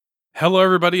Hello,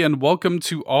 everybody, and welcome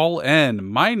to All N.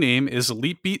 My name is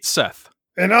Elite Beat Seth.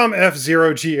 And I'm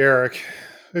F0G Eric.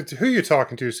 Who you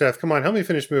talking to, Seth? Come on, help me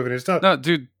finish moving. It's not. No,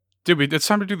 dude, it's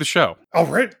time to do the show. All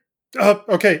right.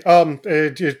 Okay.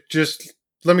 Just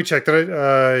let me check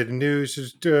that.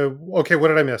 News. Okay. What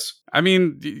did I miss? I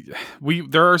mean,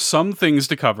 there are some things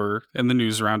to cover in the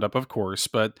news roundup, of course,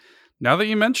 but now that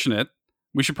you mention it,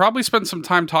 we should probably spend some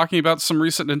time talking about some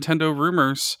recent Nintendo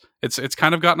rumors. It's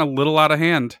kind of gotten a little out of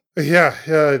hand.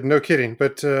 Yeah. No kidding.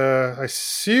 But I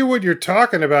see what you're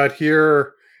talking about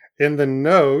here in the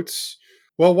notes.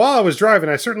 Well, while I was driving,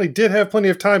 I certainly did have plenty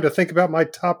of time to think about my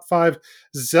top 5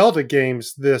 Zelda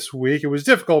games this week. It was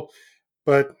difficult,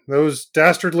 but those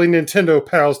dastardly Nintendo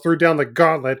pals threw down the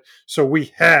gauntlet, so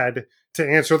we had to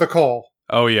answer the call.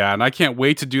 Oh, yeah, and I can't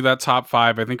wait to do that top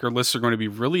 5. I think our lists are going to be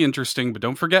really interesting, but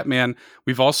don't forget, man,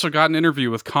 we've also got an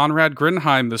interview with Conrad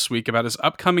Grinheim this week about his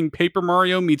upcoming Paper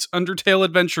Mario meets Undertale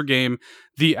adventure game,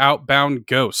 The Outbound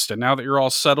Ghost. And now that you're all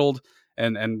settled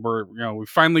and we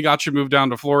finally got you moved down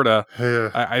to Florida,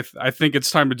 Yeah. I think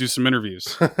it's time to do some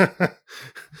interviews.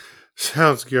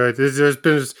 Sounds good.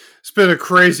 It's been a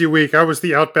crazy week. I was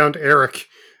the outbound Eric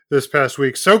this past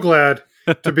week. So glad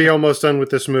to be almost done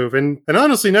with this move. And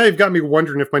honestly, now you've got me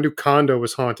wondering if my new condo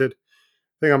was haunted.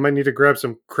 I think I might need to grab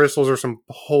some crystals or some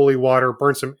holy water,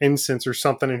 burn some incense or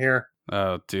something in here.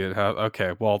 Oh, dude.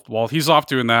 Okay. Well, while he's off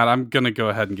doing that, I'm going to go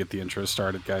ahead and get the intro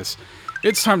started, guys.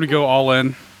 It's time to go all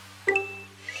in.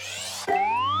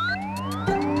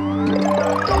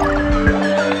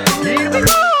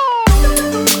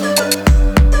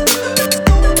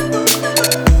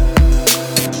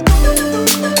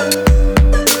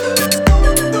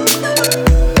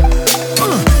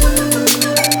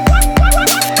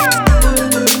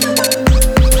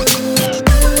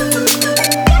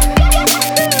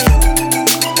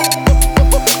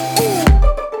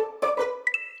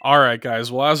 All right,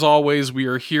 guys. Well, as always, we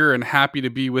are here and happy to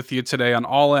be with you today on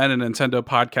All In, a Nintendo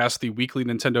podcast, the weekly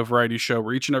Nintendo variety show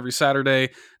where each and every Saturday,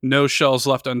 no shells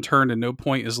left unturned and no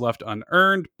point is left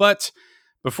unearned. But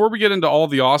before we get into all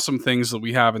the awesome things that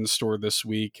we have in store this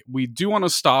week, we do want to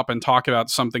stop and talk about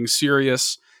something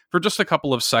serious for just a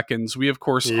couple of seconds. We, of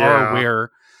course, are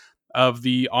aware of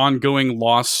the ongoing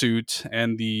lawsuit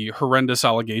and the horrendous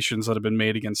allegations that have been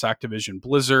made against Activision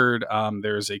Blizzard.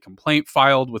 There's a complaint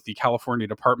filed with the California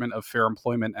Department of Fair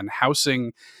Employment and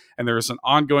Housing, and there's an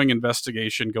ongoing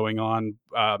investigation going on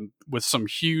with some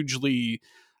huge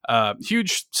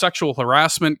sexual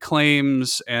harassment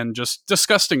claims and just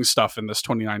disgusting stuff in this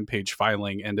 29-page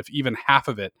filing. And if even half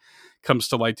of it comes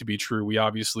to light to be true, we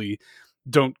obviously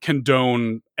don't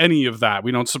condone any of that.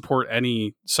 We don't support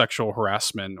any sexual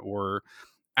harassment or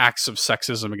acts of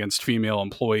sexism against female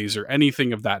employees or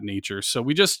anything of that nature. So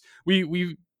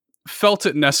we felt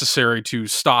it necessary to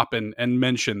stop and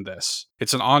mention this.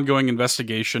 It's an ongoing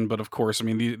investigation, but of course, I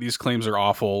mean, these claims are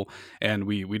awful and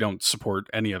we don't support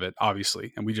any of it,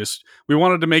 obviously. And we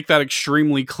wanted to make that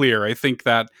extremely clear. I think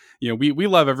that, we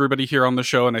love everybody here on the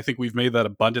show, and I think we've made that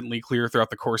abundantly clear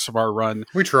throughout the course of our run.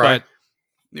 We try. But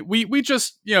we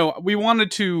just, we wanted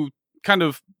to kind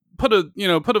of put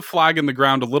a flag in the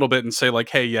ground a little bit and say, like,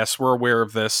 hey, yes, we're aware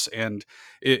of this, and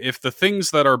if the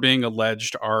things that are being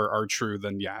alleged are true,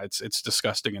 then yeah, it's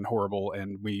disgusting and horrible,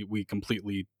 and we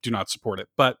completely do not support it.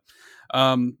 But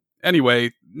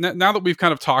anyway, now that we've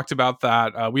kind of talked about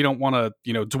that, we don't want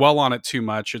to dwell on it too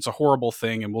much. It's a horrible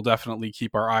thing, and we'll definitely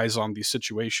keep our eyes on the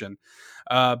situation.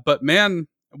 But man,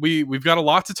 we've got a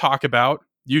lot to talk about.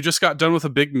 You just got done with a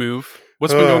big move.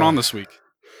 What's been going on this week?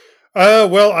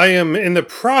 Well, I am in the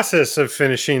process of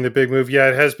finishing the big move. Yeah,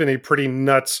 it has been a pretty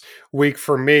nuts week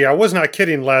for me. I was not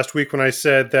kidding last week when I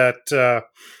said that,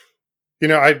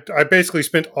 I basically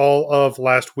spent all of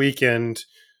last weekend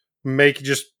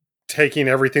just taking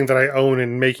everything that I own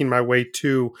and making my way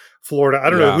to Florida. I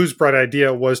don't know whose bright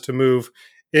idea it was to move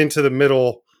into the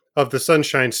middle of the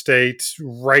Sunshine State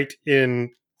right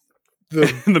in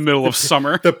in the middle of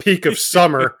summer, the peak of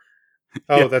summer.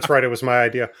 Oh, that's right. It was my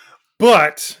idea.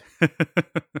 But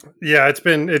yeah, it's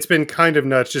been kind of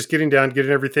nuts just getting down,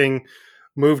 getting everything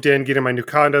moved in, getting my new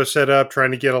condo set up,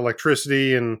 trying to get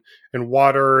electricity and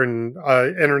water and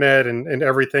internet and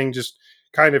everything just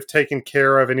kind of taken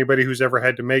care of. Anybody who's ever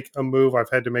had to make a move, I've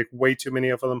had to make way too many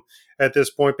of them at this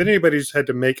point, but anybody who's had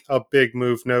to make a big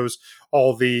move knows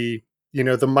all the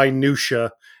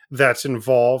minutia that's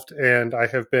involved, and I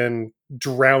have been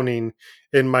drowning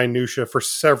in minutia for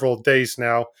several days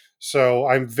now. So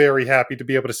I'm very happy to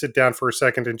be able to sit down for a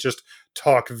second and just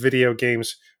talk video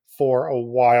games for a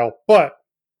while. But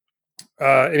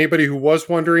anybody who was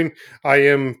wondering, I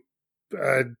am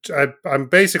I'm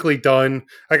basically done.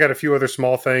 I got a few other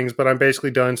small things, but I'm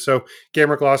basically done. So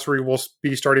Gamer Glossary will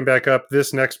be starting back up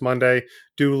this next Monday.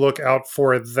 Do look out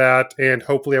for that, and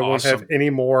hopefully I won't have Awesome. any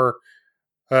more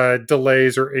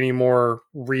delays or any more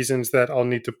reasons that I'll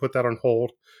need to put that on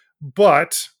hold.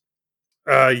 But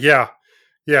yeah,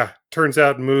 turns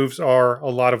out moves are a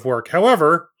lot of work.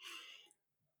 However,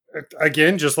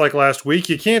 again, just like last week,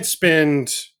 you can't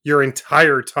spend your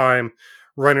entire time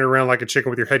running around like a chicken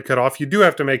with your head cut off. You do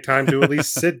have to make time to at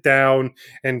least sit down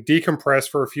and decompress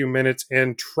for a few minutes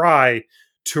and try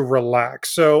to relax.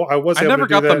 So I was I able never to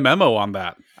do got the that. memo on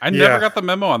that. I never Yeah, got the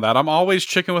memo on that. I'm always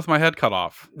chicken with my head cut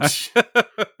off.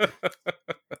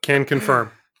 can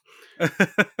confirm.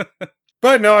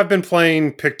 But no, I've been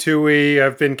playing Pictui.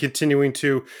 I've been continuing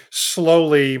to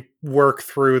slowly work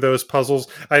through those puzzles.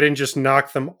 I didn't just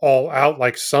knock them all out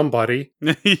like somebody.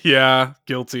 Yeah,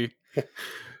 guilty.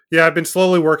 Yeah, I've been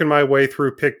slowly working my way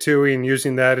through Pictui and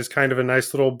using that as kind of a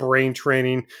nice little brain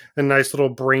training, a nice little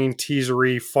brain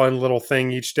teasery, fun little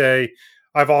thing each day.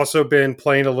 I've also been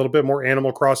playing a little bit more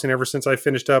Animal Crossing ever since I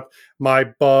finished up my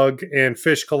bug and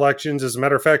fish collections. As a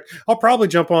matter of fact, I'll probably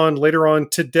jump on later on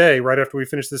today, right after we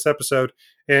finish this episode,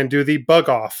 and do the bug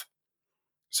off.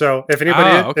 So if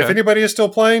Okay. anybody is still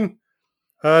playing,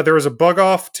 there was a bug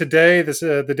off today. This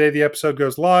the day the episode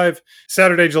goes live,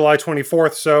 Saturday, July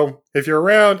 24th. So if you're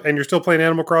around and you're still playing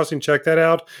Animal Crossing, check that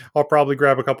out. I'll probably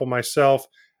grab a couple myself.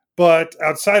 But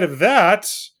outside of that,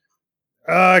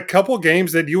 a couple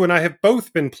games that you and I have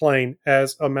both been playing,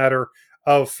 as a matter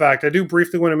of fact. I do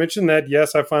briefly want to mention that,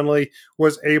 yes, I finally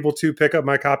was able to pick up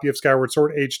my copy of Skyward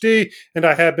Sword HD, and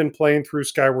I have been playing through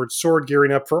Skyward Sword,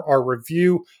 gearing up for our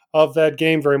review of that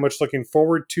game. Very much looking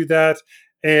forward to that.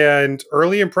 And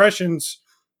early impressions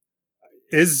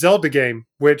is Zelda game,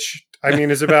 which I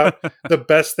mean is about the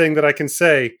best thing that I can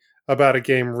say about a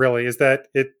game, really, is that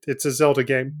it's a Zelda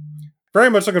game. Very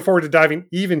much looking forward to diving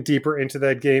even deeper into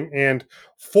that game, and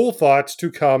full thoughts to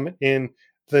come in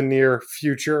the near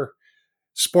future.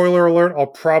 Spoiler alert, I'll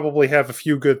probably have a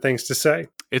few good things to say.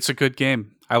 It's a good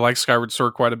game. I like Skyward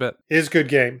Sword quite a bit. Is good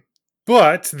game.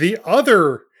 But the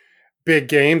other big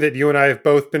game that you and I have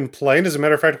both been playing, as a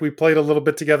matter of fact, we played a little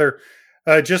bit together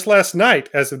just last night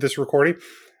as of this recording,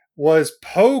 was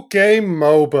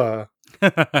Pokemoba.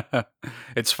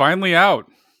 It's finally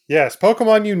out. Yes,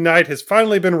 Pokemon Unite has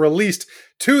finally been released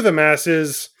to the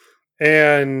masses,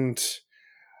 and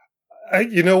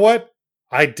you know what?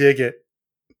 I dig it.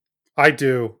 I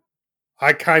do.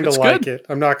 I kind of It's like good. it.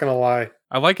 I'm not going to lie.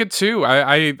 I like it too.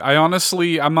 I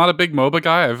honestly, I'm not a big MOBA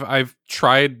guy. I've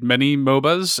tried many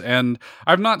MOBAs and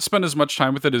I've not spent as much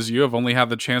time with it as you. I've only had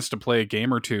the chance to play a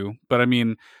game or two. But I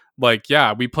mean, like,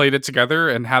 yeah, we played it together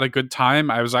and had a good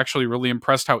time. I was actually really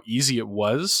impressed how easy it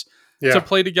was to Yeah.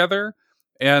 play together.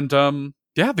 And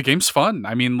yeah, the game's fun.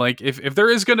 I mean, like, if there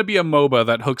is gonna be a MOBA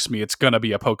that hooks me, it's gonna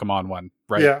be a Pokemon one,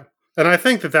 right? Yeah. And I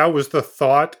think that was the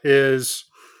thought is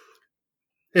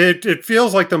it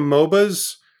feels like the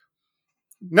MOBAs,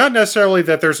 not necessarily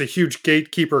that there's a huge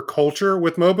gatekeeper culture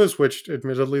with MOBAs, which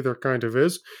admittedly there kind of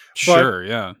is, but Sure,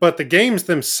 yeah. the games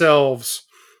themselves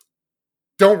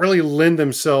don't really lend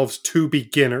themselves to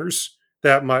beginners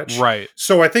that much. Right.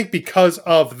 So I think because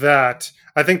of that,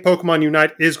 I think Pokemon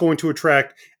Unite is going to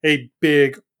attract a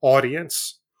big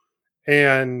audience.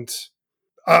 And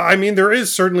I mean, there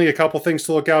is certainly a couple things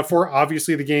to look out for.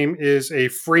 Obviously, the game is a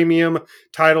freemium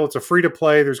title. It's a free to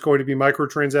play. There's going to be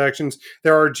microtransactions.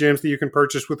 There are gems that you can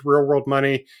purchase with real world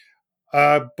money.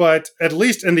 But at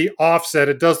least in the offset,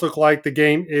 it does look like the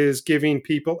game is giving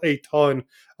people a ton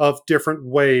of different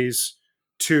ways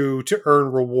to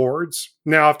earn rewards.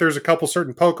 Now, if there's a couple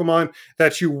certain Pokemon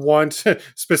that you want,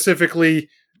 specifically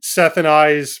Seth and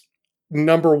I's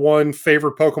number one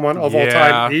favorite Pokemon of all Yeah.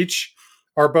 time each,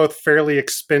 are both fairly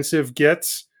expensive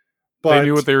gets. But They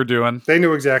knew what they were doing. they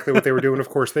knew exactly what they were doing. Of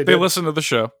course, they They did. listened to the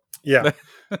show. Yeah.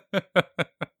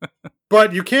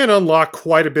 But you can unlock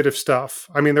quite a bit of stuff.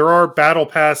 I mean, there are battle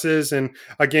passes, and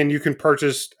again, you can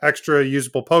purchase extra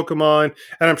usable Pokemon,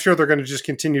 and I'm sure they're going to just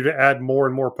continue to add more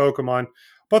and more Pokemon.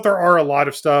 But there are a lot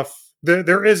of stuff.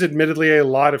 There is admittedly a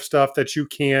lot of stuff that you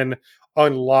can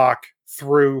unlock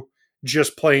through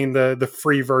just playing the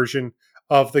free version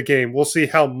of the game. We'll see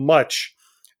how much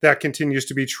that continues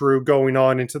to be true going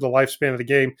on into the lifespan of the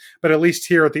game. But at least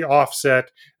here at the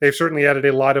offset, they've certainly added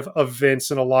a lot of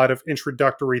events and a lot of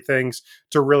introductory things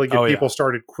to really get people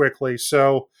started quickly.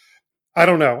 So I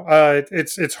don't know.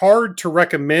 It's hard to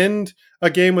recommend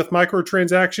a game with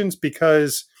microtransactions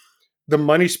because the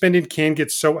money spending can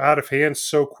get so out of hand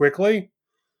so quickly.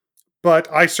 but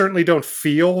I certainly don't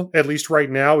feel, at least right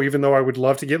now, even though I would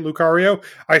love to get Lucario,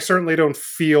 I certainly don't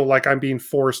feel like I'm being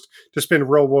forced to spend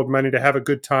real world money to have a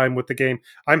good time with the game.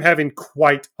 I'm having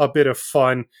quite a bit of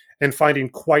fun and finding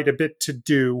quite a bit to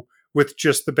do with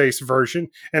just the base version.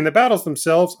 And the battles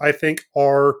themselves, I think,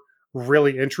 are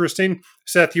really interesting.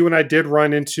 Seth, you and I did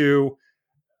run into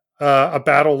a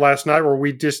battle last night where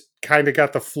we just kind of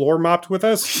got the floor mopped with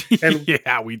us. And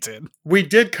yeah, we did. We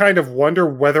did kind of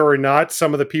wonder whether or not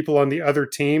some of the people on the other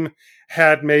team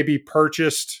had maybe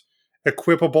purchased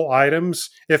equipable items,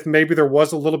 if maybe there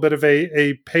was a little bit of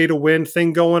a pay to win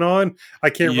thing going on. I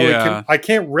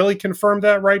can't really confirm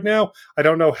that right now. I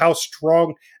don't know how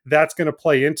strong that's going to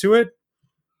play into it.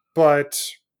 But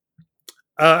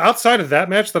outside of that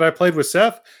match that I played with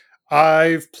Seth,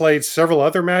 I've played several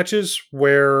other matches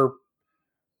where,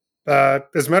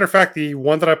 as a matter of fact, the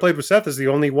one that I played with Seth is the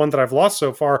only one that I've lost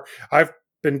so far. I've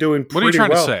been doing pretty well.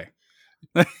 What are you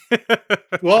trying to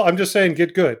say? Well, I'm just saying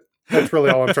get good. That's really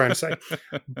all I'm trying to say.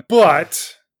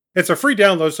 But it's a free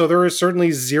download, so there is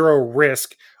certainly zero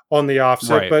risk on the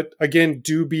offset. Right. But again,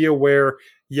 do be aware,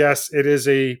 yes, it is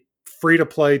a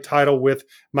free-to-play title with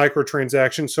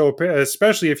microtransactions. So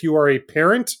especially if you are a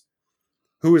parent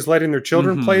who is letting their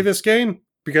children play this game,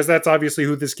 because that's obviously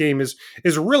who this game is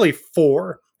really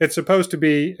for. It's supposed to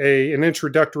be an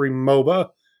introductory MOBA,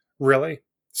 really.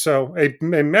 So a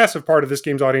massive part of this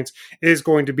game's audience is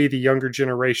going to be the younger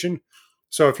generation.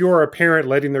 So if you are a parent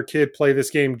letting their kid play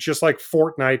this game, just like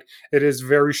Fortnite, it is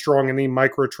very strong in the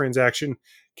microtransaction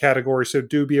category. So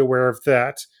do be aware of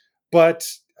that. But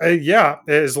yeah,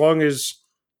 as long as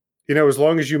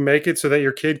you make it so that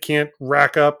your kid can't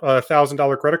rack up a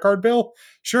 $1,000 credit card bill,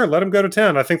 sure, let them go to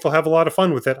town. I think they'll have a lot of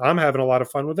fun with it. I'm having a lot of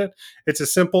fun with it. It's a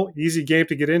simple, easy game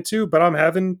to get into, but I'm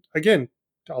having, again,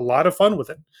 a lot of fun with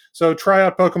it. So try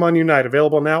out Pokemon Unite,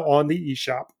 available now on the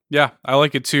eShop. Yeah, I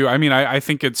like it too. I mean, I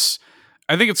think it's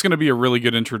going to be a really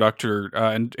good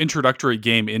introductory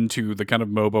game into the kind of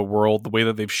MOBA world, the way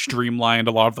that they've streamlined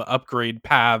a lot of the upgrade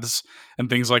paths and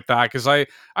things like that. Because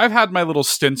I've had my little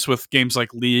stints with games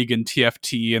like League and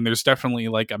TFT, and there's definitely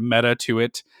like a meta to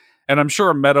it. And I'm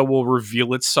sure a meta will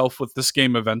reveal itself with this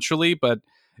game eventually, but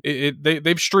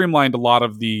they've streamlined a lot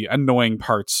of the annoying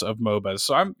parts of MOBAs.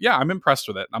 So I'm impressed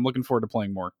with it. I'm looking forward to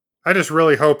playing more. I just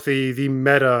really hope the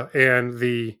meta and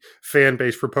the fan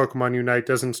base for Pokemon Unite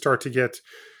doesn't start to get,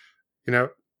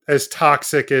 as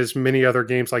toxic as many other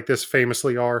games like this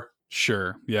famously are.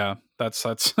 Sure. Yeah. That's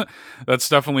that's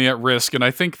definitely at risk. And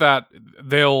I think that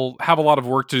they'll have a lot of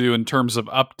work to do in terms of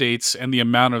updates and the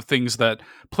amount of things that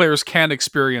players can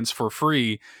experience for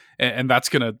free. And that's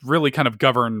going to really kind of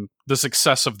govern the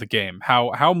success of the game.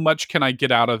 How much can I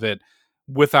get out of it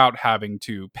without having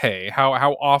to pay? How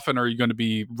often are you going to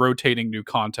be rotating new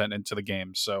content into the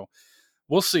game? So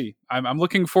we'll see. I'm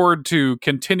looking forward to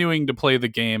continuing to play the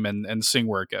game and seeing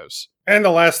where it goes. And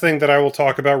the last thing that I will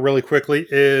talk about really quickly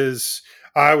is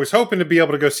I was hoping to be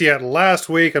able to go see it last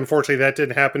week. Unfortunately, that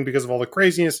didn't happen because of all the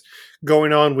craziness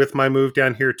going on with my move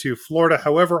down here to Florida.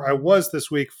 However, I was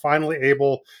this week finally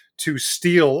able to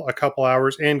steal a couple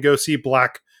hours and go see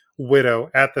Black Widow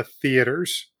at the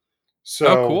theaters.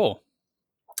 So cool.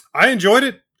 I enjoyed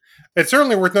it. It's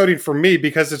certainly worth noting for me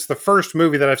because it's the first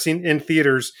movie that I've seen in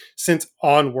theaters since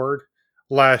Onward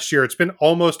last year. It's been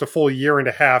almost a full year and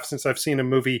a half since I've seen a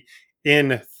movie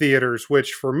in theaters,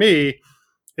 which for me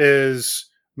is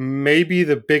maybe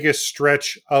the biggest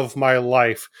stretch of my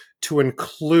life, to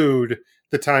include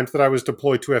the times that I was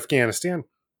deployed to Afghanistan.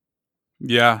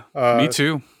 Yeah, me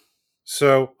too.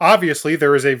 So obviously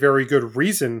there is a very good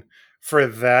reason for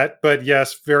that. But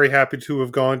yes, very happy to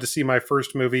have gone to see my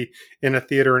first movie in a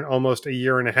theater in almost a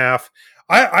year and a half.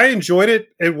 I enjoyed it.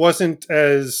 It wasn't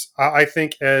as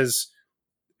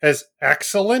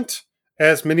excellent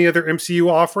as many other MCU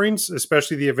offerings,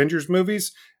 especially the Avengers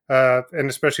movies, and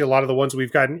especially a lot of the ones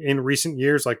we've gotten in recent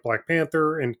years, like Black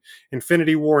Panther and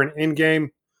Infinity War and Endgame.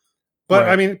 But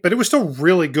right. But it was still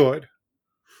really good.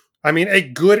 I mean, a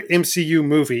good MCU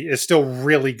movie is still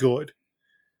really good.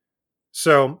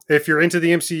 So if you're into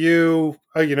the MCU,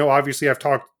 obviously I've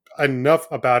talked enough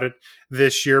about it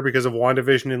this year because of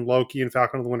WandaVision and Loki and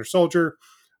Falcon and the Winter Soldier.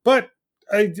 But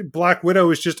Black Widow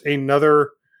is just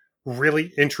another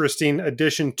really interesting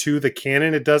addition to the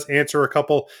canon. It does answer a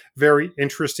couple very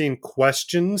interesting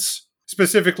questions,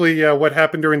 specifically what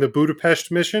happened during the Budapest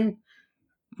mission.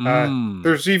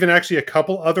 There's even actually a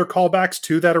couple other callbacks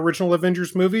to that original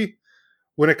Avengers movie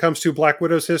when it comes to Black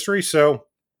Widow's history. So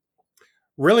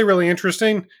really, really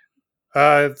interesting.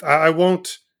 I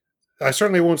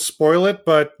certainly won't spoil it,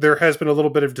 but there has been a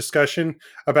little bit of discussion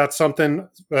about something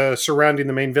surrounding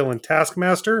the main villain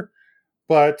Taskmaster.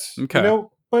 But,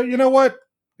 But you know what?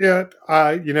 Yeah,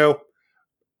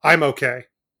 I'm okay.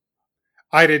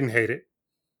 I didn't hate it.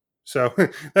 So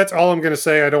that's all I'm going to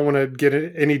say. I don't want to get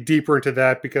any deeper into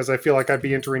that because I feel like I'd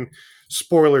be entering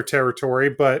spoiler territory.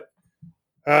 But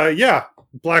yeah,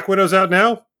 Black Widow's out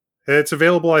now. It's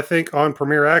available, I think, on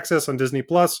Premier Access on Disney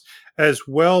Plus as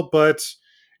well. But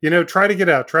try to get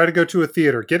out. Try to go to a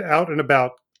theater. Get out and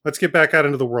about. Let's get back out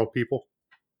into the world, people.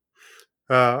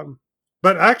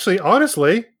 But actually,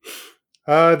 honestly,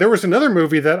 there was another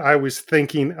movie that I was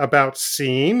thinking about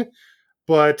seeing,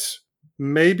 but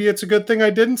maybe it's a good thing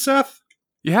I didn't, Seth.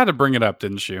 You had to bring it up,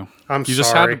 didn't you? You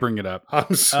just had to bring it up.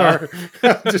 I'm sorry.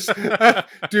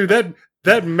 Dude,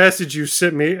 that message you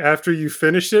sent me after you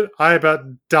finished it, I about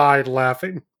died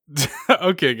laughing.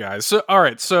 Okay, guys. So, all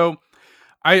right. So,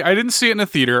 I didn't see it in a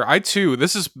theater. I too.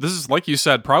 This is like you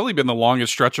said, probably been the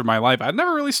longest stretch of my life. I'd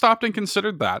never really stopped and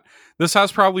considered that. This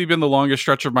has probably been the longest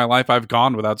stretch of my life I've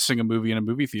gone without seeing a movie in a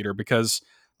movie theater, because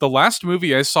the last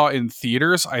movie I saw in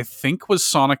theaters, I think, was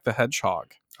Sonic the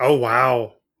Hedgehog. Oh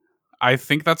wow! I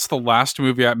think that's the last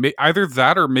movie either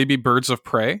that or maybe Birds of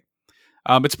Prey.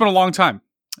 It's been a long time.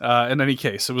 In any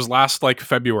case, it was last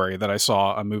February that I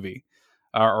saw a movie.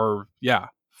 So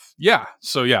yeah,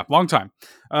 long time.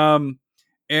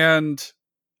 And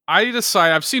I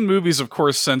decide I've seen movies, of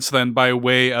course, since then by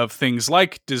way of things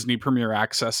like Disney Premier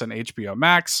Access and HBO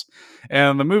Max.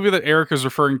 And the movie that Eric is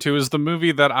referring to is the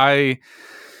movie that I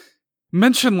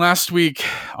mentioned last week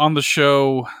on the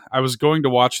show I was going to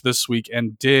watch this week,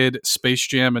 and did, Space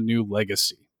Jam: A New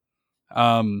Legacy.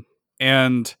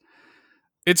 And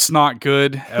it's not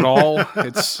good at all.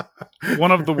 It's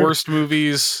one of the worst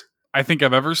movies I think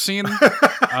I've ever seen.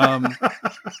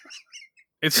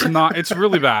 It's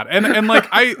really bad. And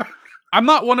I'm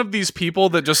not one of these people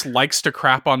that just likes to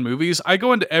crap on movies. I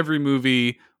go into every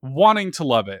movie wanting to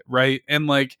love it, right? And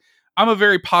I'm a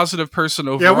very positive person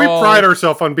overall. Yeah, we pride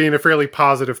ourselves on being a fairly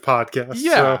positive podcast.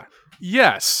 Yeah. So.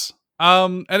 Yes.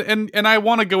 And I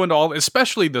want to go into all,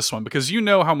 especially this one, because you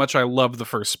know how much I love the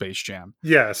first Space Jam.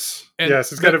 Yes.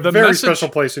 Yes, it's got a very special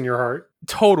place in your heart.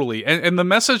 Totally. And the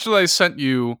message that I sent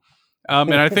you,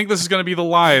 and I think this is going to be the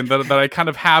line that I kind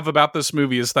of have about this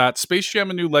movie, is that Space Jam: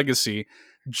 A New Legacy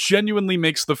genuinely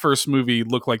makes the first movie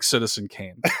look like Citizen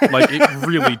Kane. It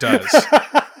really does.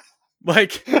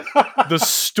 The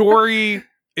story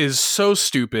is so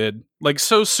stupid,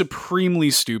 so supremely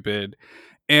stupid.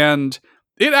 And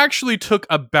it actually took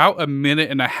about a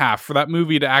minute and a half for that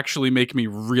movie to actually make me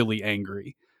really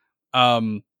angry.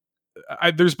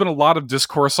 There's been a lot of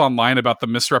discourse online about the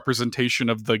misrepresentation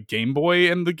of the Game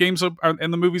Boy in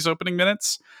the movie's opening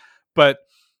minutes, but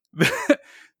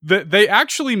they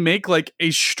actually make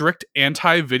a strict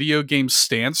anti-video game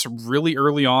stance really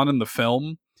early on in the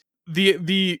film.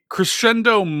 The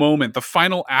crescendo moment, the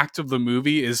final act of the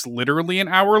movie, is literally an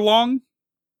hour long.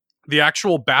 The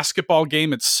actual basketball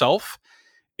game itself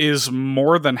is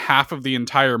more than half of the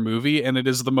entire movie, and it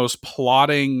is the most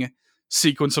plotting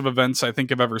sequence of events I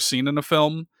think I've ever seen in a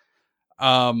film.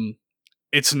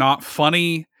 It's not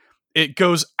funny. It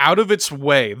goes out of its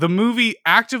way. The movie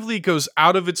actively goes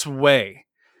out of its way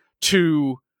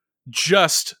to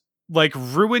just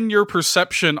ruin your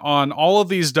perception on all of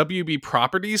these WB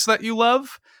properties that you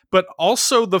love, but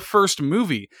also the first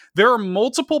movie. There are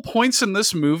multiple points in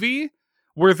this movie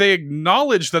where they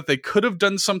acknowledge that they could have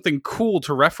done something cool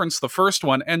to reference the first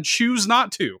one and choose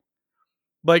not to.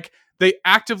 They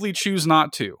actively choose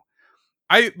not to.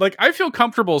 I feel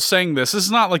comfortable saying this. This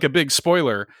is not a big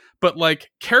spoiler, but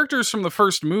characters from the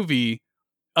first movie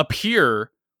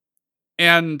appear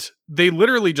and they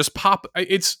literally just pop.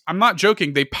 I'm not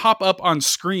joking. They pop up on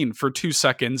screen for 2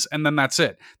 seconds and then that's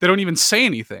it. They don't even say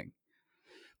anything.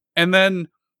 And then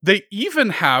they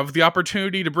even have the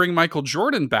opportunity to bring Michael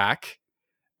Jordan back,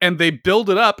 and they build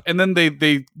it up, and then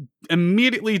they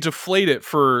immediately deflate it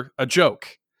for a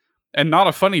joke, and not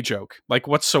a funny joke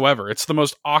whatsoever. It's the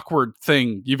most awkward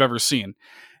thing you've ever seen.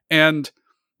 And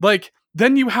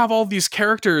then you have all these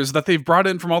characters that they've brought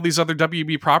in from all these other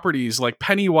WB properties, like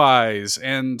Pennywise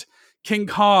and King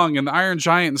Kong and the Iron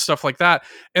Giant and stuff like that.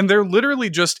 And they're literally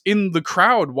just in the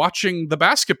crowd watching the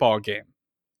basketball game.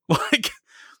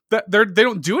 They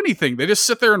don't do anything. They just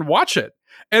sit there and watch it.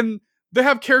 And they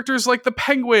have characters like the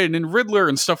Penguin and Riddler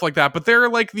and stuff like that, but they're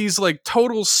these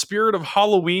total Spirit of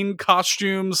Halloween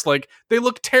costumes. They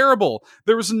look terrible.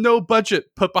 There was no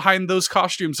budget put behind those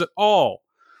costumes at all.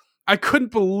 I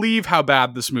couldn't believe how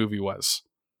bad this movie was.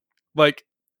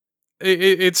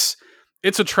 It's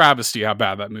a travesty how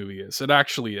bad that movie is. It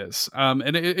actually is.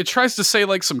 And it tries to say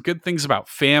some good things about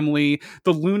family.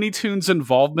 The Looney Tunes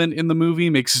involvement in the movie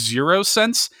makes zero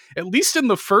sense, at least in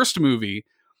the first movie.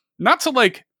 Not to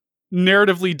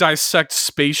narratively dissect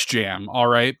Space Jam, all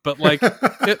right? But like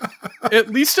at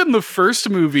least in the first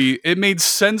movie, it made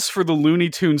sense for the Looney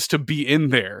Tunes to be in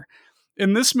there.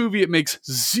 In this movie, it makes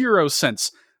zero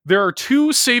sense. There are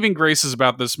two saving graces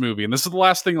about this movie, and this is the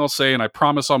last thing I'll say, and I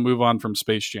promise I'll move on from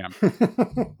Space Jam.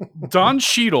 Don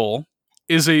Cheadle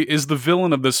is the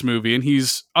villain of this movie, and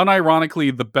he's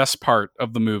unironically the best part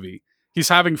of the movie. He's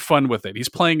having fun with it. He's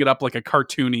playing it up like a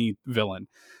cartoony villain,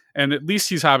 and at least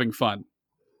he's having fun.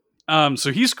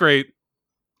 So he's great.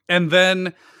 And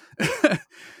then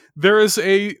there is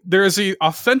a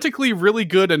authentically really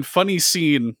good and funny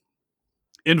scene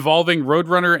involving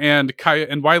Roadrunner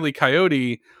and Wile E.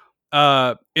 Coyote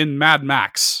in Mad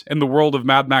Max, in the world of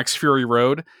Mad Max Fury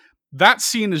Road. That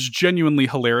scene is genuinely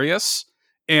hilarious,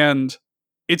 and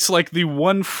it's like the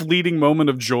one fleeting moment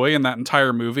of joy in that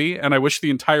entire movie, and I wish the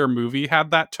entire movie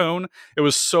had that tone. It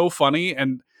was so funny,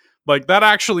 and like that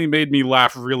actually made me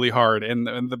laugh really hard.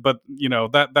 But you know,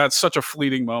 that's such a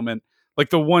fleeting moment, like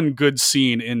the one good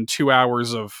scene in 2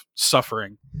 hours of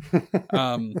suffering.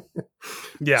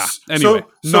 Yeah. Anyway,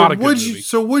 not a good movie.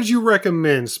 So would you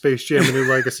recommend Space Jam: A New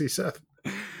Legacy, Seth?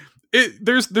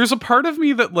 There's a part of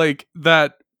me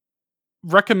that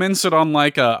recommends it on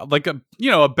like a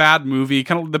a bad movie,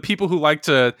 kind of the people who like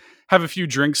to have a few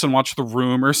drinks and watch The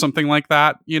Room or something like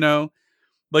that, you know,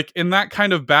 like in that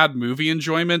kind of bad movie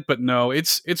enjoyment. But no,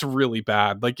 it's really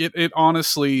bad. Like it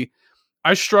honestly,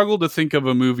 I struggle to think of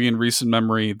a movie in recent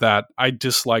memory that I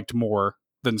disliked more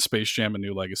than Space Jam: A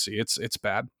New Legacy. It's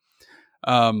bad.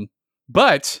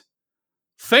 But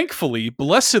thankfully,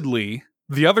 blessedly,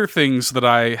 the other things that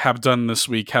I have done this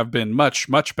week have been much,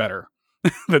 much better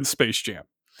than Space Jam.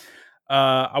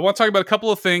 I want to talk about a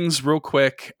couple of things real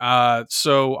quick.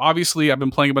 So obviously I've been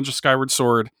playing a bunch of Skyward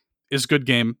Sword. Is a good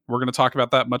game. We're going to talk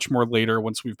about that much more later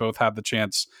once we've both had the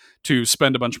chance to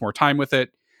spend a bunch more time with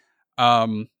it.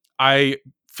 I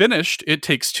finished It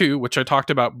Takes Two, which I talked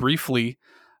about briefly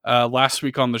last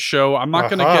week on the show. I'm not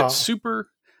going to get super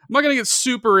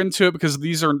into it because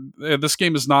this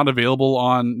game is not available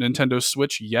on Nintendo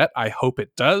Switch yet. I hope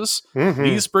it does.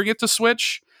 Please bring it to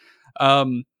Switch.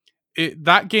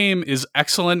 That game is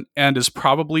excellent and is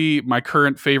probably my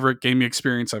current favorite gaming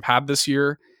experience I've had this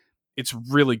year. It's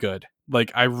really good.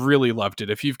 Like, I really loved it.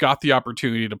 If you've got the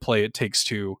opportunity to play It Takes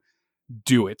Two,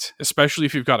 do it. Especially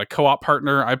if you've got a co-op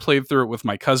partner. I played through it with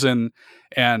my cousin,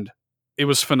 and it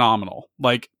was phenomenal.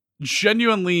 Like,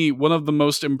 genuinely one of the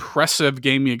most impressive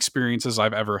gaming experiences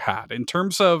I've ever had. In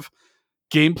terms of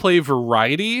gameplay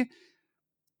variety,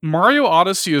 Mario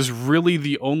Odyssey is really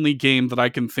the only game that I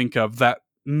can think of that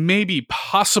maybe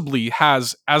possibly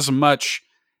has as much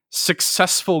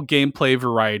successful gameplay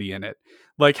variety in it.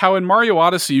 Like how in Mario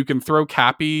Odyssey you can throw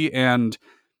Cappy and,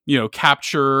 you know,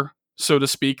 capture, so to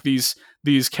speak, these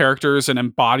characters and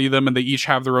embody them, and they each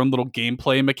have their own little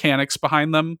gameplay mechanics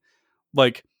behind them.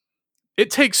 Like,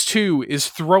 It Takes Two is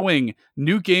throwing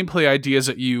new gameplay ideas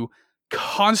at you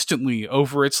constantly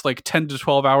over its like 10 to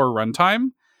 12 hour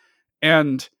runtime.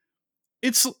 And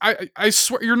it's, I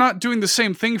swear, you're not doing the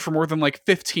same thing for more than like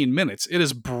 15 minutes. It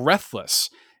is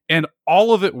breathless. And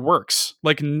all of it works.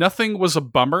 Like, nothing was a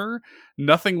bummer.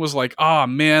 Nothing was like, oh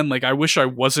man, like I wish I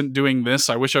wasn't doing this.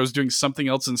 I wish I was doing something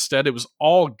else instead. It was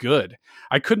all good.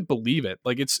 I couldn't believe it.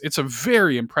 Like, it's a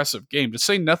very impressive game, to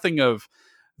say nothing of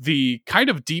the kind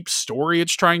of deep story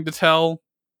it's trying to tell.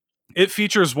 It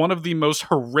features one of the most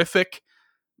horrific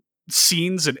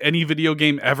scenes in any video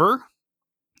game ever.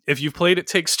 If you've played It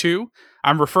Takes Two,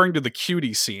 I'm referring to the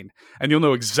cutie scene, and you'll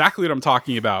know exactly what I'm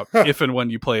talking about if and when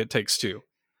you play It Takes Two.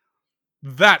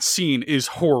 That scene is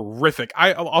horrific.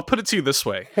 I'll put it to you this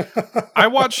way. I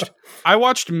watched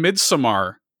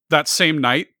Midsommar that same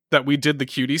night that we did the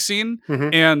cutie scene,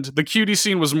 and the cutie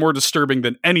scene was more disturbing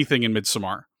than anything in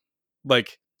Midsommar.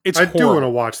 Like, it's horrible. do want to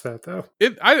watch that though.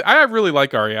 I really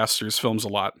like Ari Aster's films a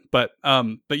lot, but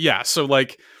yeah, so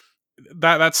like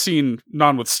that scene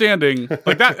notwithstanding,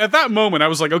 like that at that moment I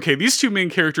was like, okay, these two main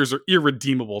characters are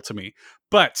irredeemable to me,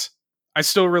 but I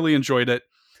still really enjoyed it.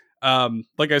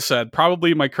 Like I said,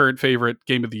 probably my current favorite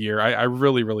game of the year. I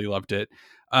really, really loved it.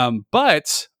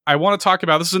 But I want to talk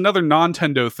about, this is another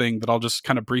Nintendo thing that I'll just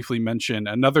kind of briefly mention.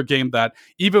 Another game that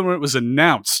even when it was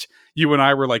announced, you and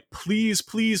I were like, please,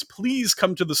 please, please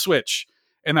come to the Switch.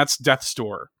 And that's Death's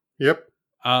Door. Yep.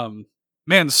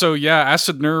 Man, so yeah,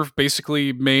 Acid Nerve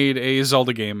basically made a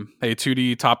Zelda game, a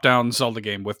 2D top-down Zelda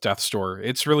game with Death's Door.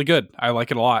 It's really good. I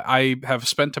like it a lot. I have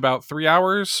spent about 3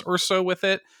 hours or so with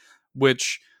it,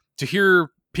 which, to hear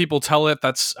people tell it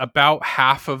that's about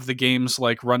half of the game's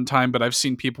like runtime, but I've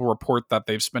seen people report that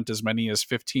they've spent as many as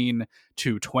 15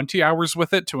 to 20 hours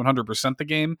with it to 100% the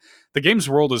game. The game's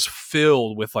world is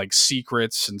filled with like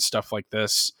secrets and stuff like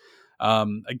this.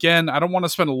 Again, I don't want to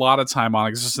spend a lot of time on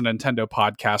it because it's a Nintendo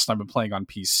podcast and I've been playing on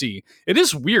PC. It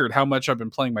is weird how much I've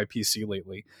been playing my PC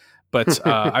lately, but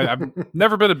I've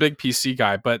never been a big PC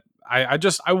guy, but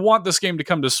I want this game to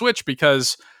come to Switch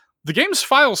because the game's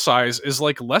file size is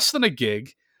like less than a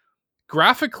gig.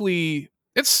 Graphically,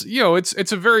 it's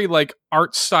a very like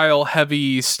art style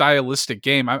heavy stylistic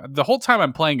game. The whole time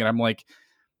I'm playing it, I'm like,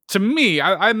 to me,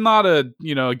 I'm not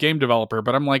a game developer,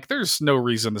 but I'm like, there's no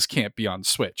reason this can't be on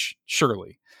Switch,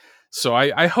 surely. So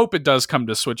I hope it does come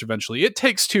to Switch eventually. It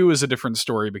Takes Two is a different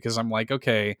story because I'm like,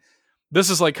 okay, this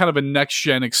is like kind of a next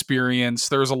gen experience.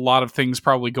 There's a lot of things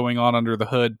probably going on under the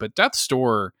hood, but Death's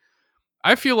Door,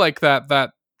 I feel like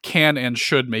that can and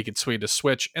should make its way to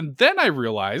Switch. And then I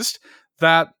realized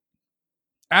that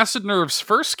Acid Nerve's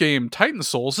first game, Titan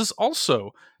Souls, is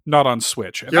also not on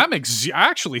Switch. And that makes I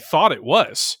actually thought it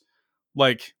was.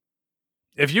 Like,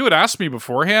 if you had asked me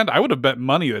beforehand, I would have bet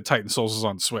money that Titan Souls is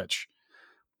on Switch.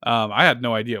 I had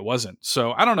no idea it wasn't.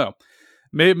 So I don't know.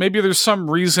 Maybe there's some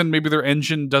reason. Maybe their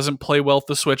engine doesn't play well with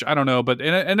the Switch. I don't know. But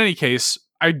in any case,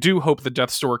 I do hope the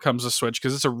Death's Door comes to Switch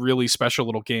because it's a really special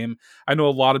little game. I know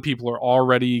a lot of people are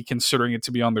already considering it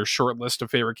to be on their short list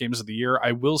of favorite games of the year.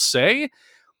 I will say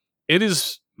it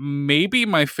is maybe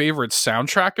my favorite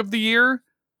soundtrack of the year.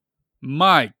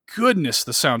 My goodness,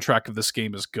 the soundtrack of this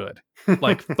game is good.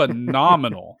 Like,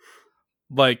 phenomenal.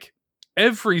 Like,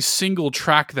 every single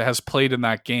track that has played in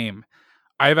that game,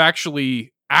 I've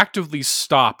actually actively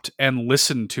stopped and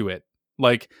listened to it.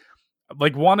 Like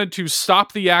wanted to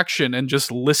stop the action and just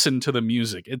listen to the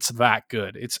music. It's that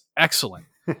good. It's excellent.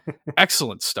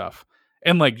 Excellent stuff.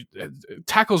 And like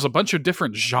tackles a bunch of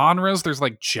different genres. There's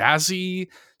like jazzy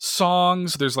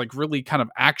songs. There's like really kind of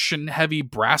action heavy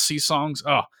brassy songs.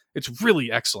 Oh, it's really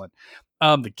excellent.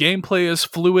 The gameplay is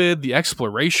fluid. The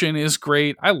exploration is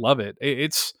great. I love it.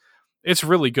 It's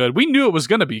really good. We knew it was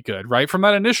going to be good, right? From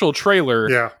that initial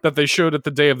trailer that they showed at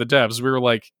the Day of the Devs, we were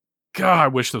like, God, I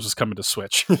wish this was coming to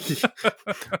Switch.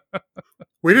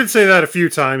 We did say that a few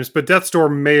times, but Death's Door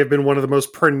may have been one of the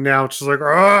most pronounced, like,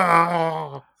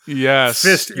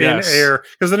 fist in air.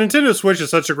 Because the Nintendo Switch is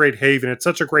such a great haven. It's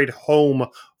such a great home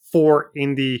for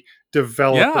indie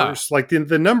developers. Like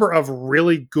the number of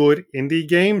really good indie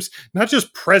games, not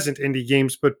just present indie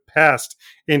games, but past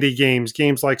indie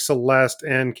games like Celeste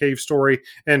and Cave Story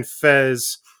and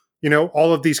Fez,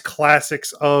 all of these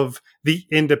classics of the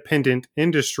independent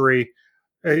industry.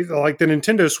 Like the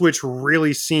Nintendo Switch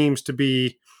really seems to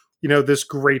be, this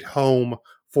great home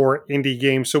for indie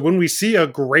games. So when we see a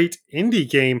great indie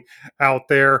game out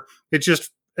there, it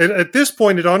just, at this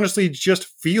point, it honestly just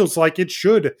feels like it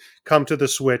should come to the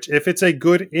Switch. If it's a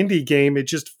good indie game, it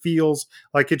just feels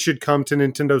like it should come to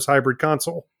Nintendo's hybrid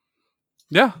console.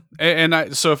 Yeah,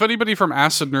 so if anybody from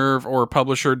Acid Nerve or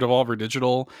publisher Devolver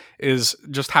Digital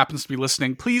just happens to be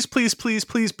listening, please bring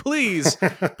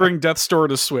Death's Door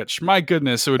to Switch. My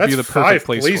goodness, it would be the perfect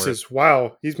place for it.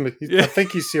 Wow, I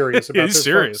think he's serious about this. He's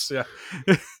serious, folks.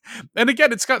 Yeah. And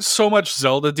again, it's got so much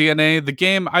Zelda DNA. The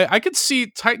game, I could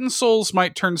see Titan Souls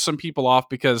might turn some people off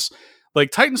because,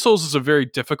 like, Titan Souls is a very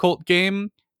difficult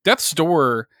game. Death's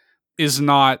Door is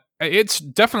not. It's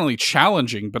definitely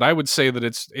challenging, but I would say that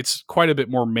it's quite a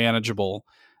bit more manageable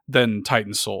than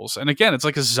Titan Souls. And again, it's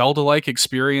like a Zelda-like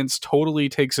experience, totally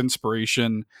takes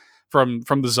inspiration from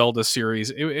the Zelda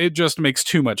series. It just makes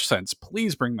too much sense.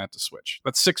 Please bring that to Switch.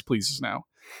 That's 6 pleases now.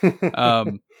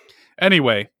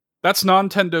 Anyway, that's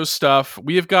Nintendo stuff.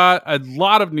 We have got a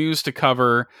lot of news to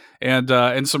cover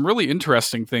and some really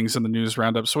interesting things in the news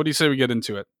roundup. So what do you say we get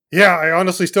into it? Yeah, I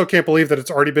honestly still can't believe that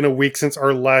it's already been a week since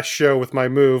our last show with my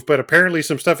move, but apparently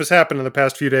some stuff has happened in the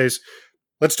past few days.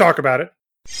 Let's talk about it.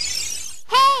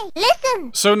 Hey,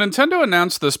 listen! So Nintendo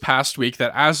announced this past week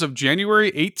that as of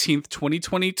January 18th,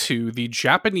 2022, the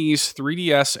Japanese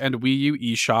 3DS and Wii U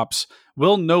eShops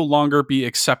will no longer be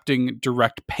accepting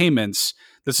direct payments.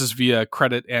 This is via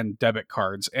credit and debit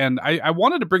cards. And I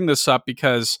wanted to bring this up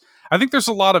because I think there's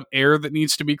a lot of air that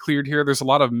needs to be cleared here. There's a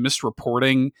lot of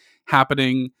misreporting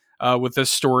happening with this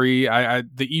story.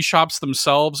 The eShops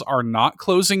themselves are not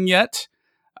closing yet.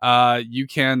 You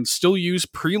can still use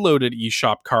preloaded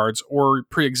eShop cards or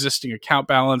pre-existing account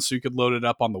balance, so you could load it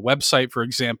up on the website, for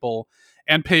example,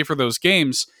 and pay for those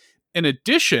games. In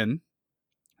addition,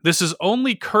 this is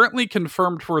only currently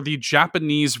confirmed for the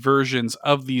Japanese versions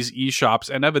of these eShops,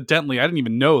 and evidently, I didn't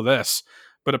even know this,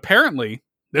 but apparently,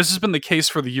 this has been the case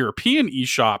for the European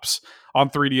eShops on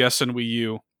 3DS and Wii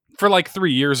U for like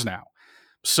 3 years now.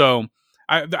 So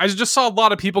I just saw a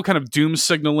lot of people kind of doom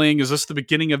signaling. Is this the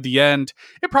beginning of the end?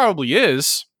 It probably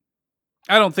is.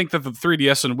 I don't think that the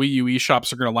 3DS and Wii U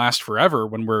eShops are going to last forever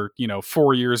when we're,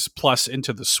 4 years plus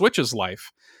into the Switch's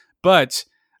life. But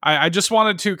I just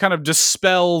wanted to kind of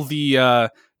dispel the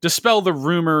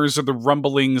rumors or the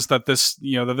rumblings that this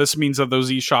means that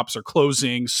those eShops are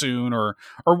closing soon or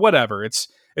whatever. It's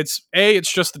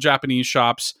just the Japanese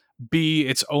shops. B,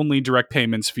 it's only direct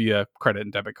payments via credit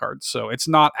and debit cards. So it's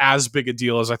not as big a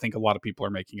deal as I think a lot of people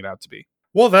are making it out to be.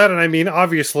 Well, that, and I mean,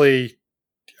 obviously,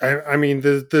 I mean,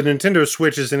 the Nintendo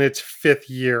Switch is in its 5th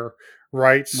year,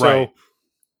 right? So right.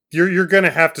 You're going to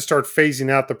have to start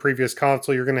phasing out the previous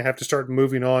console. You're going to have to start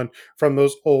moving on from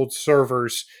those old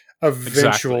servers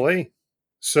eventually. Exactly.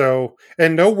 So,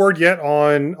 and no word yet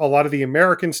on a lot of the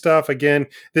American stuff. Again,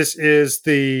 this is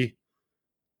the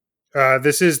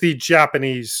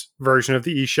Japanese version of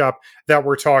the eShop that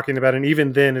we're talking about, and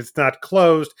even then, it's not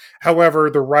closed. However,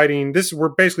 the writing, we're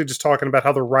basically just talking about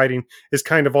how the writing is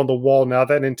kind of on the wall now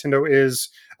that Nintendo is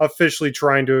officially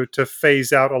trying to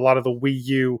phase out a lot of the Wii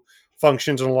U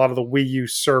functions and a lot of the Wii U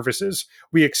services.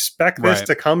 We expect this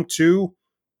to come to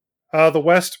the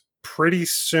West pretty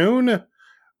soon,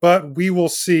 but we will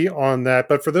see on that.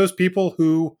 But for those people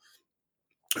who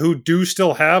do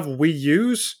still have Wii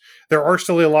U's, there are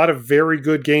still a lot of very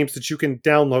good games that you can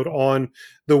download on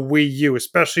the Wii U,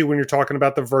 especially when you're talking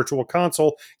about the Virtual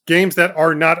Console, games that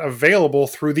are not available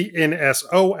through the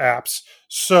NSO apps.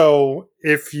 So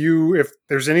if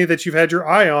there's any that you've had your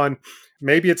eye on,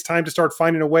 maybe it's time to start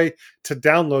finding a way to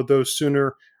download those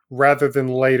sooner rather than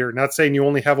later. Not saying you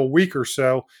only have a week or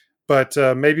so, but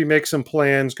maybe make some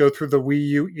plans, go through the Wii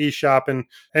U eShop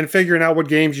and figuring out what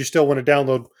games you still want to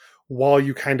download while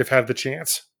you kind of have the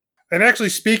chance. And actually,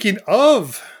 speaking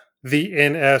of the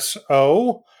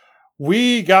NSO,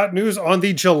 we got news on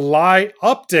the July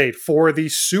update for the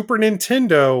Super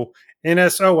Nintendo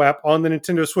NSO app on the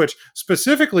Nintendo Switch,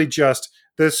 specifically just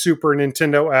the Super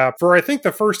Nintendo app. For I think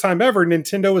the first time ever,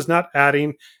 Nintendo is not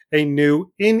adding a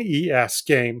new NES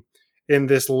game in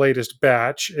this latest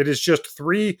batch. It is just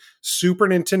 3 Super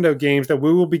Nintendo games that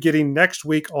we will be getting next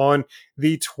week on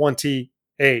the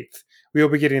 28th. We will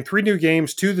be getting 3 new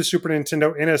games to the Super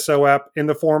Nintendo NSO app in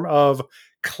the form of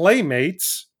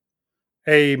Claymates,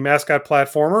 a mascot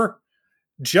platformer,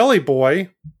 Jelly Boy,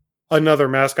 another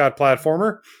mascot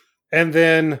platformer, and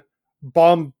then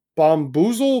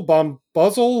Bombuzzle,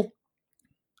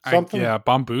 something.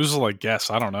 Bombuzzle, I guess.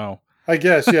 I don't know. I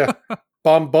guess, yeah.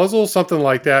 Bombuzzle, something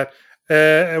like that.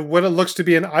 What it looks to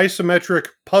be an isometric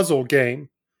puzzle game.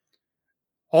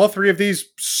 All 3 of these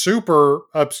super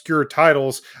obscure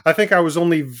titles. I think I was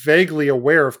only vaguely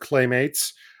aware of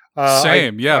Claymates.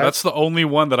 Same, that's the only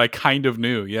one that I kind of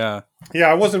knew, yeah. Yeah,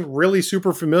 I wasn't really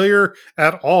super familiar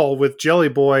at all with Jelly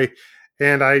Boy,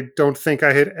 and I don't think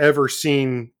I had ever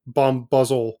seen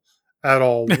Bombuzzle at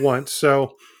all once.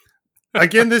 So,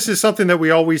 again, this is something that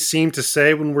we always seem to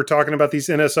say when we're talking about these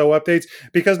NSO updates,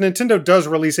 because Nintendo does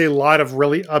release a lot of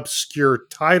really obscure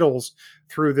titles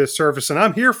through this service, and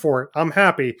I'm here for it. I'm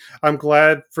happy. I'm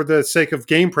glad, for the sake of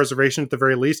game preservation at the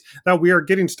very least, that we are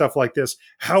getting stuff like this.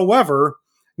 However,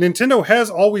 Nintendo has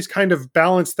always kind of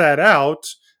balanced that out,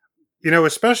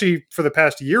 especially for the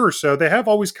past year or so. They have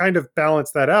always kind of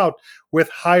balanced that out with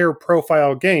higher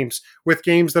profile games, with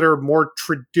games that are more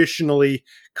traditionally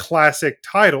classic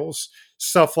titles.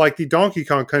 Stuff like the Donkey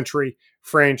Kong Country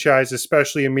franchise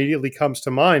especially immediately comes to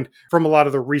mind from a lot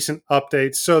of the recent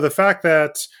updates. So the fact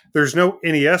that there's no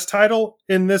NES title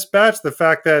in this batch, the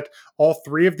fact that all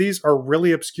 3 of these are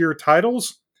really obscure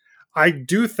titles, I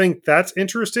do think that's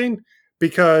interesting,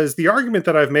 because the argument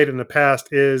that I've made in the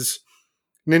past is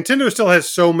Nintendo still has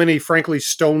so many, frankly,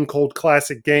 stone cold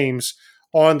classic games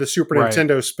on the Super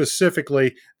Nintendo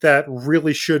specifically that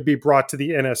really should be brought to the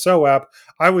NSO app.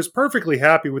 I was perfectly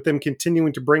happy with them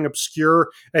continuing to bring obscure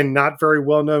and not very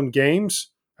well-known games.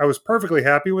 I was perfectly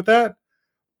happy with that.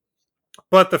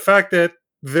 But the fact that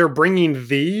they're bringing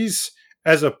these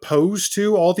as opposed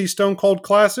to all these stone cold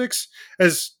classics,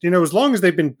 as long as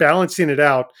they've been balancing it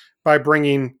out by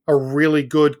bringing a really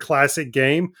good classic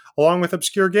game along with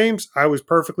obscure games, I was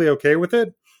perfectly okay with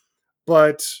it.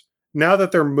 But now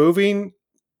that they're moving,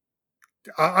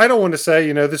 I don't want to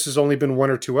say, this has only been 1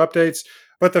 or 2 updates,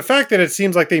 but the fact that it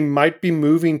seems like they might be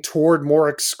moving toward more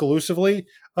exclusively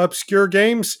obscure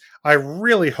games, I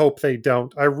really hope they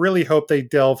don't. I really hope they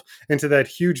delve into that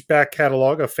huge back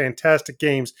catalog of fantastic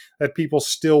games that people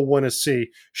still want to see.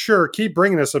 Sure, keep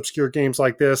bringing us obscure games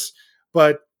like this,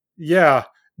 but yeah,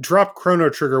 drop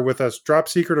Chrono Trigger with us, drop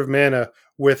Secret of Mana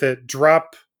with it,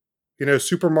 drop,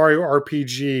 Super Mario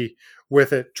RPG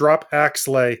with it. Drop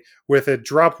Axlay with it.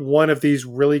 Drop one of these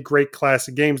really great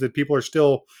classic games that people are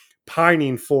still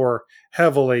pining for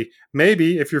heavily.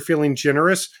 Maybe, if you're feeling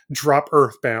generous, drop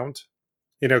Earthbound.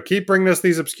 Keep bringing us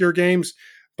these obscure games,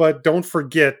 but don't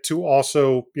forget to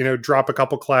also, drop a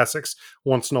couple classics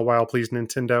once in a while, please,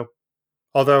 Nintendo.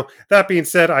 Although, that being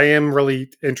said, I am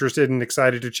really interested and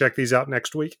excited to check these out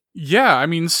next week. Yeah, I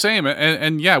mean, same.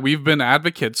 And yeah, we've been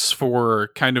advocates for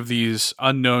kind of these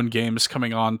unknown games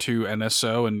coming on to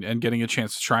NSO and getting a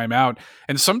chance to try them out.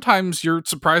 And sometimes you're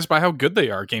surprised by how good they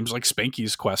are. Games like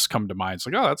Spanky's Quest come to mind. It's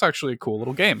like, oh, that's actually a cool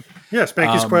little game. Yeah,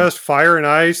 Spanky's Quest, Fire and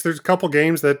Ice. There's a couple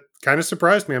games that kind of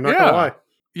surprised me. I'm not going to lie.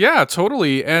 Yeah,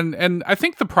 totally. And I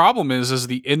think the problem is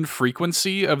the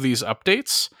infrequency of these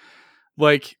updates.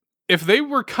 Like, if they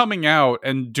were coming out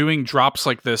and doing drops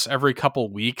like this every couple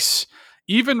weeks,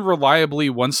 even reliably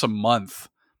once a month,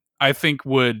 I think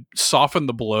would soften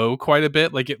the blow quite a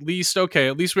bit. Like, at least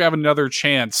we have another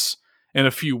chance in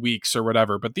a few weeks or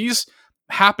whatever. But these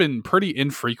happen pretty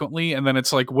infrequently. And then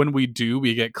it's like, when we do,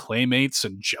 we get Claymates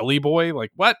and Jelly Boy.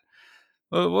 Like, what?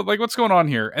 Like, what's going on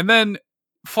here? And then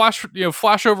flash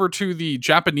over to the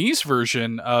Japanese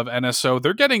version of NSO.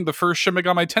 They're getting the first Shin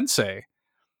Megami Tensei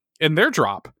in their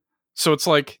drop. So it's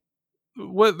like,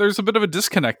 there's a bit of a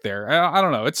disconnect there. I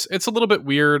don't know. It's a little bit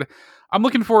weird. I'm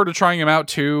looking forward to trying them out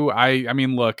too. I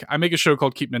mean, look, I make a show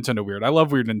called Keep Nintendo Weird. I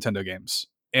love weird Nintendo games.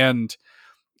 And,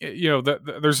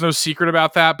 there's no secret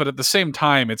about that. But at the same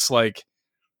time, it's like,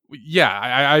 yeah,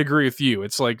 I agree with you.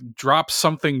 It's like, drop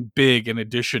something big in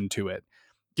addition to it.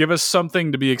 Give us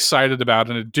something to be excited about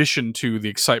in addition to the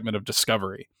excitement of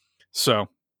discovery. So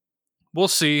we'll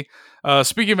see.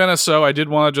 Speaking of NSO, I did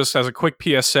want to just, as a quick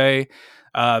PSA,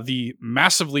 the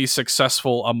massively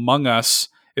successful Among Us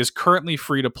is currently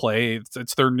free to play.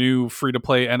 It's their new free to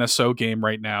play NSO game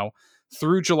right now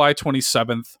through July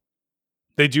 27th.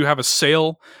 They do have a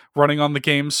sale running on the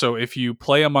game. So if you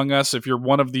play Among Us, if you're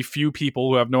one of the few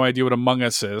people who have no idea what Among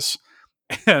Us is,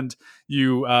 and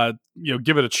you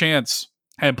give it a chance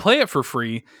and play it for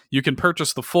free, you can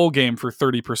purchase the full game for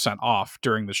 30% off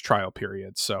during this trial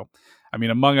period. So, I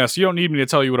mean, Among Us, you don't need me to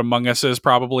tell you what Among Us is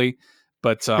probably,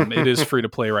 but it is free to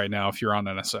play right now if you're on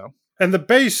NSO. And the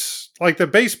base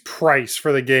price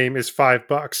for the game is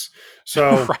 $5.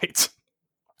 So right.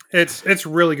 It's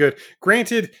really good.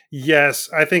 Granted, yes,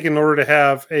 I think in order to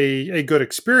have a good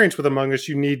experience with Among Us,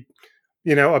 you need,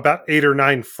 about 8 or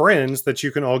 9 friends that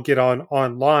you can all get on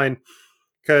online.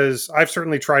 Because I've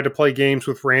certainly tried to play games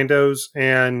with randos,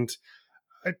 and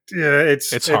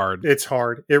it's hard. It's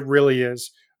hard. It really is.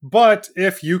 But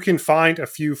if you can find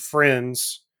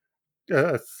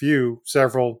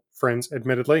several friends,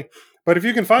 admittedly, but if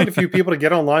you can find a few people to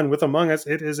get online with Among Us,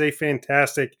 it is a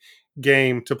fantastic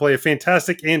game to play, a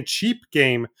fantastic and cheap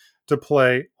game to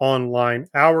play online.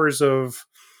 Hours of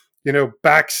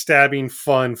backstabbing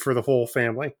fun for the whole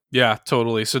family. Yeah,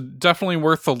 totally. So definitely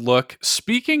worth a look.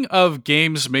 Speaking of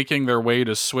games making their way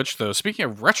to Switch, though, speaking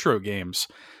of retro games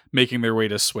making their way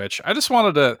to Switch, I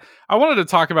wanted to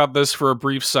talk about this for a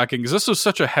brief second, because this was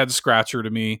such a head scratcher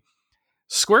to me.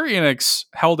 Square Enix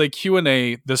held a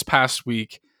Q&A this past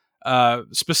week,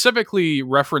 specifically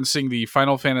referencing the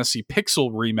Final Fantasy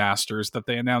Pixel remasters that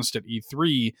they announced at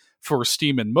E3 for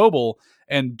Steam and mobile.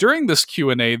 And during this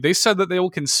Q&A, they said that they will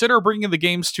consider bringing the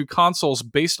games to consoles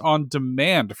based on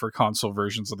demand for console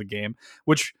versions of the game,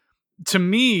 which to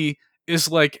me is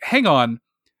like, hang on,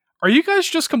 are you guys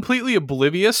just completely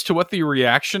oblivious to what the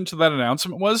reaction to that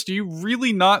announcement was? Do you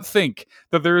really not think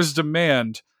that there is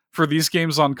demand for these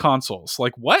games on consoles?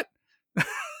 Like, what?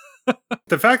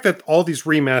 The fact that all these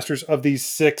remasters of these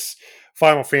 6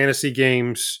 Final Fantasy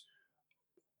games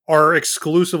are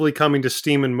exclusively coming to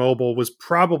Steam and mobile was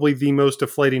probably the most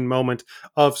deflating moment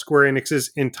of Square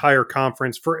Enix's entire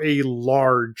conference for a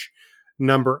large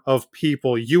number of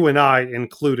people, you and I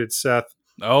included, Seth.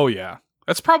 Oh, yeah.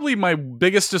 That's probably my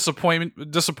biggest disappointment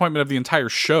of the entire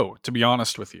show, to be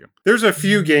honest with you. There's a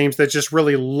few games that just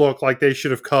really look like they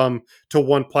should have come to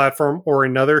one platform or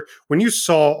another. When you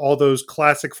saw all those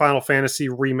classic Final Fantasy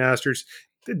remasters,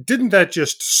 didn't that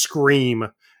just scream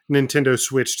Nintendo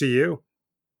Switch to you?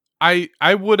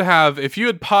 I would have, if you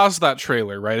had paused that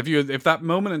trailer, right? If that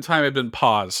moment in time had been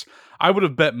paused, I would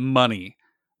have bet money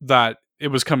that it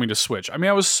was coming to Switch. I mean,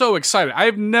 I was so excited.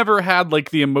 I've never had like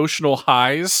the emotional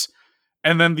highs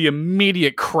and then the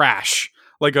immediate crash,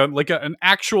 like an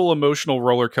actual emotional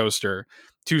roller coaster,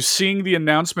 to seeing the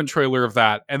announcement trailer of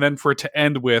that, and then for it to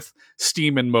end with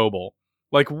Steam and mobile.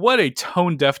 Like, what a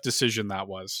tone-deaf decision that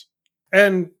was.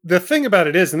 And the thing about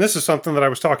it is, and this is something that I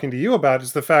was talking to you about,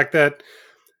 is the fact that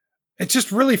it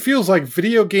just really feels like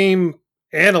video game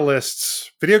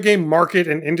analysts, video game market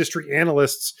and industry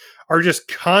analysts, are just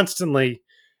constantly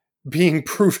being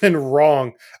proven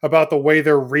wrong about the way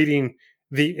they're reading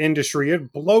the industry.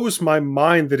 It blows my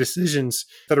mind the decisions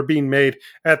that are being made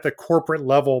at the corporate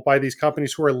level by these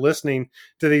companies who are listening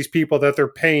to these people that they're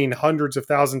paying hundreds of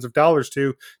thousands of dollars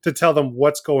to tell them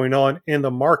what's going on in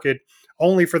the market,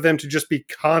 only for them to just be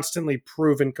constantly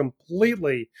proven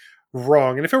completely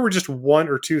wrong. And if it were just one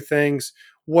or two things,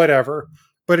 whatever.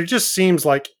 But it just seems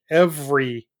like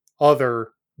every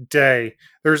other day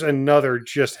there's another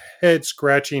just head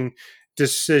scratching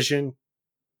decision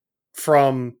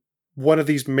from one of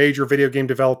these major video game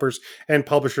developers and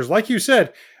publishers. Like you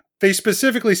said, they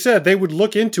specifically said they would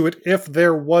look into it if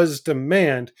there was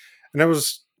demand. And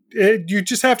you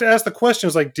just have to ask the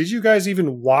questions like, did you guys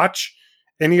even watch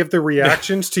any of the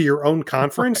reactions to your own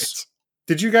conference? Right.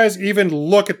 Did you guys even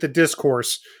look at the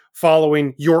discourse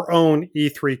following your own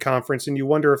E3 conference, and you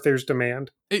wonder if there's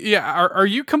demand? Yeah, are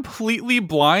you completely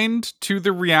blind to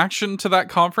the reaction to that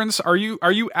conference? Are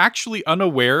you actually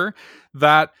unaware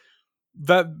that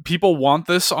people want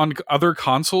this on other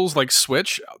consoles like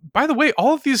Switch? By the way,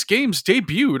 all of these games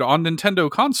debuted on Nintendo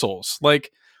consoles.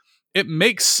 Like, it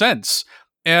makes sense.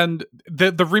 And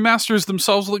the remasters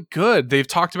themselves look good. They've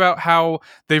talked about how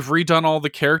they've redone all the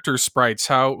character sprites,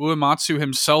 how Uematsu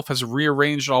himself has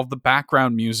rearranged all of the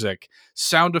background music.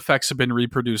 Sound effects have been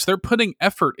reproduced. They're putting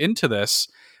effort into this,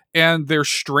 and they're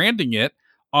stranding it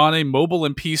on a mobile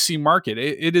and PC market.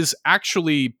 It is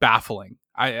actually baffling.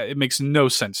 It makes no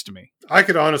sense to me. I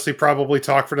could honestly probably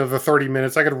talk for another 30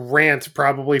 minutes. I could rant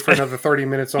probably for another 30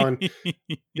 minutes on,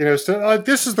 this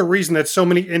is the reason that so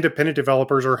many independent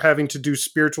developers are having to do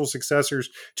spiritual successors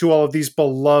to all of these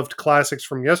beloved classics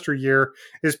from yesteryear,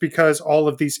 is because all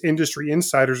of these industry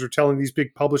insiders are telling these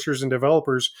big publishers and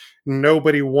developers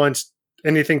nobody wants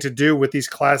anything to do with these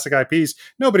classic IPs.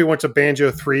 Nobody wants a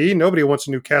Banjo 3. Nobody wants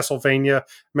a new Castlevania,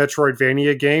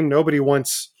 Metroidvania game. Nobody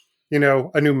wants, a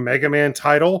new Mega Man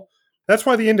title. That's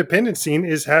why the independent scene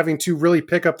is having to really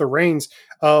pick up the reins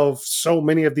of so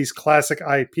many of these classic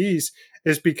IPs,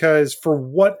 is because for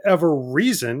whatever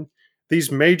reason,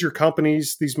 these major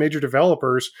companies, these major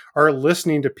developers are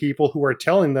listening to people who are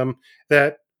telling them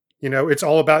that, it's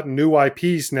all about new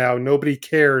IPs now. Nobody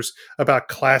cares about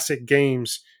classic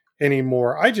games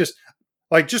anymore.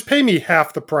 Just pay me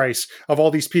half the price of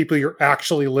all these people you're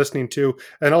actually listening to,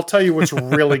 and I'll tell you what's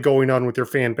really going on with your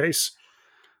fan base.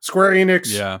 Square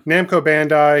Enix, Namco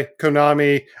Bandai,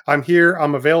 Konami, I'm here.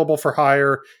 I'm available for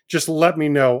hire. Just let me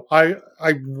know. I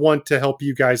want to help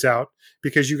you guys out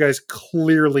because you guys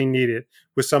clearly need it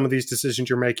with some of these decisions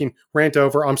you're making. Rant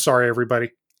over. I'm sorry, everybody.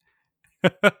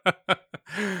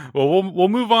 Well, we'll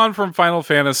move on from Final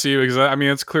Fantasy because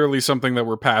it's clearly something that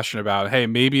we're passionate about. Hey,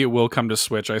 maybe it will come to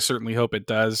Switch. I certainly hope it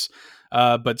does.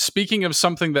 But speaking of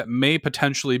something that may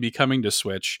potentially be coming to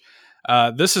Switch,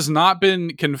 this has not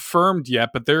been confirmed yet,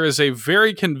 but there is a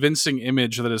very convincing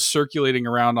image that is circulating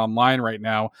around online right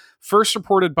now, first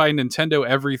reported by Nintendo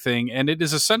Everything, and it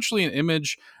is essentially an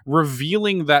image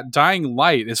revealing that Dying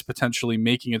Light is potentially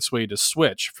making its way to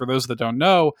Switch. For those that don't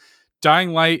know,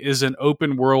 Dying Light is an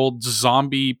open-world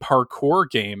zombie parkour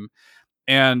game,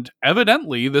 and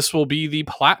evidently this will be the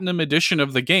Platinum Edition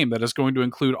of the game that is going to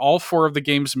include all 4 of the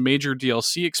game's major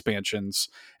DLC expansions.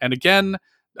 And again,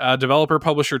 developer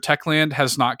publisher Techland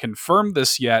has not confirmed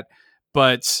this yet,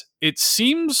 but it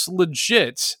seems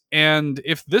legit. And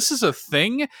if this is a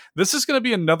thing, this is going to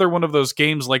be another one of those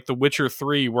games like The Witcher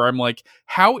 3 where I'm like,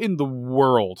 how in the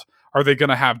world are they going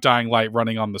to have Dying Light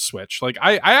running on the Switch? Like,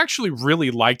 I actually really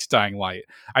liked Dying Light.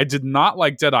 I did not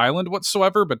like Dead Island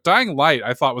whatsoever, but Dying Light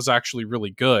I thought was actually really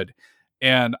good.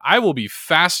 And I will be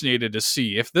fascinated to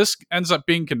see if this ends up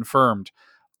being confirmed.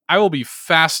 I will be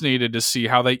fascinated to see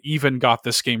how they even got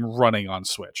this game running on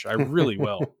Switch. I really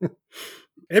will.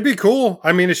 It'd be cool.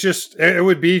 It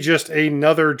would be just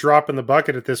another drop in the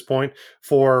bucket at this point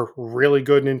for really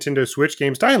good Nintendo Switch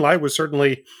games. Dying Light was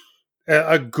certainly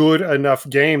a good enough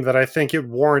game that I think it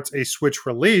warrants a Switch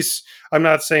release. I'm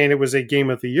not saying it was a Game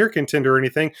of the Year contender or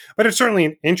anything, but it's certainly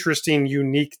an interesting,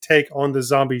 unique take on the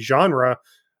zombie genre,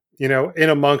 in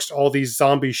amongst all these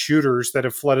zombie shooters that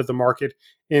have flooded the market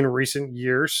in recent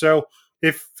years. So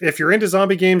if you're into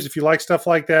zombie games, if you like stuff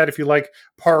like that, if you like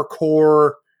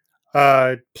parkour,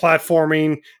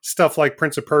 platforming, stuff like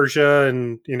Prince of Persia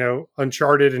and,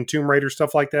 Uncharted and Tomb Raider,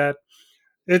 stuff like that,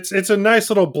 it's a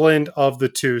nice little blend of the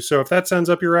two. So if that sounds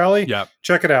up your alley,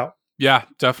 check it out. Yeah,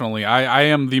 definitely. I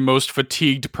am the most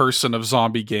fatigued person of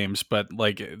zombie games, but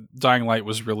like Dying Light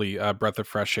was really a breath of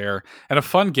fresh air and a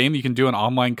fun game. You can do an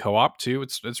online co-op too.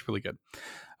 It's really good.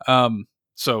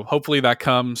 So hopefully that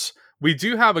comes. We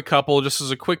do have a couple, just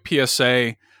as a quick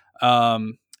PSA.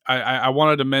 I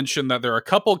wanted to mention that there are a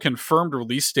couple confirmed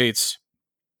release dates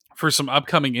for some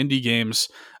upcoming indie games.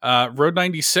 Road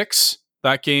 96,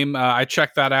 that game, I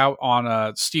checked that out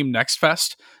on Steam Next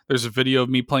Fest. There's a video of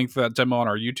me playing through that demo on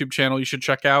our YouTube channel you should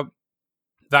check out.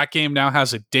 That game now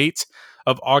has a date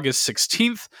of August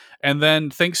 16th. And then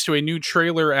thanks to a new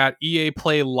trailer at EA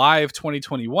Play Live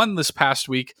 2021 this past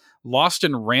week, Lost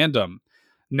in Random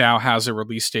now has a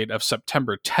release date of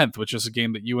September 10th, which is a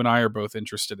game that you and I are both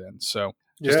interested in. So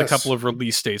just a couple of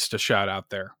release dates to shout out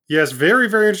there. Yes, very,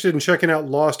 very interested in checking out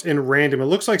Lost in Random. It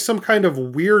looks like some kind of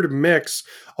weird mix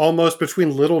almost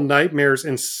between Little Nightmares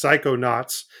and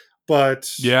Psychonauts. But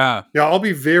yeah, I'll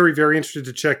be very, very interested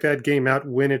to check that game out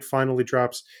when it finally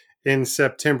drops in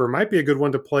September. Might be a good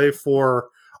one to play for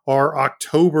our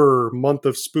October month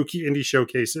of spooky indie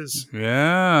showcases.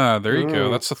 Yeah, there you go.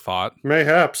 That's a thought.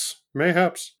 Mayhaps.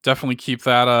 Definitely keep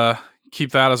that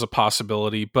as a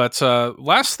possibility. But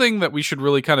last thing that we should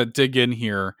really kind of dig in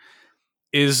here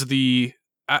is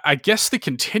I guess the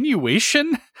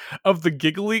continuation of the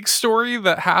GigaLeak story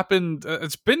that happened.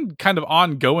 It's been kind of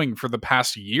ongoing for the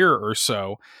past year or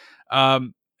so.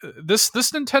 This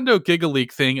Nintendo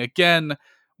GigaLeak thing, again,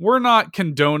 we're not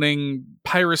condoning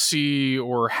piracy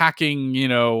or hacking,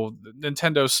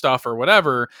 Nintendo stuff or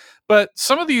whatever, but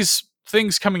some of these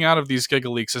things coming out of these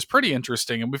GigaLeaks is pretty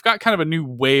interesting, and we've got kind of a new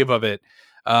wave of it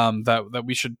that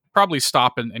we should probably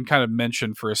stop and kind of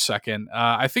mention for a second.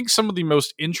 I think some of the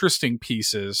most interesting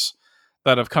pieces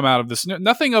that have come out of this,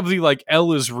 nothing of the like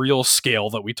L is real scale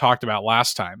that we talked about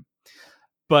last time,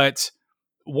 but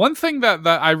one thing that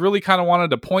I really kind of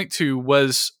wanted to point to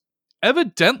was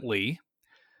evidently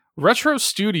Retro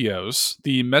Studios,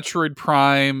 the Metroid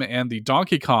Prime and the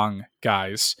Donkey Kong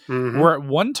guys, were at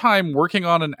one time working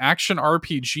on an action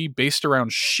RPG based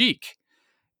around Sheik.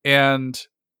 And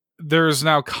there's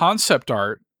now concept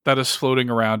art that is floating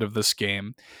around of this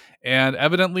game. And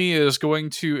evidently it was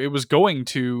going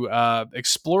to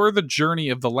explore the journey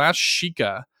of the last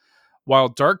Sheikah, while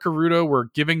Dark Gerudo were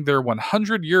giving their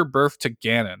 100-year birth to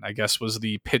Ganon, I guess was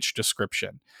the pitch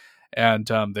description.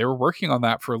 And they were working on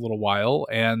that for a little while,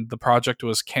 and the project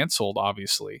was canceled,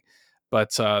 obviously.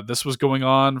 But this was going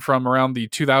on from around the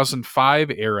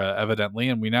 2005 era, evidently,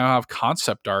 and we now have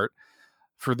concept art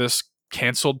for this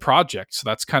canceled project. So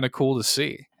that's kind of cool to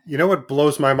see. You know what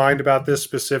blows my mind about this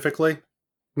specifically?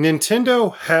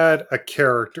 Nintendo had a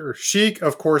character. Sheik,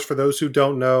 of course, for those who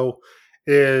don't know,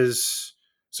 is...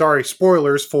 Sorry,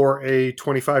 spoilers for a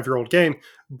 25-year-old game,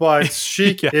 but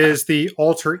Sheik is the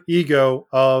alter ego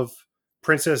of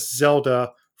Princess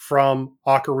Zelda from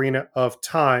Ocarina of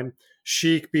Time.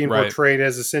 Sheik being portrayed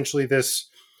as essentially this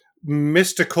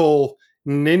mystical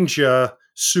ninja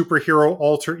superhero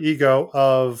alter ego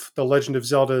of The Legend of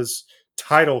Zelda's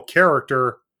title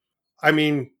character. I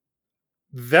mean,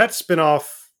 that spinoff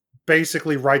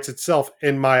basically writes itself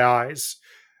in my eyes.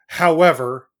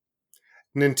 However,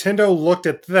 Nintendo looked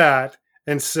at that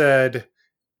and said,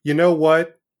 you know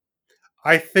what?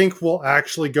 I think we'll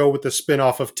actually go with the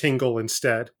spin-off of Tingle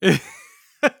instead.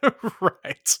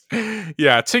 Right.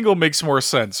 Yeah, Tingle makes more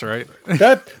sense, right?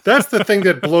 That's the thing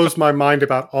that blows my mind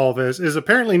about all this, is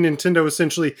apparently Nintendo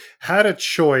essentially had a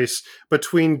choice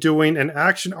between doing an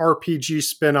action RPG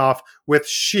spin-off with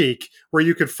Sheik, where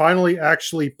you could finally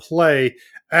actually play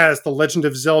as The Legend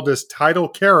of Zelda's title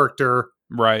character.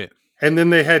 Right. And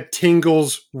then they had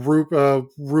Tingle's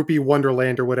Rupee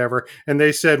Wonderland or whatever. And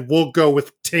they said, we'll go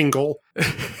with Tingle.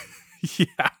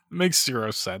 Yeah, makes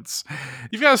zero sense.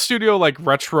 You've got a studio like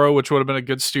Retro, which would have been a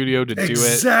good studio to do it.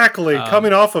 Exactly.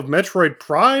 Coming off of Metroid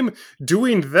Prime,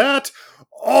 doing that.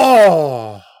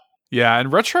 Oh! Yeah,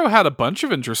 and Retro had a bunch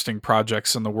of interesting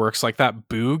projects in the works, like that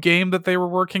Boo game that they were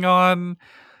working on.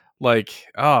 Like,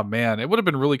 oh man, it would have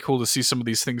been really cool to see some of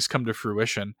these things come to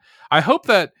fruition. I hope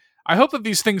that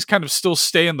these things kind of still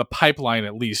stay in the pipeline,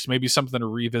 at least. Maybe something to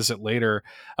revisit later.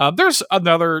 There's a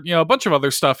bunch of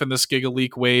other stuff in this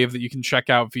GigaLeak wave that you can check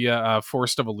out via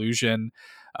Forest of Illusion.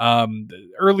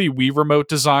 Early Wii Remote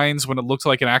designs when it looked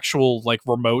like an actual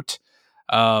remote.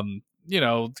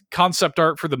 Concept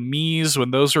art for the Miis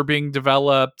when those were being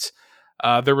developed.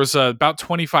 There was about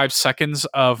 25 seconds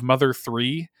of Mother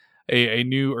 3. A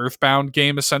new Earthbound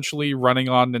game essentially running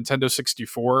on Nintendo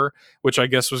 64, which I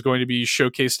guess was going to be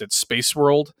showcased at Space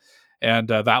World. And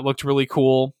that looked really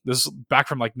cool. This is back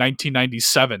from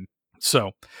 1997.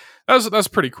 So that's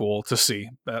pretty cool to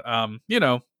see. But,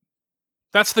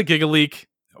 that's the GigaLeak.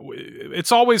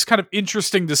 It's always kind of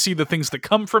interesting to see the things that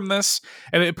come from this.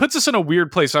 And it puts us in a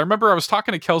weird place. I remember I was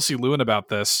talking to Kelsey Lewin about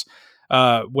this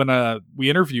when we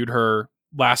interviewed her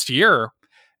last year.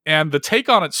 And the take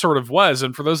on it sort of was,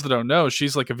 and for those that don't know,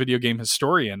 she's like a video game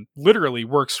historian, literally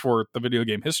works for the Video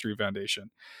Game History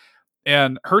Foundation.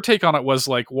 And her take on it was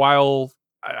like, while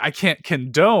I can't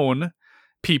condone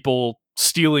people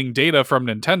stealing data from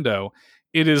Nintendo,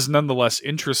 it is nonetheless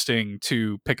interesting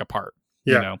to pick apart.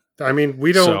 Yeah. You know? I mean,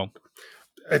 we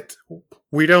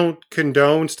don't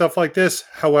condone stuff like this.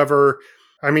 However,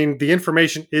 I mean, the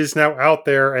information is now out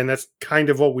there, and that's kind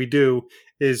of what we do,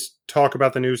 is talk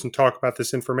about the news and talk about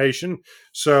this information.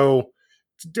 So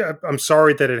I'm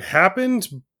sorry that it happened,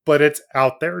 but it's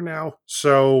out there now.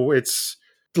 So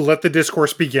let the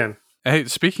discourse begin. Hey,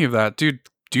 speaking of that, dude,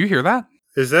 do you hear that?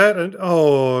 Is that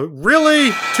oh,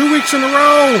 really? 2 weeks in a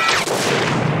row?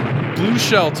 Blue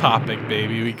shell topic,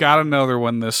 baby. We got another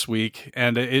one this week,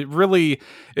 and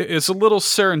it's a little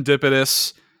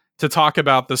serendipitous to talk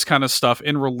about this kind of stuff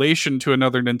in relation to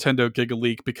another Nintendo Giga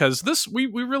Leak, because we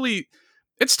really,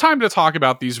 it's time to talk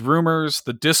about these rumors,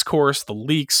 the discourse, the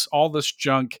leaks, all this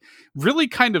junk really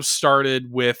kind of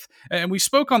started with, and we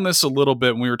spoke on this a little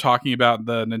bit when we were talking about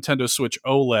the Nintendo Switch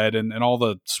OLED and all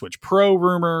the Switch Pro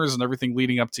rumors and everything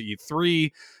leading up to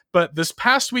E3. But this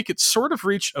past week, it sort of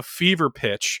reached a fever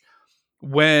pitch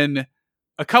when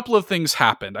a couple of things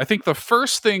happened. I think the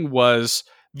first thing was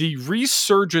the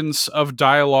resurgence of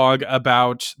dialogue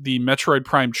about the Metroid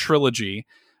Prime trilogy,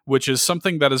 which is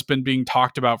something that has been being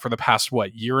talked about for the past,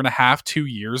 year and a half, 2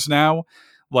 years now.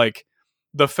 Like,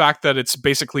 the fact that it's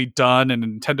basically done and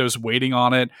Nintendo's waiting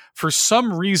on it. For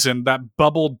some reason, that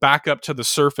bubbled back up to the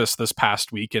surface this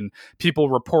past week, and people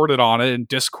reported on it and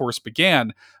discourse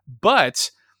began.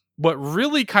 But what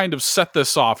really kind of set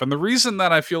this off, and the reason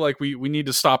that I feel like we need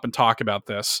to stop and talk about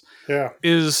this,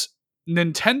 is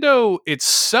Nintendo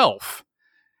itself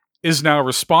is now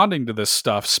responding to this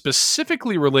stuff,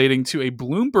 specifically relating to a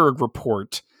Bloomberg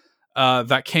report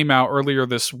that came out earlier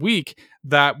this week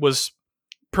that was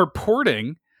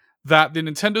purporting that the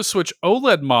Nintendo Switch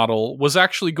OLED model was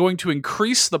actually going to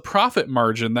increase the profit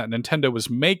margin that Nintendo was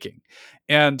making.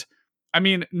 And I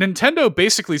mean, Nintendo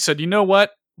basically said, you know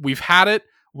what? We've had it.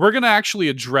 We're going to actually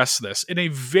address this in a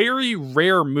very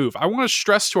rare move. I want to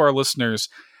stress to our listeners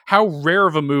how rare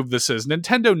of a move this is.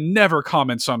 Nintendo never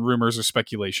comments on rumors or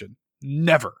speculation.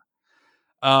 Never.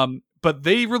 But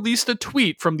they released a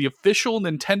tweet from the official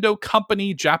Nintendo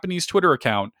company Japanese Twitter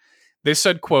account. They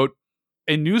said, quote,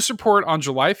 "A news report on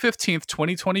July 15th,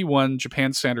 2021,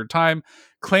 Japan Standard Time,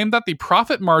 claimed that the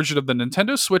profit margin of the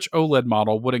Nintendo Switch OLED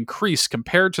model would increase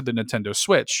compared to the Nintendo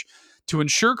Switch. To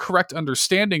ensure correct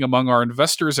understanding among our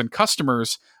investors and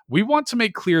customers, we want to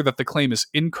make clear that the claim is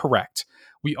incorrect.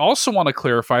 We also want to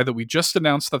clarify that we just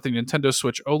announced that the Nintendo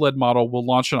Switch OLED model will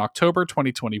launch in October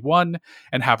 2021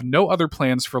 and have no other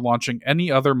plans for launching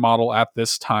any other model at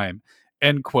this time."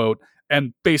 End quote.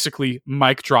 And basically,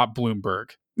 mic drop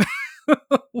Bloomberg.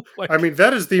 I mean,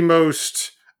 that is the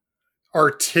most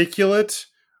articulate,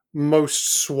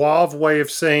 most suave way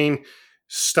of saying,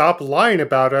 stop lying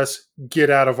about us, get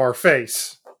out of our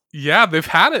face. Yeah, they've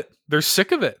had it. They're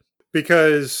sick of it.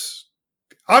 Because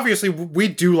obviously we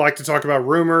do like to talk about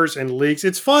rumors and leaks.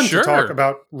 It's fun to talk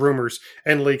about rumors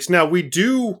and leaks. Now, we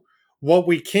do what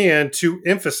we can to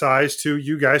emphasize to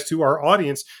you guys, to our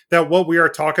audience, that what we are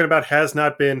talking about has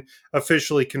not been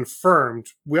officially confirmed.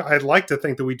 I'd like to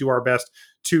think that we do our best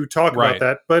to talk about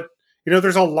that. But, you know,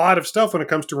 there's a lot of stuff when it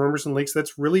comes to rumors and leaks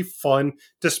that's really fun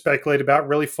to speculate about,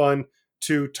 really fun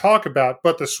to talk about.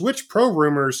 But the Switch Pro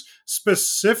rumors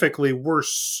specifically were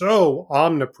so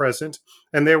omnipresent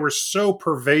and they were so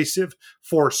pervasive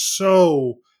for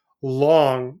so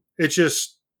long. It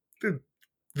just,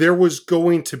 there was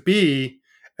going to be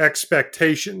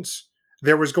expectations.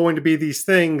 There was going to be these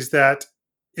things that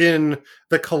in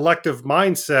the collective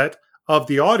mindset of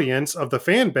the audience, of the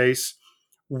fan base,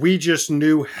 we just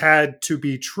knew had to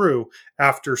be true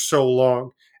after so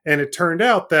long. And it turned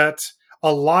out that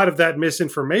a lot of that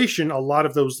misinformation, a lot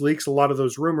of those leaks, a lot of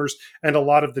those rumors, and a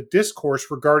lot of the discourse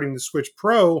regarding the Switch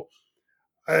Pro,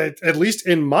 at least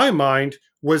in my mind,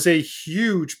 was a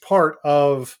huge part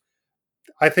of,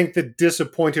 I think, the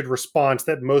disappointed response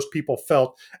that most people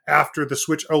felt after the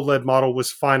Switch OLED model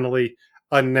was finally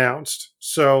announced.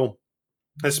 So,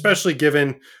 especially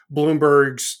given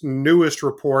Bloomberg's newest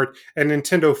report and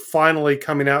Nintendo finally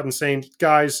coming out and saying,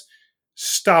 guys,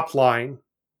 stop lying.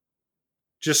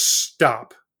 Just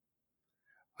stop.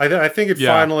 I think it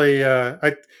finally,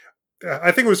 I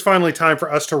think it was finally time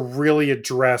for us to really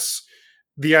address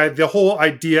the whole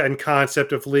idea and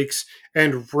concept of leaks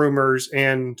and rumors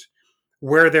and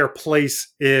where their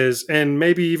place is, and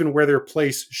maybe even where their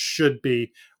place should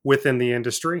be within the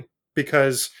industry.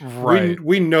 because Right.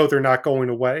 we know they're not going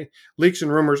away. Leaks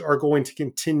and rumors are going to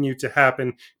continue to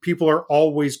happen. People are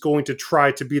always going to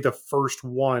try to be the first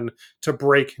one to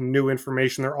break new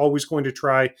information. They're always going to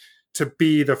try to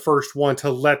be the first one to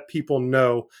let people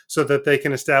know so that they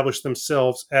can establish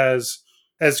themselves as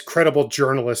credible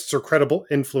journalists or credible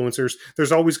influencers.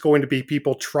 There's always going to be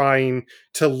people trying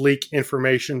to leak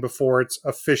information before it's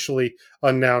officially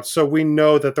announced. So we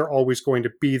know that they're always going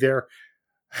to be there.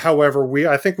 However,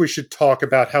 I think we should talk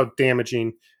about how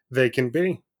damaging they can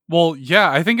be. Well,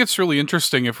 yeah, I think it's really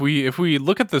interesting if we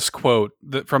look at this quote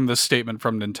from this statement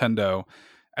from Nintendo,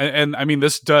 and I mean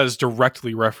this does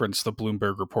directly reference the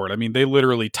Bloomberg report. I mean they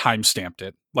literally timestamped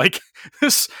it. Like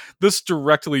this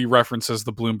directly references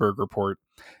the Bloomberg report,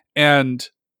 and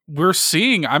we're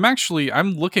seeing. I'm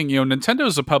looking. Nintendo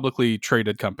is a publicly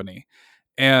traded company,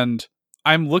 and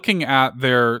I'm looking at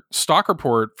their stock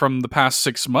report from the past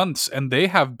 6 months, and they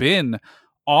have been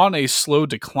on a slow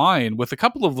decline with a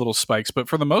couple of little spikes, but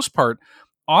for the most part,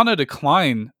 on a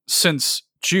decline since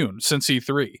June, since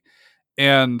E3.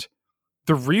 And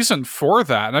the reason for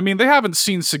that, I mean, they haven't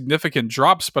seen significant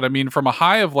drops, but I mean, from a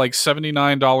high of like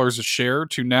 $79 a share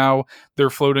to now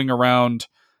they're floating around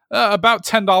about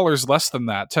 $10 less than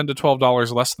that, $10 to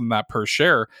 $12 less than that per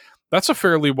share. That's a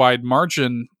fairly wide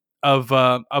margin of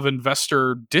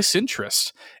investor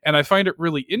disinterest. And I find it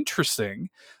really interesting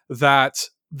that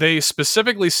they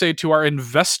specifically say to our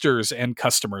investors and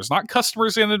customers, not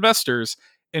customers and investors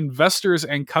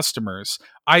and customers,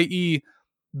 i.e.,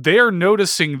 they're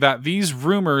noticing that these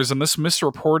rumors and this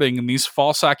misreporting and these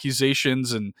false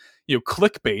accusations and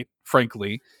clickbait,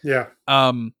 frankly, Yeah.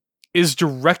 is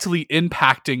directly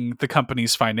impacting the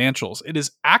company's financials. It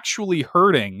is actually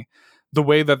hurting the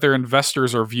way that their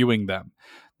investors are viewing them.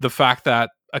 The fact that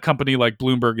a company like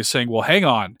Bloomberg is saying, well, hang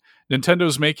on,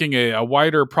 Nintendo's making a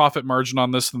wider profit margin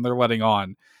on this than they're letting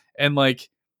on. And like,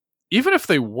 even if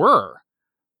they were,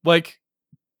 like,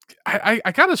 I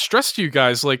gotta stress to you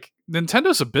guys, like,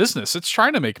 Nintendo's a business. It's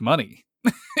trying to make money.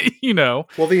 Well,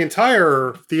 the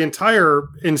entire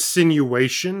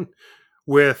insinuation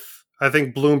with, I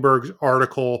think, Bloomberg's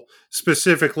article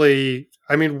specifically,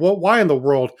 I mean, why in the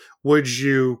world would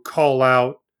you call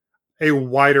out a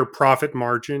wider profit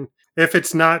margin if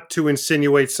it's not to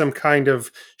insinuate some kind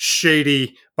of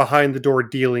shady behind the door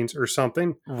dealings or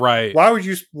something? Right. Why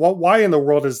in the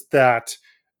world is that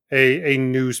a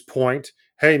news point?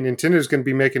 Hey, Nintendo's going to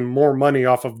be making more money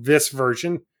off of this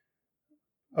version.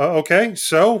 Okay,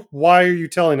 so why are you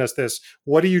telling us this?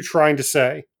 What are you trying to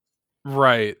say?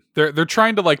 Right. They're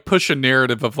trying to like push a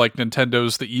narrative of like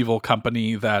Nintendo's the evil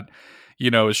company that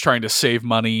is trying to save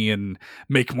money and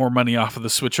make more money off of the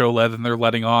Switch OLED than they're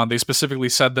letting on. They specifically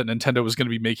said that Nintendo was going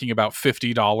to be making about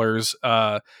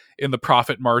 $50 in the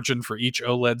profit margin for each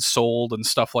OLED sold and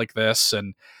stuff like this.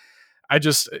 And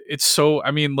it's so,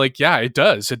 I mean, like, yeah, it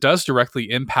does directly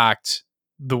impact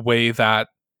the way that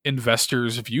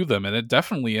investors view them. And it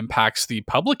definitely impacts the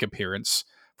public appearance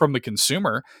from the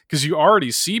consumer, because you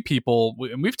already see people,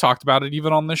 and we've talked about it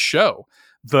even on this show,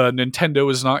 the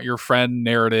Nintendo is not your friend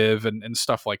narrative and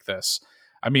stuff like this.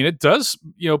 I mean, it does,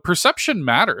 perception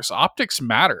matters, optics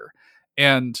matter.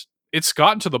 And it's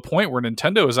gotten to the point where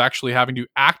Nintendo is actually having to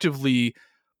actively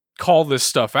call this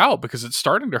stuff out because it's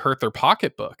starting to hurt their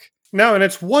pocketbook. No, and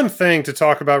it's one thing to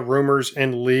talk about rumors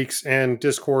and leaks and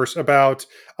discourse about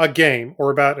a game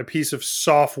or about a piece of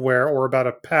software or about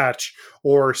a patch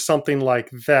or something like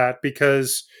that,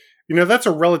 because, that's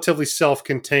a relatively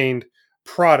self-contained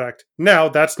product. Now,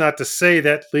 that's not to say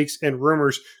that leaks and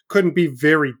rumors couldn't be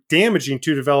very damaging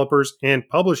to developers and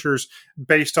publishers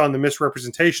based on the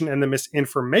misrepresentation and the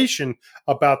misinformation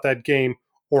about that game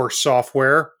or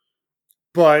software.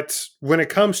 But when it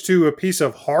comes to a piece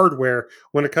of hardware,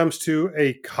 when it comes to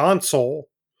a console,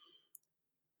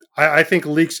 I think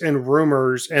leaks and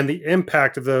rumors and the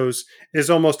impact of those is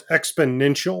almost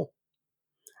exponential.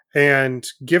 And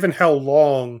given how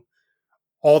long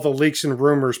all the leaks and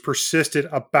rumors persisted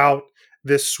about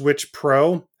this Switch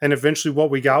Pro, and eventually what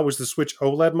we got was the Switch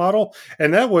OLED model,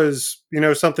 and that was,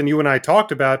 something you and I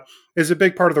talked about, is a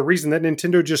big part of the reason that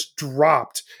Nintendo just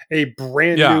dropped a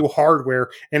brand new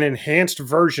hardware, an enhanced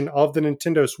version of the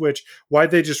Nintendo Switch. Why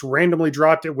they just randomly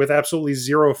dropped it with absolutely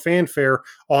zero fanfare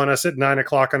on us at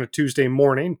 9:00 on a Tuesday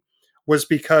morning was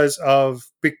because,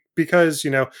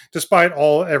 despite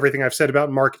everything I've said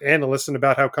about market analysts and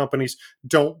about how companies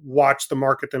don't watch the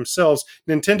market themselves,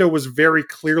 Nintendo was very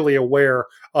clearly aware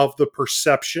of the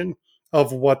perception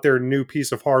of what their new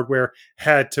piece of hardware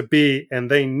had to be,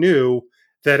 and they knew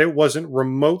that it wasn't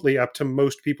remotely up to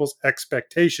most people's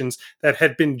expectations that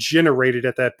had been generated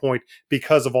at that point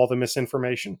because of all the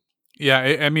misinformation. Yeah,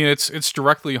 I mean, it's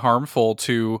directly harmful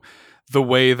to the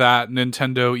way that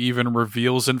Nintendo even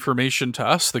reveals information to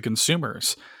us, the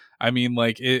consumers. I mean,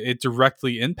 like it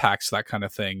directly impacts that kind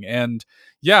of thing. And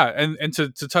yeah, and to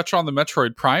touch on the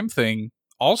Metroid Prime thing,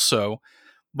 also,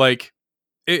 like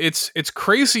it's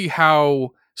crazy how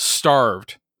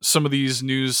starved some of these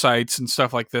news sites and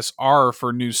stuff like this are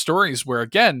for news stories. Where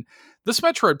again, this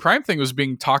Metroid Prime thing was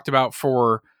being talked about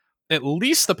for at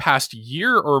least the past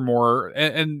year or more,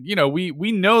 and you know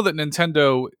we know that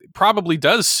Nintendo probably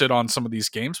does sit on some of these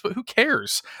games, but who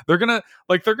cares? They're gonna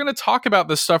talk about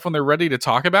this stuff when they're ready to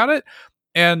talk about it.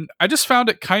 And I just found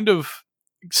it kind of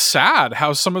sad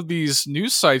how some of these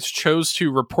news sites chose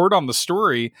to report on the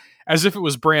story as if it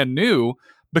was brand new,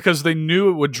 because they knew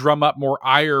it would drum up more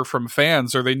ire from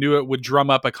fans, or they knew it would drum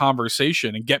up a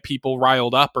conversation and get people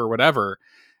riled up or whatever.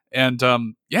 And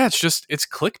yeah, it's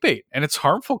clickbait, and it's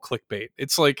harmful clickbait.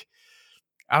 It's like,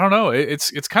 I don't know,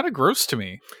 it's kind of gross to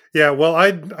me. Yeah, well,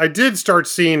 I did start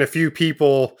seeing a few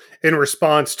people in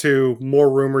response to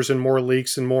more rumors and more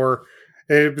leaks and more,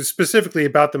 it was specifically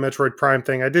about the Metroid Prime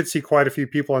thing. I did see quite a few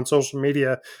people on social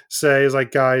media say, "Is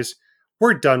like, guys,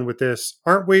 we're done with this,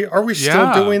 aren't we? Are we still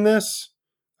Yeah. doing this?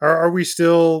 Are we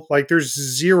still like? There's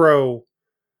zero,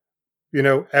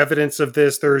 evidence of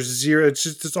this. There's zero.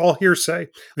 It's all hearsay.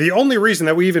 The only reason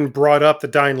that we even brought up the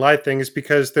Dying Light thing is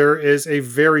because there is a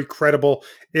very credible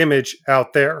image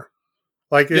out there.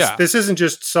 Like Yeah. this isn't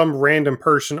just some random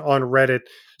person on Reddit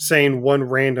saying one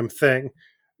random thing.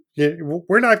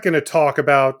 We're not going to talk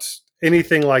about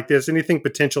anything like this, anything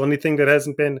potential, anything that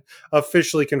hasn't been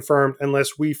officially confirmed,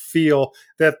 unless we feel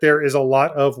that there is a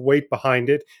lot of weight behind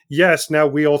it. Yes, now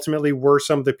we ultimately were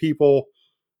some of the people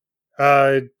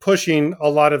pushing a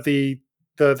lot of the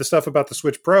stuff about the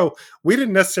Switch Pro. We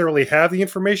didn't necessarily have the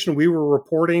information. We were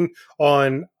reporting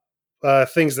on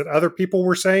things that other people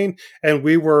were saying, and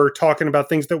we were talking about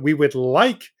things that we would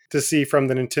like to see from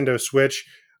the Nintendo Switch.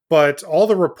 But all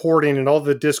the reporting and all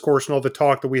the discourse and all the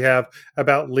talk that we have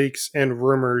about leaks and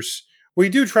rumors, we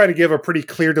do try to give a pretty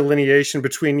clear delineation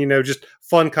between, just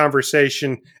fun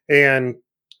conversation and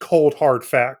cold, hard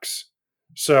facts.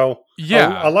 So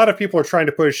Yeah. a lot of people are trying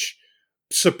to push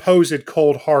supposed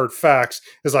cold hard facts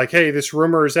is like, hey, this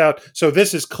rumor is out, so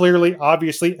this is clearly,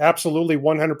 obviously, absolutely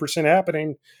 100%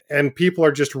 happening, and people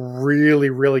are just really,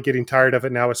 really getting tired of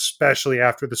it now, especially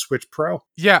after the Switch Pro.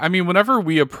 Yeah, I mean, whenever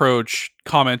we approach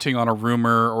commenting on a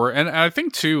rumor, and I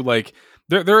think too, like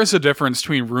there is a difference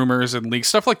between rumors and leaks.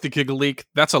 Stuff like the Giga Leak,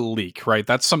 that's a leak, right?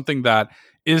 That's something that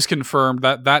is confirmed,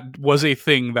 that was a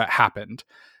thing that happened.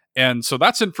 And so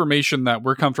that's information that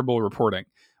we're comfortable reporting.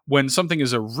 When something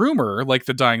is a rumor, like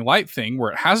the Dying Light thing,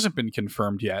 where it hasn't been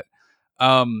confirmed yet,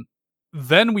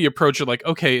 then we approach it like,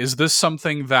 okay, is this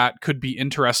something that could be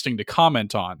interesting to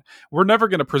comment on? We're never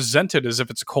going to present it as if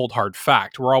it's a cold, hard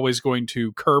fact. We're always going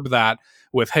to curb that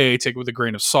with, hey, take it with a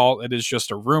grain of salt. It is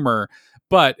just a rumor.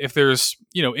 But if there's,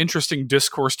 interesting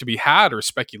discourse to be had, or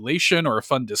speculation, or a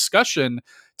fun discussion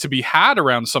to be had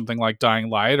around something like Dying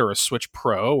Light or a Switch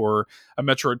Pro or a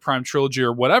Metroid Prime trilogy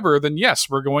or whatever, then yes,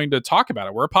 we're going to talk about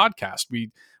it. We're a podcast.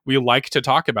 We like to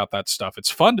talk about that stuff. It's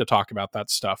fun to talk about that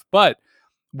stuff, but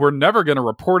we're never going to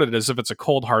report it as if it's a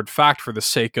cold, hard fact for the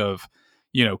sake of,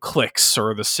 clicks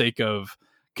or the sake of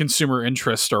consumer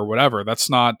interest or whatever. That's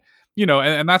not,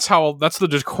 and that's the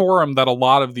decorum that a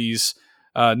lot of these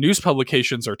news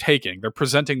publications are taking. They're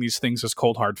presenting these things as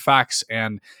cold, hard facts,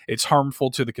 and it's harmful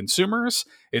to the consumers.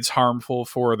 It's harmful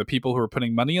for the people who are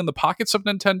putting money in the pockets of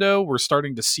Nintendo. We're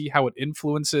starting to see how it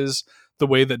influences the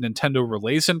way that Nintendo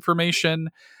relays information.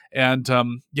 And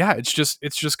yeah, it's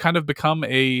just kind of become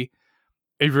a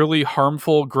really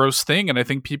harmful, gross thing. And I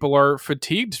think people are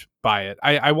fatigued by it.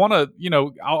 I want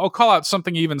to, I'll call out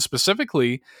something even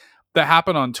specifically that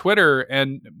happened on Twitter.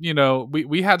 And,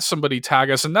 we had somebody tag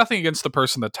us, and nothing against the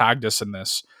person that tagged us in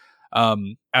this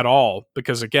at all,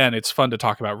 because again, it's fun to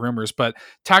talk about rumors, but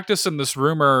tagged us in this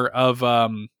rumor of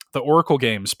the Oracle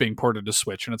games being ported to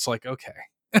Switch. And it's like, okay,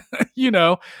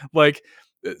 like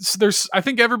I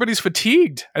think everybody's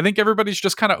fatigued. I think everybody's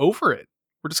just kind of over it.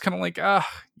 We're just kind of like,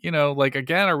 like,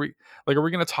 again, are we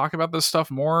going to talk about this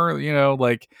stuff more?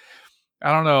 Like,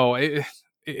 I don't know.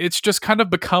 It's just kind of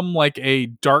become like a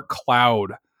dark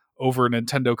cloud over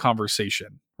Nintendo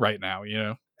conversation right now,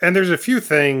 And there's a few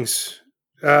things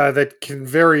that can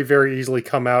very, very easily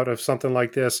come out of something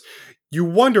like this. You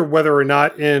wonder whether or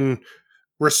not, in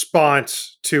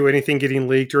response to anything getting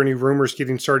leaked or any rumors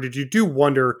getting started, you do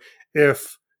wonder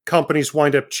if companies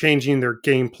wind up changing their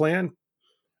game plan.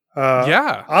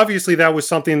 Yeah. Obviously, that was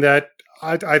something that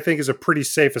I think is a pretty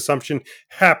safe assumption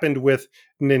happened with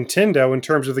Nintendo in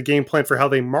terms of the game plan for how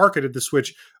they marketed the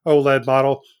Switch OLED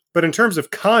model. But in terms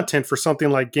of content for something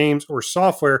like games or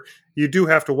software, you do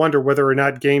have to wonder whether or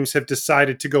not games have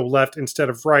decided to go left instead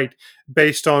of right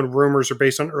based on rumors or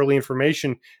based on early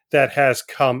information that has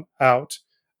come out.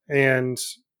 And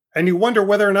you wonder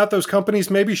whether or not those companies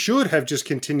maybe should have just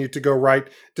continued to go right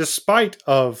despite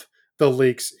of the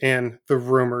leaks and the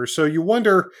rumors. So you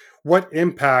wonder what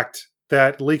impact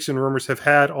that leaks and rumors have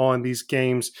had on these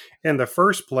games in the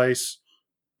first place.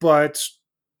 But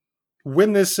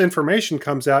when this information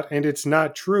comes out and it's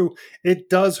not true, it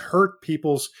does hurt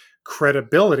people's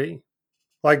credibility.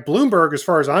 Like Bloomberg, as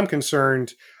far as I'm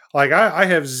concerned, like I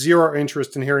have zero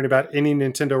interest in hearing about any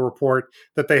Nintendo report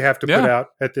that they have to put out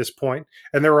at this point.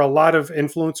 And there are a lot of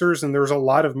influencers and there's a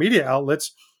lot of media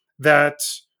outlets that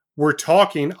were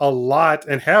talking a lot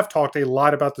and have talked a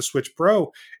lot about the Switch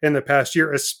Pro in the past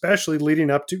year, especially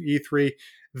leading up to E3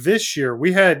 this year.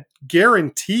 We had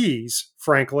guarantees,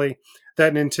 frankly,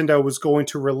 that Nintendo was going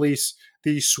to release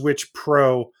the Switch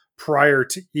Pro prior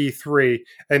to E3.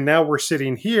 And now we're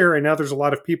sitting here, and now there's a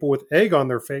lot of people with egg on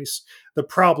their face. The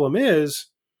problem is,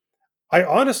 I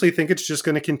honestly think it's just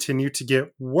going to continue to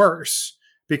get worse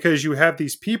because you have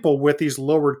these people with these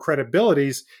lowered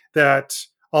credibilities that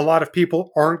a lot of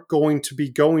people aren't going to be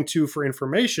going to for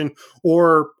information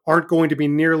or aren't going to be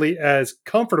nearly as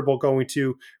comfortable going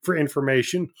to for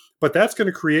information. But that's going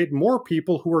to create more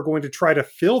people who are going to try to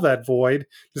fill that void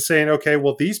to saying, okay,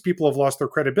 well, these people have lost their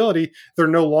credibility. They're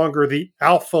no longer the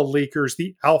alpha leakers,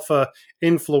 the alpha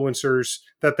influencers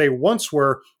that they once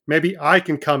were. Maybe I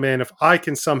can come in if I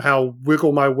can somehow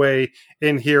wiggle my way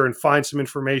in here and find some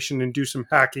information and do some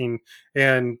hacking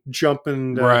and jump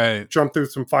through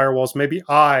some firewalls. Maybe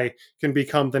I can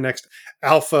become the next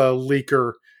alpha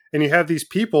leaker. And you have these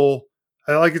people,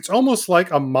 like it's almost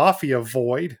like a mafia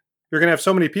void. You're going to have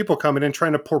so many people coming in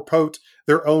trying to purport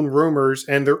their own rumors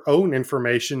and their own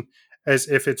information as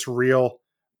if it's real.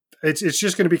 It's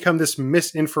just going to become this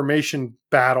misinformation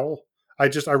battle. I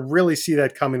really see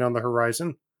that coming on the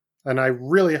horizon. And I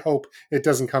really hope it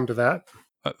doesn't come to that.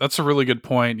 That's a really good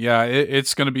point. Yeah,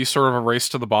 it's going to be sort of a race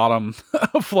to the bottom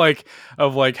of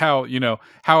how,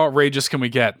 how outrageous can we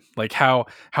get? Like how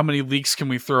many leaks can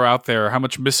we throw out there? How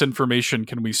much misinformation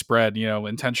can we spread,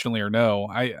 intentionally or no?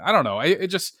 I don't know. I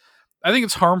think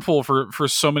it's harmful for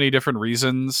so many different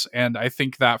reasons. And I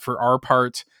think that for our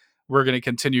part, we're going to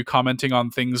continue commenting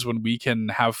on things when we can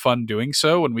have fun doing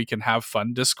so, when we can have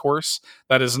fun discourse.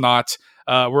 That is not,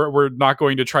 we're not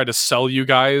going to try to sell you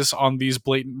guys on these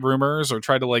blatant rumors or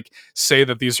try to say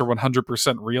that these are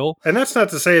 100% real. And that's not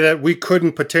to say that we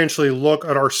couldn't potentially look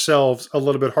at ourselves a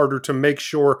little bit harder to make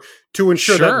sure, to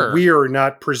ensure that we are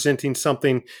not presenting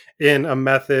something in a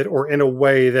method or in a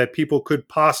way that people could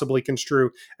possibly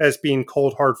construe as being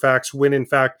cold hard facts, when in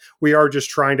fact we are just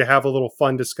trying to have a little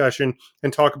fun discussion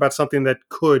and talk about something that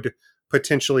could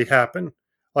potentially happen.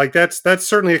 Like that's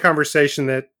certainly a conversation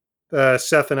that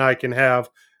Seth and I can have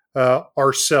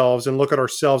ourselves and look at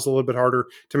ourselves a little bit harder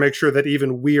to make sure that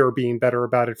even we are being better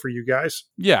about it for you guys.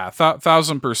 Yeah,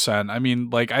 1,000%. I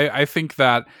mean, I think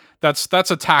that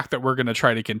that's a tack that we're going to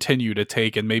try to continue to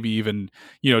take, and maybe even,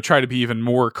 try to be even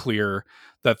more clear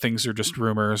that things are just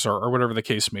rumors or whatever the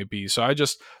case may be. So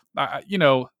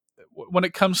when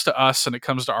it comes to us and it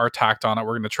comes to our tact on it,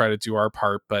 we're going to try to do our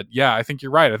part. But yeah, I think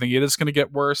you're right. I think it is going to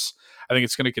get worse. I think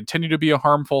it's going to continue to be a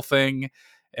harmful thing.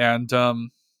 And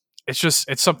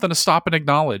it's something to stop and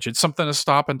acknowledge. It's something to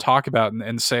stop and talk about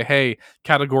and say, hey,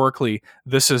 categorically,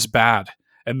 this is bad.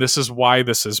 And this is why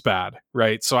this is bad.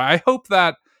 Right. So I hope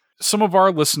that some of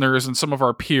our listeners and some of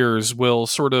our peers will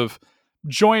sort of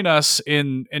join us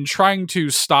in trying to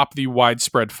stop the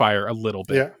widespread fire a little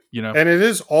bit. Yeah. And it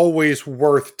is always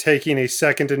worth taking a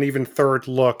second and even third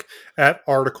look at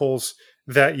articles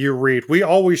that you read. We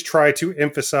always try to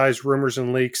emphasize rumors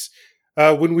and leaks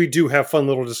when we do have fun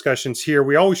little discussions here.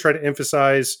 We always try to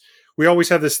emphasize, we always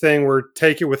have this thing where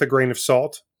take it with a grain of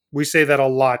salt. We say that a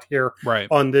lot here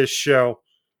on this show.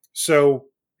 So,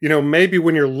 maybe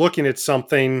when you're looking at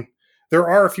something, there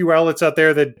are a few outlets out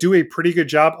there that do a pretty good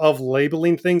job of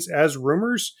labeling things as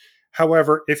rumors.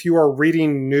 However, if you are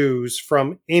reading news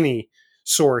from any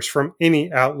source, from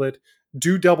any outlet,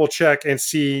 do double check and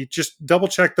just double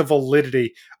check the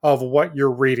validity of what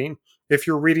you're reading. If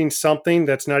you're reading something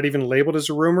that's not even labeled as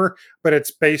a rumor, but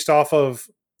it's based off of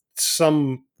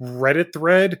some Reddit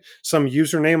thread, some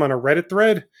username on a Reddit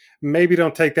thread, maybe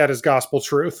don't take that as gospel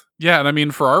truth. Yeah, and I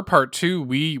mean, for our part too,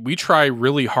 we try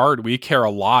really hard. We care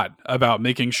a lot about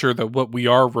making sure that what we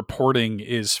are reporting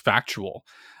is factual.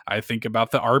 I think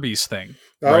about the Arby's thing,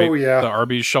 right? Oh, yeah. The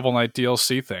Arby's Shovel Knight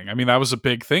DLC thing. I mean, that was a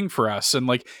big thing for us. And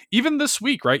like, even this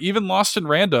week, right? Even Lost in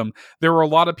Random, there were a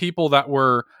lot of people that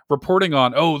were reporting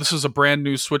on, oh, this is a brand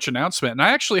new Switch announcement. And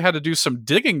I actually had to do some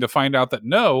digging to find out that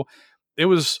no, it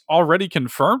was already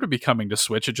confirmed to be coming to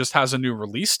Switch. It just has a new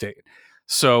release date.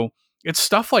 So it's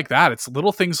stuff like that. It's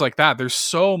little things like that. There's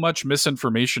so much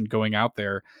misinformation going out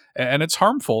there, and it's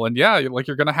harmful. And yeah, like,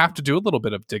 you're going to have to do a little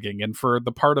bit of digging. And for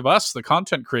the part of us, the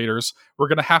content creators, we're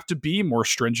going to have to be more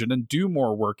stringent and do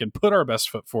more work and put our best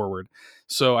foot forward.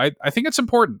 So I think it's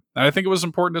important. And I think it was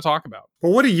important to talk about.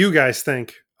 Well, what do you guys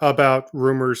think about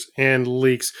rumors and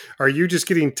leaks? Are you just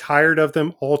getting tired of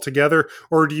them altogether?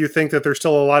 Or do you think that there's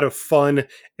still a lot of fun,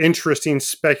 interesting,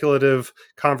 speculative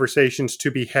conversations to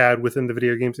be had within the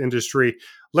video games industry?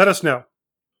 Let us know.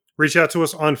 Reach out to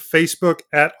us on Facebook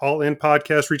at All In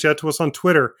Podcast. Reach out to us on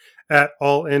Twitter at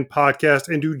All In Podcast.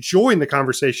 And do join the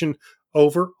conversation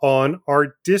over on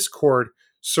our Discord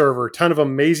server. Ton of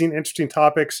amazing, interesting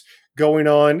topics going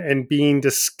on and being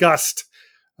discussed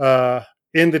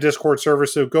in the Discord server.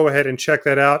 So go ahead and check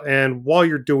that out. And while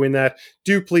you're doing that,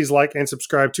 do please like and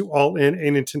subscribe to All In,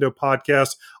 a Nintendo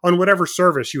podcast on whatever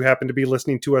service you happen to be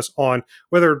listening to us on,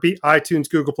 whether it be iTunes,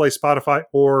 Google Play, Spotify,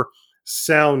 or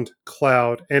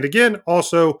SoundCloud. And again,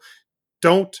 also,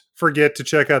 don't forget to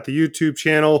check out the YouTube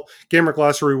channel. Gamer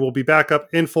Glossary will be back up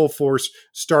in full force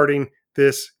starting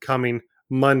this coming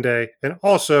Monday. And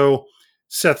also,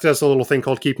 Seth does a little thing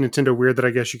called Keep Nintendo Weird that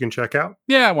I guess you can check out.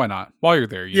 Yeah, why not? While you're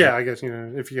there. Yeah, I guess,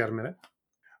 if you got a minute.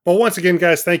 But once again,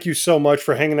 guys, thank you so much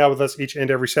for hanging out with us each and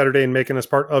every Saturday and making us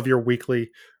part of your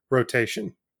weekly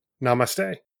rotation.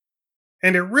 Namaste.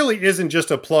 And it really isn't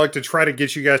just a plug to try to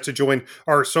get you guys to join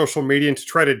our social media and to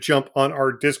try to jump on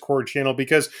our Discord channel,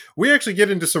 because we actually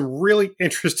get into some really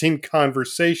interesting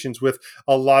conversations with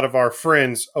a lot of our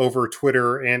friends over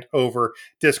Twitter and over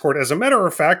Discord. As a matter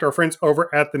of fact, our friends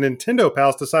over at the Nintendo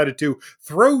Pals decided to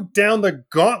throw down the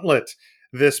gauntlet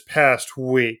this past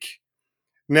week.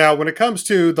 Now, when it comes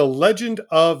to The Legend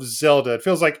of Zelda, it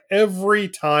feels like every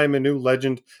time a new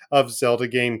Legend of Zelda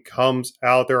game comes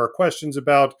out, there are questions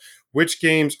about which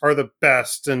games are the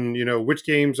best and, which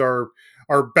games are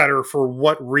better for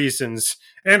what reasons.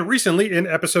 And recently, in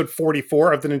episode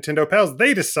 44 of the Nintendo Pals,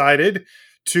 they decided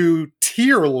to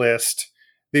tier list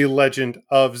the Legend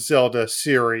of Zelda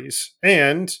series.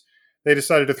 And they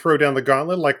decided to throw down the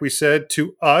gauntlet, like we said,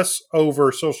 to us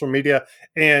over social media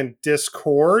and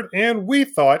Discord. And we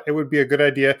thought it would be a good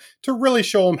idea to really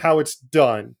show them how it's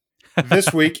done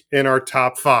this week in our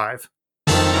top 5.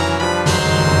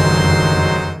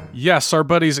 Yes, our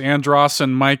buddies Andros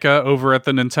and Micah over at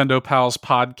the Nintendo Pals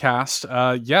podcast.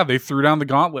 They threw down the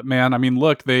gauntlet, man. I mean,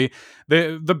 look, the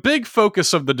big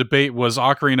focus of the debate was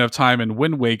Ocarina of Time and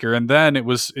Wind Waker, and then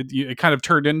it kind of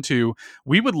turned into,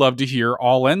 we would love to hear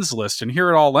All N's list. And here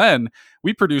at All N,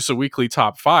 we produce a weekly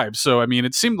top 5. So, I mean,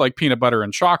 it seemed like peanut butter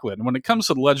and chocolate. And when it comes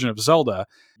to The Legend of Zelda,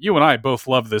 you and I both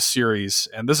love this series,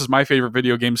 and this is my favorite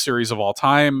video game series of all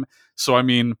time. So, I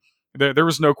mean, there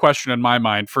was no question in my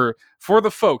mind. For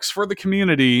the folks, for the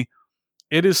community,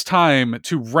 it is time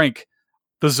to rank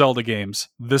the Zelda games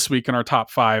this week in our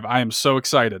top 5. I am so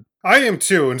excited. I am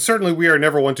too, and certainly we are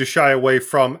never one to shy away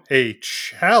from a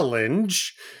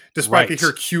challenge, despite the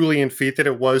Herculean feat that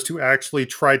it was to actually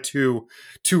try to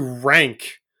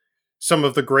rank some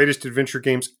of the greatest adventure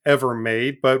games ever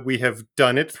made. But we have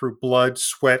done it through blood,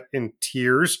 sweat, and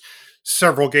tears.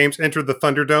 Several games entered the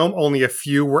Thunderdome. Only a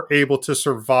few were able to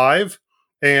survive.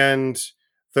 And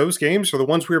those games are the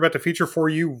ones we're about to feature for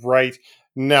you right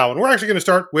now. And we're actually going to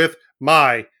start with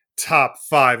my top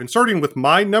 5. And starting with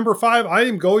my number 5, I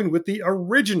am going with the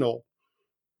original.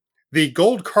 The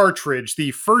gold cartridge, the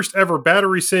first ever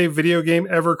battery save video game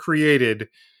ever created.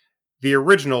 The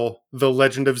original, The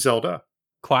Legend of Zelda.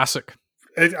 Classic.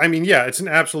 I mean, yeah, it's an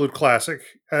absolute classic.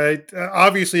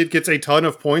 Obviously, it gets a ton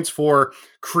of points for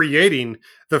creating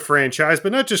the franchise,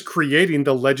 but not just creating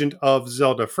the Legend of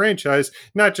Zelda franchise,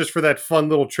 not just for that fun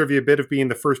little trivia bit of being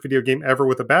the first video game ever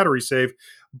with a battery save,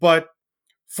 but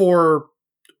for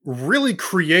really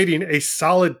creating a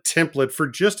solid template for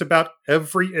just about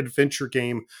every adventure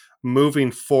game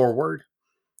moving forward.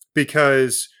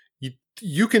 Because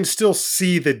you can still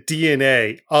see the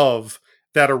DNA of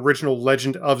that original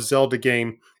Legend of Zelda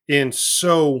game in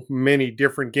so many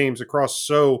different games across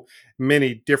so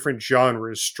many different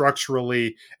genres,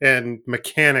 structurally and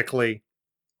mechanically.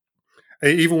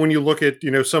 Even when you look at,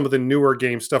 some of the newer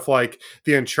games, stuff like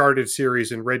the Uncharted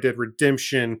series and Red Dead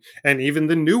Redemption, and even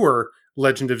the newer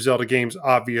Legend of Zelda games,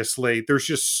 obviously, there's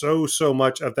just so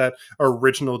much of that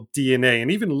original DNA. And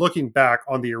even looking back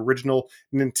on the original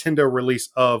Nintendo release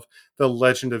of The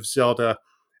Legend of Zelda,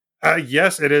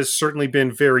 Yes, it has certainly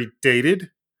been very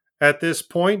dated at this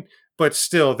point, but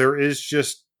still, there is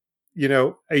just,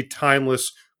 a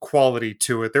timeless quality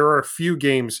to it. There are a few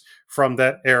games from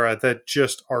that era that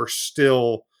just are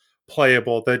still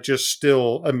playable, that just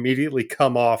still immediately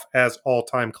come off as all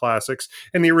time classics.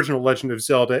 And the original Legend of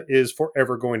Zelda is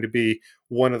forever going to be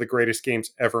one of the greatest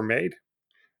games ever made.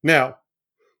 Now,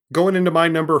 going into my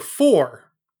number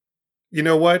 4, you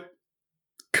know what?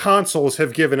 Consoles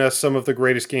have given us some of the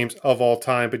greatest games of all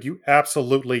time, but you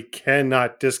absolutely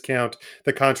cannot discount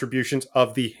the contributions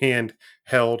of the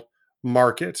handheld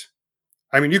market.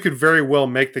 I mean, you could very well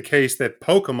make the case that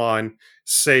Pokemon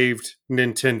saved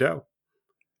Nintendo.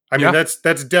 I mean, Yeah.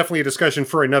 that's definitely a discussion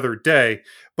for another day,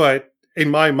 but in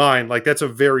my mind, like that's a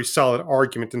very solid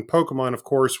argument. And Pokemon, of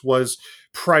course, was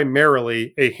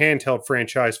primarily a handheld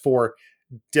franchise for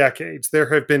decades.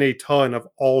 There have been a ton of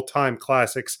all-time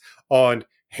classics on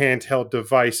handheld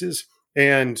devices.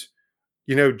 And,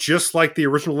 just like the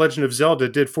original Legend of Zelda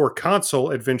did for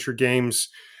console adventure games,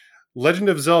 Legend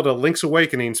of Zelda Link's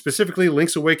Awakening, specifically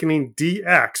Link's Awakening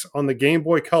DX on the Game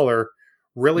Boy Color,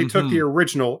 really took the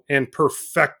original and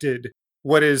perfected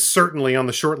what is certainly on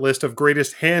the short list of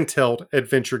greatest handheld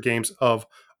adventure games of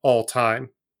all time.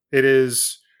 It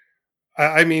is,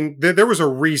 I mean, there was a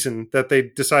reason that they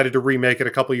decided to remake it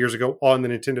a couple years ago on the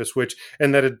Nintendo Switch,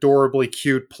 and that adorably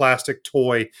cute plastic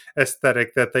toy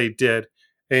aesthetic that they did.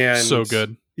 And So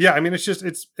good. Yeah, I mean,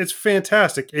 it's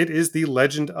fantastic. It is the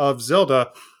Legend of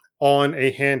Zelda on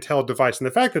a handheld device, and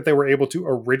the fact that they were able to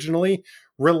originally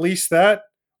release that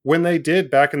when they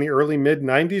did back in the early mid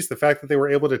 90s, the fact that they were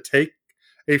able to take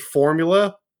a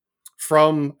formula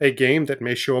from a game that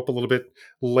may show up a little bit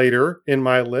later in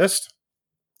my list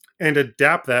and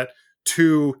adapt that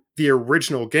to the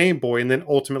original Game Boy and then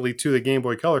ultimately to the Game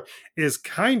Boy Color is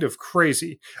kind of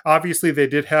crazy. Obviously, they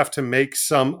did have to make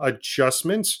some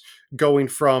adjustments going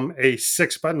from a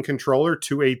 6-button controller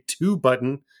to a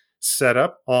 2-button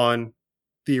setup on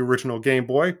the original Game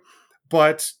Boy.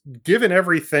 But given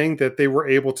everything that they were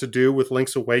able to do with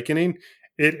Link's Awakening,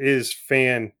 it is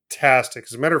fantastic.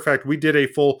 As a matter of fact, we did a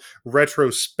full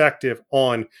retrospective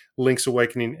on Link's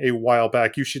Awakening a while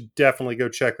back. You should definitely go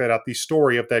check that out. The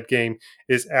story of that game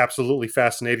is absolutely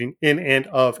fascinating in and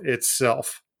of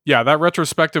itself. Yeah, that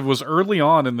retrospective was early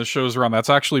on in the show's run. That's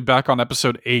actually back on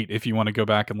episode 8 if you want to go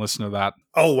back and listen to that.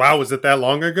 Oh, wow. Was it that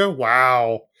long ago?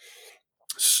 Wow.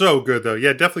 So good, though.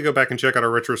 Yeah, definitely go back and check out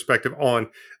our retrospective on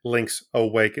Link's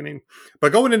Awakening.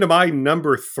 But going into my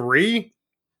number 3,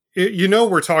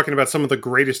 we're talking about some of the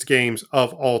greatest games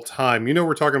of all time.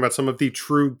 We're talking about some of the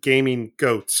true gaming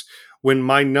goats when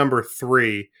my number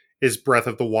 3 is Breath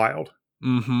of the Wild.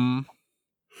 Mm-hmm.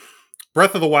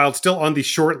 Breath of the Wild still on the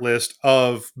short list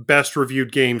of best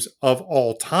reviewed games of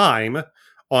all time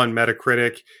on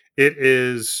Metacritic. It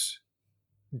is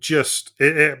just,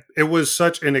 it was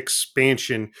such an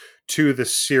expansion to the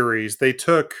series. They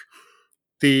took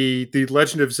the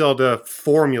Legend of Zelda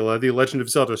formula, the Legend of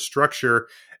Zelda structure,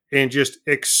 and just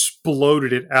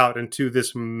exploded it out into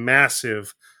this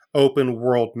massive open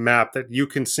world map that you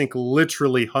can sink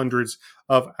literally hundreds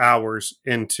of hours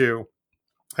into.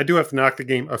 I do have to knock the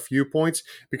game a few points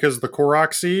because of the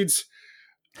Korok seeds.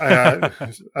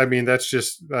 I mean, that's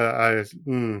just,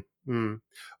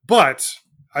 but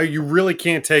you really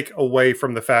can't take away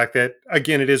from the fact that,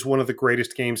 again, it is one of the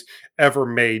greatest games ever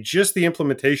made. Just the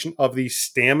implementation of the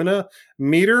stamina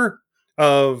meter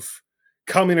of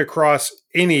coming across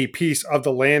any piece of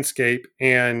the landscape.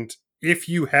 And if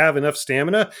you have enough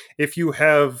stamina, if you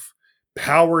have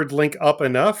powered Link up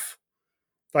enough,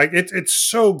 like it's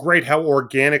so great how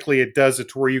organically it does it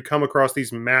to where you come across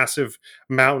these massive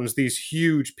mountains, these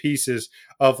huge pieces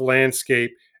of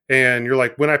landscape. And you're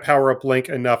like, when I power up Link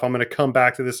enough, I'm going to come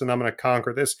back to this and I'm going to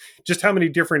conquer this. Just how many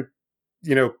different,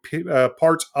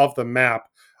 parts of the map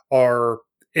are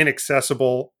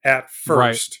inaccessible at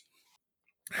first.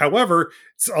 Right. However,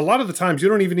 a lot of the times you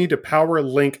don't even need to power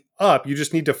Link up. You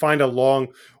just need to find a long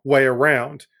way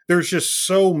around. There's just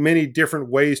so many different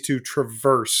ways to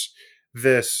traverse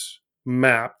this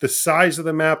map. The size of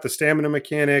the map, the stamina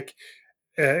mechanic,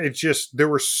 there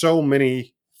were so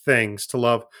many things to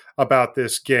love about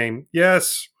this game.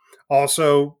 Yes,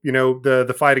 also,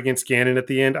 the fight against Ganon at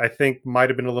the end, I think might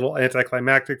have been a little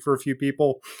anticlimactic for a few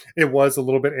people. It was a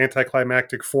little bit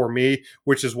anticlimactic for me,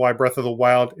 which is why Breath of the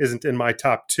Wild isn't in my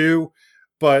top 2.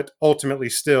 But ultimately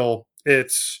still,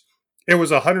 it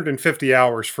was 150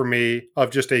 hours for me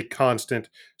of just a constant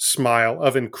smile,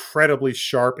 of incredibly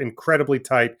sharp, incredibly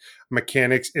tight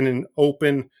mechanics in an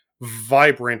open,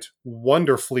 vibrant,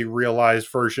 wonderfully realized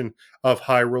version of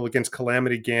Hyrule against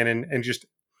Calamity Ganon, and just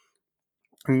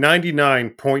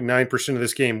 99.9% of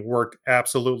this game worked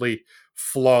absolutely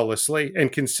flawlessly.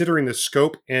 And considering the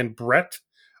scope and breadth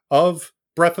of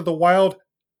Breath of the Wild,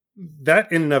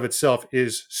 that in and of itself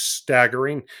is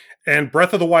staggering. And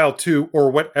Breath of the Wild 2,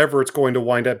 or whatever it's going to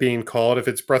wind up being called, if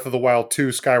it's Breath of the Wild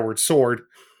 2 Skyward Sword,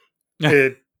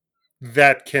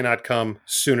 that cannot come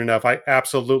soon enough. I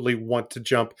absolutely want to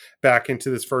jump back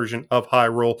into this version of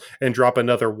Hyrule and drop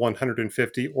another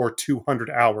 150 or 200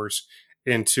 hours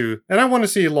into, and I want to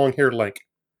see Long-Haired Link.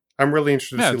 I'm really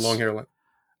interested to see Long-Haired Link.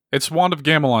 It's Wand of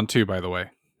Gamelon too, by the way.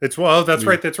 That's right.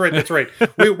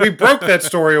 We broke that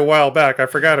story a while back. I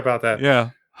forgot about that.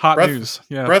 Yeah, news.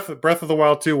 Yeah, Breath of the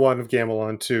Wild 2, Wand of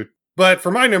Gamelon 2. But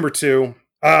for my number 2,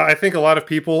 I think a lot of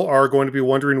people are going to be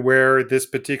wondering where this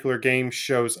particular game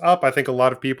shows up. I think a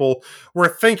lot of people were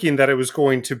thinking that it was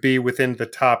going to be within the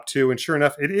top 2, and sure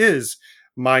enough, it is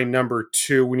my number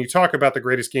 2. When you talk about the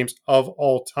greatest games of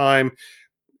all time,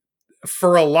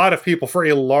 for a lot of people, for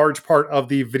a large part of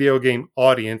the video game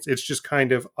audience, it's just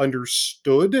kind of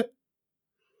understood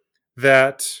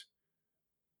that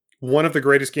one of the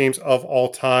greatest games of all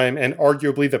time, and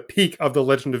arguably the peak of the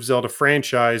Legend of Zelda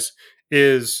franchise,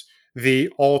 is the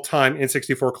all-time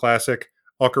N64 classic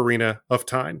Ocarina of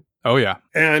Time. Oh yeah.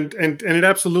 And it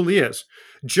absolutely is.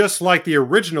 Just like the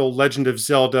original Legend of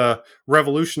Zelda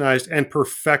revolutionized and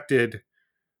perfected,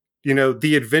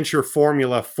 the adventure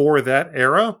formula for that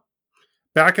era.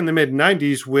 Back in the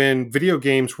mid-90s, when video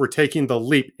games were taking the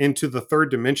leap into the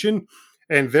third dimension,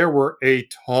 and there were a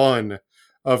ton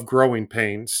of growing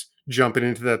pains jumping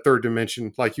into that third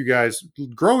dimension. Like you guys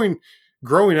growing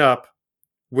up,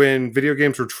 when video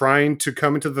games were trying to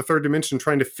come into the third dimension,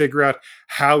 trying to figure out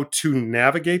how to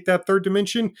navigate that third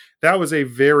dimension, that was a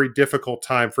very difficult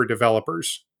time for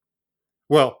developers.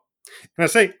 Well, and I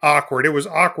say awkward, it was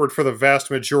awkward for the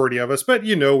vast majority of us, but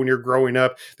when you're growing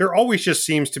up, there always just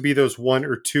seems to be those one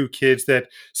or two kids that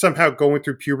somehow going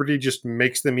through puberty just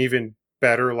makes them even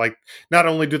better. Like, not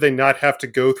only do they not have to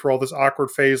go through all this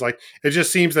awkward phase, like, it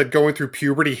just seems that going through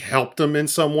puberty helped them in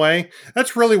some way.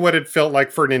 That's really what it felt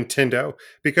like for Nintendo,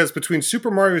 because between Super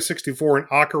Mario 64 and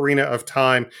Ocarina of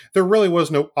Time, there really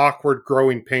was no awkward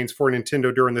growing pains for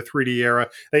Nintendo during the 3D era.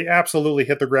 They absolutely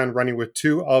hit the ground running with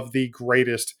two of the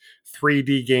greatest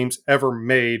 3D games ever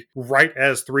made, right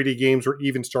as 3D games were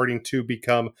even starting to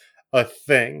become a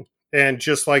thing. And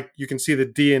just like you can see the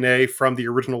DNA from the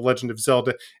original Legend of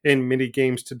Zelda in many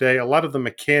games today, a lot of the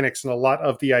mechanics and a lot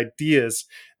of the ideas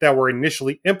that were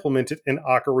initially implemented in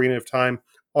Ocarina of Time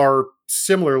are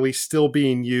similarly still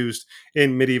being used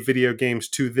in many video games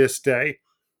to this day.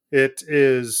 It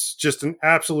is just an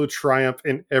absolute triumph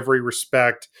in every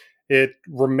respect. It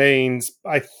remains,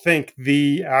 I think,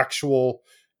 the actual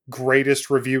greatest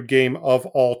reviewed game of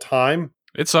all time.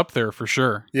 It's up there for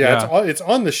sure. Yeah. It's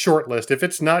on the short list. If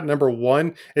it's not number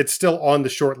 1, it's still on the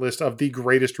short list of the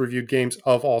greatest reviewed games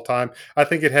of all time. I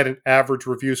think it had an average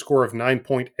review score of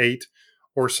 9.8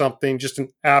 or something. Just an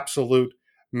absolute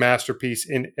masterpiece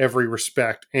in every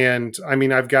respect. And I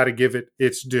mean, I've got to give it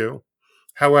its due.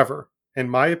 However, in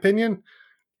my opinion,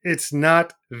 it's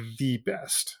not the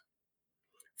best.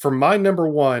 For my number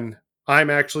 1, I'm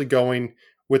actually going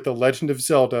with The Legend of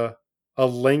Zelda: A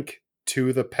Link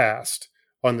to the Past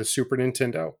on the Super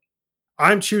Nintendo.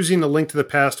 I'm choosing A Link to the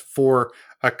Past for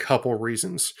a couple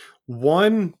reasons.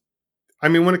 One, I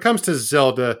mean, when it comes to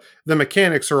Zelda, the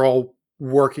mechanics are all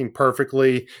working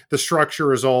perfectly. The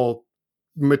structure is all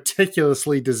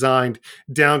meticulously designed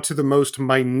down to the most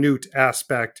minute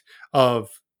aspect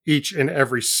of each and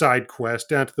every side quest,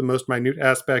 down to the most minute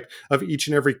aspect of each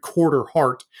and every quarter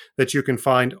heart that you can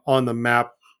find on the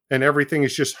map. And everything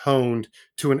is just honed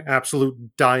to an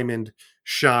absolute diamond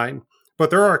shine. But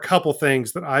there are a couple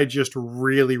things that I just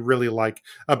really, really like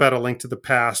about A Link to the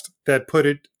Past that put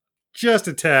it just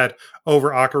a tad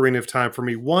over Ocarina of Time for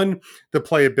me. One, the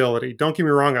playability. Don't get me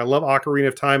wrong, I love Ocarina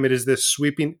of Time. It is this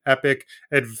sweeping, epic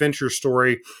adventure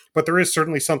story, but there is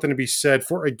certainly something to be said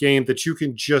for a game that you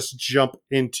can just jump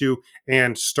into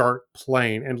and start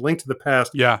playing. And Link to the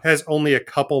Past has only a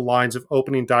couple lines of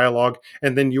opening dialogue,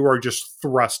 and then you are just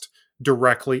thrust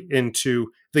directly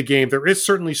into the game. There is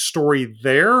certainly story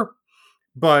there,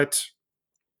 but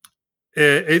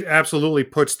it absolutely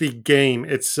puts the game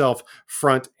itself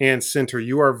front and center.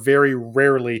 You are very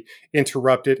rarely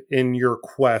interrupted in your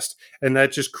quest, and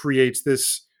that just creates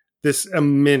this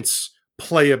immense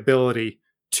playability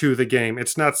to the game.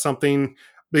 It's not something...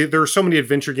 There are so many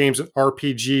adventure games and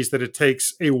RPGs that it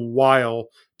takes a while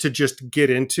to just get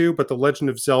into, but The Legend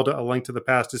of Zelda: A Link to the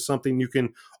Past is something you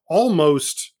can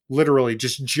almost literally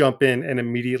just jump in and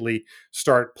immediately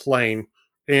start playing.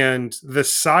 And the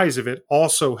size of it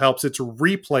also helps its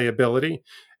replayability.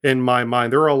 in my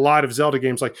mind. There are a lot of Zelda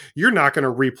games like you're not going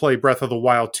to replay Breath of the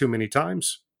Wild too many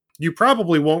times. You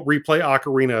probably won't replay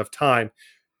Ocarina of Time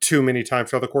too many times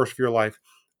throughout the course of your life.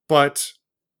 But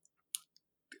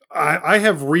I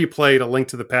have replayed A Link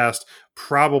to the Past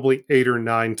probably 8 or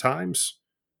 9 times.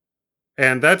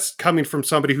 And that's coming from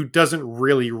somebody who doesn't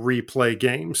really replay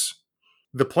games.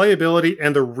 The playability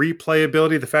and the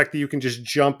replayability, the fact that you can just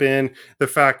jump in, the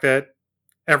fact that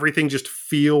everything just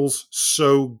feels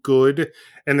so good,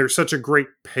 and there's such a great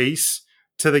pace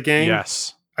to the game.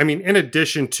 Yes. I mean, in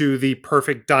addition to the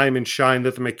perfect diamond shine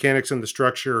that the mechanics and the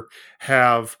structure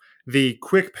have, the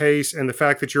quick pace and the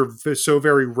fact that you're so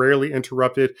very rarely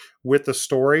interrupted with the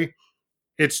story,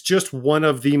 it's just one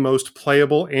of the most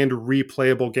playable and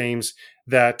replayable games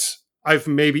that I've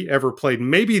maybe ever played.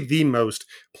 Maybe the most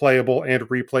playable and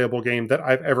replayable game that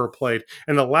I've ever played.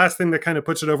 And the last thing that kind of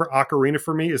puts it over Ocarina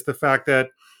for me is the fact that,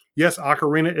 yes,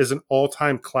 Ocarina is an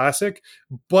all-time classic,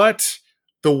 but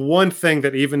the one thing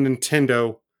that even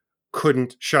Nintendo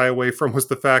couldn't shy away from was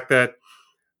the fact that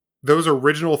those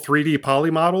original 3D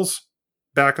poly models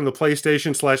back in the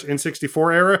PlayStation /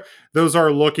 N64 era, those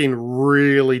are looking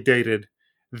really dated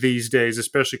these days,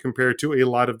 especially compared to a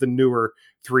lot of the newer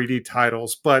 3D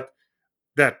titles. But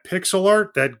that pixel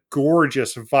art, that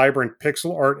gorgeous, vibrant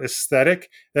pixel art aesthetic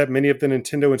that many of the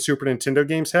Nintendo and Super Nintendo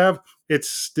games have, it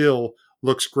still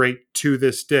looks great to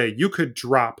this day. You could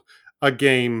drop a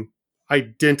game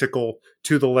identical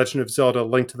to The Legend of Zelda: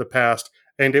 Link to the Past,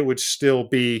 and it would still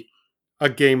be a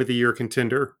Game of the Year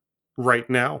contender right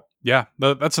now. Yeah,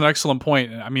 that's an excellent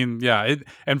point. I mean, yeah,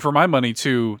 and for my money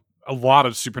too, a lot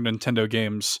of Super Nintendo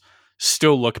games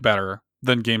still look better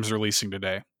than games releasing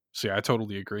today. So yeah, I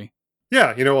totally agree.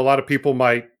 Yeah, a lot of people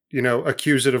might,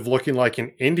 accuse it of looking like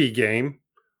an indie game,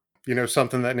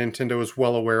 something that Nintendo is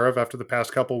well aware of after the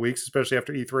past couple of weeks, especially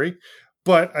after E3.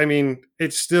 But, I mean,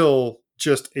 it's still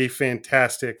just a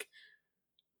fantastic...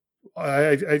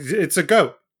 it's a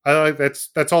GOAT.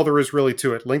 That's all there is really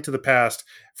to it. Link to the Past,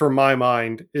 for my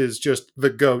mind, is just the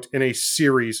GOAT in a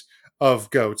series of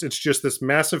goats. It's just this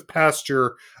massive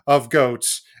pasture of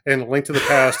goats, and Link to the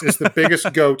Past is the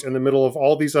biggest goat in the middle of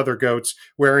all these other goats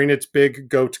wearing its big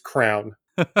goat crown.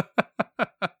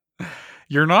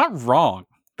 You're not wrong.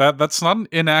 That's not an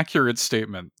inaccurate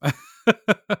statement.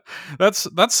 That's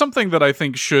something that I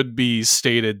think should be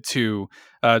stated too.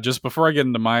 Just before I get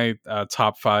into my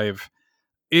top 5,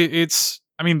 I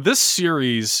mean, this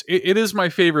series, it is my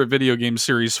favorite video game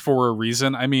series for a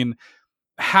reason. I mean,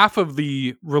 half of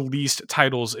the released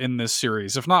titles in this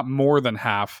series, if not more than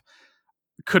half,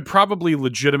 could probably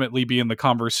legitimately be in the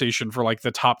conversation for like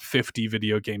the top 50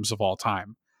 video games of all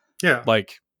time. Yeah.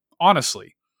 Like,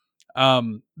 honestly,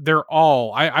 they're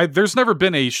all, there's never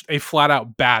been a flat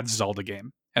out bad Zelda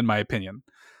game, in my opinion.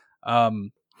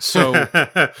 So Wand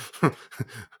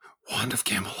of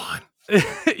Gamelon.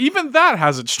 Even that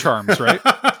has its charms, right?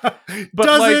 But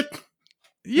does it?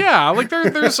 Yeah, like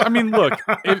there's. I mean, look,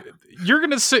 you're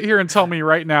gonna sit here and tell me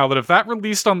right now that if that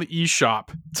released on the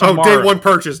eShop tomorrow, day one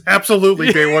purchase,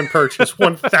 absolutely day one purchase,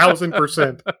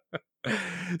 1000%.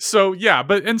 So yeah,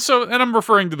 and I'm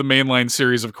referring to the mainline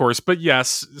series, of course. But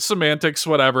yes, semantics,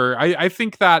 whatever. I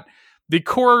think that the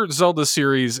core Zelda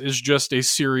series is just a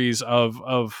series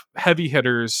of heavy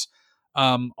hitters.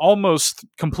 Almost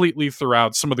completely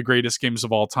throughout some of the greatest games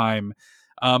of all time.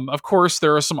 Of course,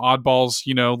 there are some oddballs,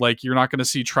 like you're not going to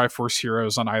see Triforce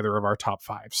Heroes on either of our top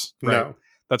 5s. Right? No.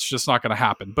 That's just not going to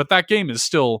happen. But that game is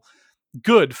still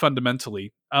good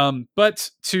fundamentally.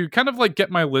 But to kind of like get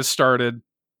my list started,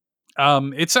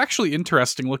 it's actually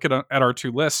interesting looking at our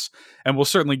 2 lists, and we'll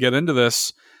certainly get into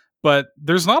this. But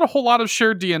there's not a whole lot of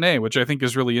shared DNA, which I think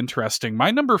is really interesting.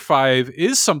 My number 5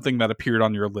 is something that appeared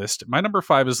on your list. My number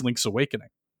 5 is Link's Awakening.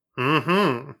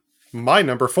 Mm-hmm. My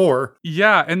number 4.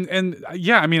 Yeah, and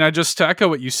yeah, I mean, to echo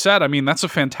what you said, I mean, that's a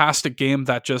fantastic game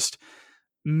that just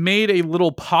made a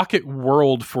little pocket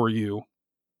world for you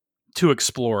to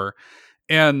explore.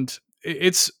 And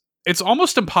it's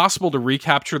almost impossible to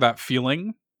recapture that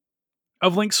feeling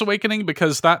of Link's Awakening,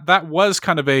 because that was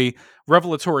kind of a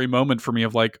revelatory moment for me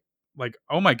of like,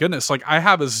 oh my goodness, like I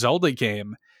have a Zelda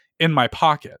game in my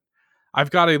pocket.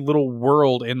 I've got a little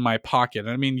world in my pocket.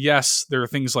 I mean, yes, there are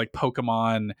things like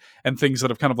Pokemon and things that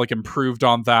have kind of like improved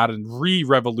on that and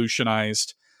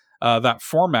re-revolutionized that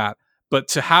format. But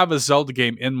to have a Zelda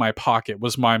game in my pocket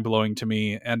was mind-blowing to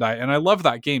me. And I love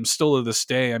that game still to this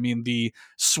day. I mean, the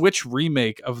Switch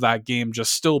remake of that game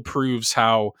just still proves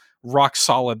how rock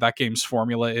solid that game's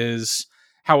formula is,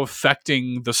 how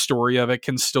affecting the story of it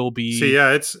can still be. So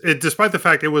yeah, despite the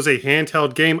fact it was a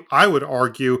handheld game, I would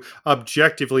argue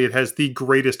objectively it has the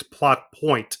greatest plot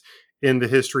point in the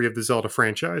history of the Zelda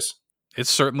franchise. It's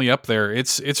certainly up there.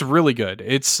 It's really good.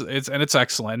 It's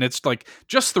excellent. It's like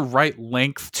just the right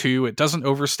length too. It doesn't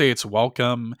overstay its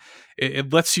welcome.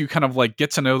 It lets you kind of like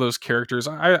get to know those characters.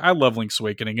 I love Link's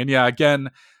Awakening, and yeah, again,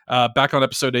 back on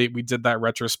episode 8, we did that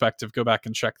retrospective. Go back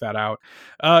and check that out.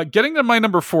 Getting to my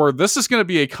number 4, this is going to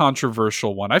be a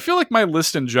controversial one. I feel like my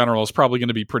list in general is probably going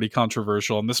to be pretty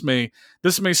controversial, and this may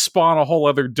spawn a whole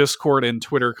other Discord and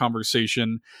Twitter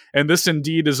conversation. And this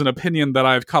indeed is an opinion that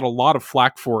I've caught a lot of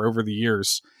flack for over the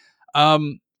years.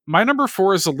 My number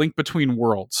 4 is A Link Between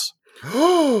Worlds.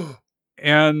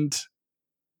 And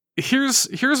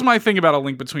here's my thing about A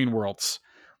Link Between Worlds.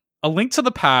 A Link to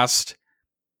the Past,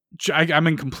 I'm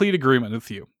in complete agreement with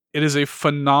you. It is a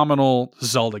phenomenal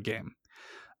Zelda game.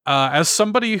 As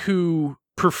somebody who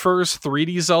prefers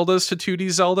 3D Zeldas to 2D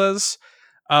Zeldas,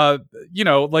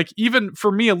 like even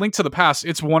for me, A Link to the Past,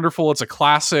 it's wonderful. It's a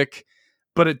classic,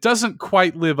 but it doesn't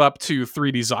quite live up to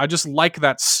 3D Zelda. I just like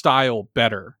that style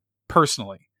better,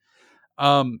 personally.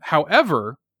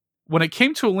 However, when it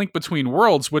came to A Link Between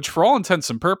Worlds, which for all intents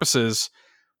and purposes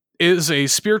is a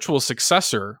spiritual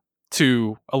successor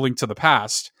to A Link to the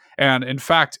Past, and in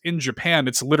fact, in Japan,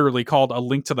 it's literally called A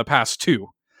Link to the Past 2.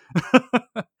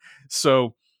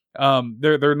 So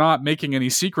they're not making any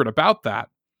secret about that.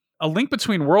 A Link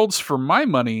Between Worlds, for my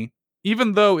money,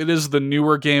 even though it is the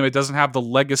newer game, it doesn't have the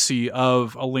legacy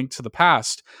of A Link to the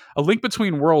Past. A Link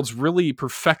Between Worlds really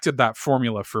perfected that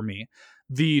formula for me.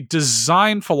 The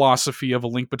design philosophy of A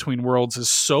Link Between Worlds is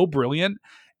so brilliant,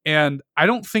 and I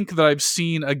don't think that I've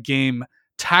seen a game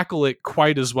tackle it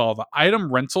quite as well. The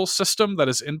item rental system that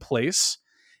is in place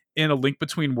in A Link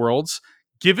Between Worlds,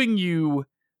 giving you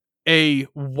a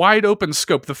wide open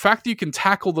scope. The fact that you can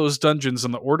tackle those dungeons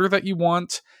in the order that you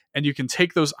want, and you can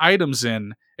take those items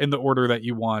in the order that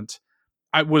you want,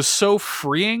 it was so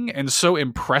freeing and so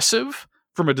impressive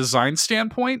from a design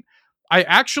standpoint. I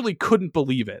actually couldn't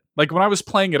believe it. Like when I was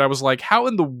playing it, I was like, how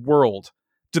in the world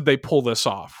did they pull this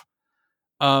off?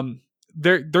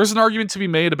 There's an argument to be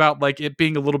made about like it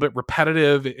being a little bit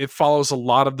repetitive. It follows a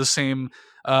lot of the same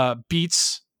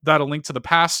beats that A Link to the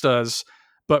Past does.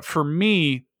 But for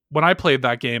me, when I played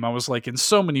that game, I was like, in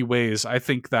so many ways, I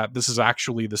think that this is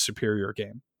actually the superior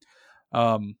game.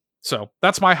 So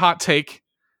that's my hot take.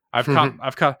 I've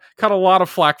caught a lot of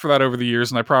flack for that over the years,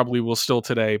 and I probably will still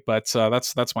today. But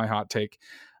that's my hot take.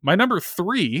 My number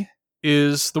 3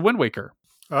 is The Wind Waker.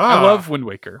 I love Wind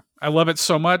Waker. I love it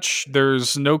so much.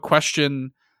 There's no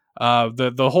question.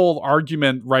 The whole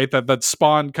argument, right, that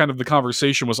spawned kind of the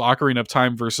conversation was Ocarina of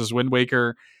Time versus Wind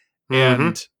Waker.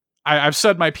 And I've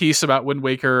said my piece about Wind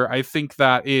Waker. I think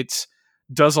that it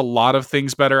does a lot of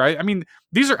things better. I mean,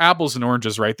 these are apples and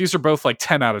oranges, right? These are both like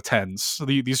 10 out of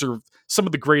 10s. These are some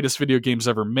of the greatest video games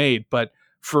ever made. But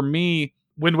for me,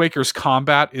 Wind Waker's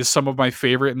combat is some of my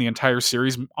favorite in the entire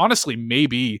series. Honestly,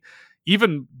 maybe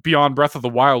even beyond Breath of the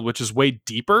Wild, which is way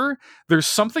deeper. There's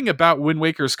something about Wind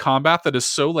Waker's combat that is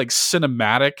so like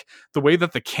cinematic. The way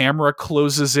that the camera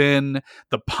closes in,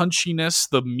 the punchiness,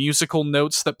 the musical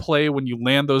notes that play when you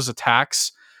land those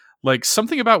attacks. Like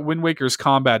something about Wind Waker's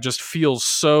combat just feels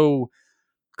so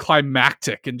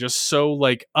climactic and just so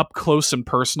like up close and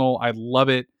personal. I love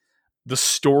it. The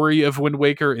story of Wind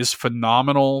Waker is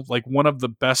phenomenal. Like one of the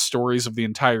best stories of the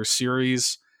entire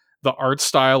series. The art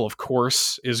style, of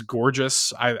course, is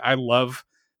gorgeous. I love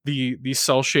the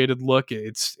cel shaded look.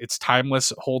 It's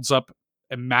timeless. It holds up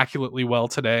immaculately well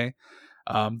today.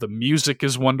 The music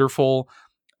is wonderful.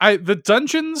 The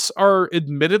dungeons are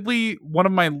admittedly one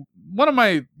of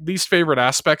my least favorite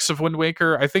aspects of Wind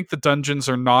Waker. I think the dungeons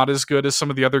are not as good as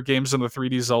some of the other games in the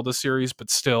 3D Zelda series,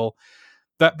 but still,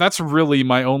 that's really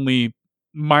my only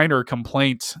minor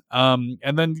complaint. And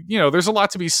then there's a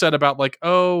lot to be said about like,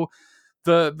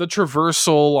 the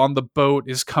traversal on the boat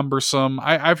is cumbersome.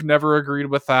 I've never agreed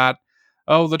with that.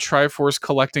 Oh, the Triforce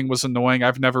collecting was annoying.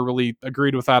 I've never really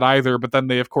agreed with that either. But then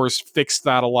they, of course, fixed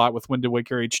that a lot with Wind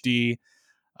Waker HD.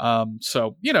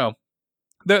 So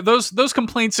those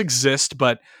complaints exist.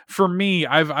 But for me,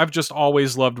 I've just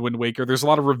always loved Wind Waker. There's a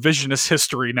lot of revisionist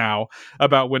history now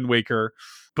about Wind Waker,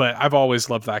 but I've always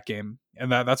loved that game,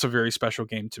 and that's a very special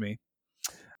game to me.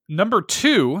 Number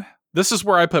 2, this is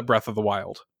where I put Breath of the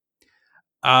Wild.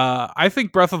 I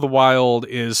think Breath of the Wild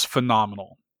is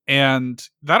phenomenal. And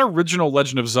that original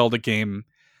Legend of Zelda game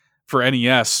for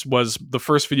NES was the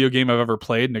first video game I've ever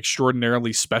played, an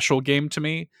extraordinarily special game to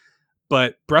me.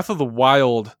 But Breath of the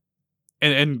Wild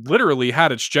and literally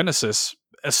had its genesis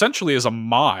essentially as a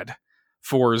mod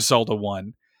for Zelda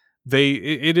 1.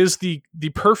 It is the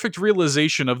perfect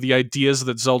realization of the ideas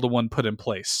that Zelda 1 put in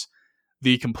place.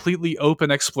 The completely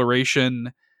open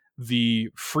exploration, the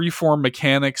freeform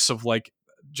mechanics of like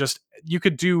just you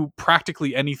could do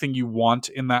practically anything you want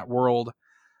in that world.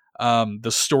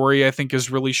 The story, I think,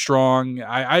 is really strong.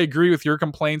 I agree with your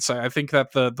complaints. I think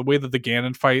that the way that the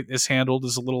Ganon fight is handled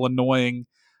is a little annoying,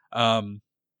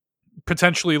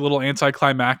 potentially a little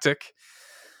anticlimactic.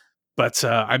 But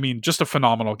I mean, just a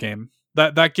phenomenal game.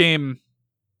 That game,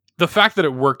 the fact that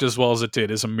it worked as well as it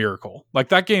did is a miracle. Like,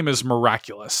 that game is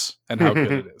miraculous and how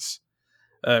good it is.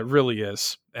 It really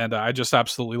is. And I just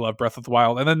absolutely love Breath of the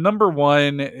Wild. And then number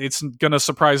one, it's going to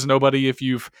surprise nobody if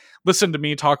you've listened to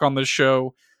me talk on this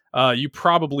show. You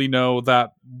probably know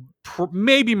that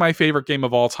maybe my favorite game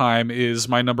of all time is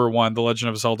my number one, The Legend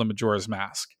of Zelda Majora's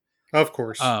Mask. Of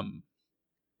course.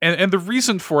 And the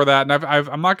reason for that, and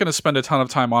I'm not going to spend a ton of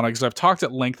time on it because I've talked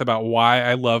at length about why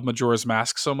I love Majora's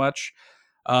Mask so much.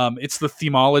 It's the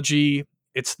themology,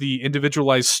 it's the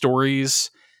individualized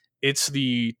stories, it's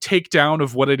the takedown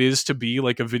of what it is to be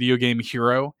like a video game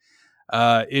hero.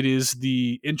 It is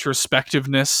the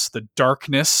introspectiveness, the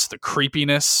darkness, the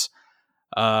creepiness.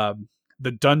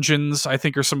 The dungeons, I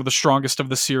think, are some of the strongest of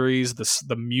the series.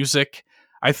 The music,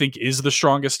 I think, is the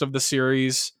strongest of the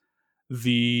series.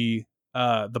 The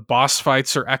boss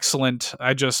fights are excellent.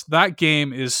 That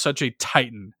game is such a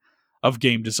titan of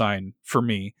game design for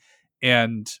me.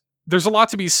 And there's a lot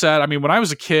to be said. I mean, when I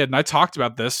was a kid, and I talked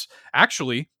about this,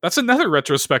 actually, that's another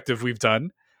retrospective we've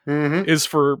done, is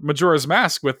for Majora's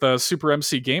Mask with Super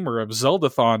MC Gamer of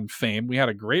Zeldathon fame. We had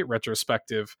a great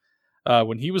retrospective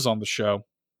when he was on the show,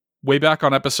 way back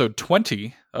on episode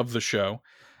 20 of the show.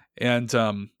 And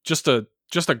just a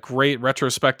great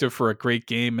retrospective for a great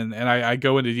game. And I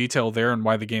go into detail there and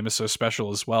why the game is so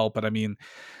special as well. But I mean,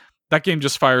 that game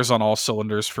just fires on all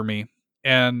cylinders for me.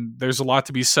 And there's a lot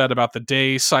to be said about the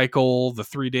day cycle, the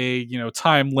 3-day,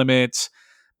 time limit.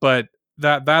 But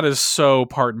that is so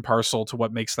part and parcel to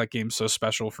what makes that game so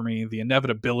special for me. The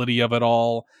inevitability of it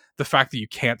all, the fact that you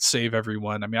can't save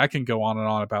everyone. I mean, I can go on and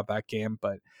on about that game,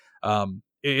 but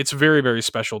it's very, very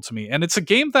special to me. And it's a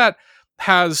game that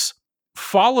has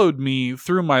followed me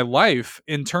through my life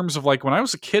in terms of, like, when I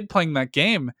was a kid playing that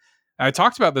game, and I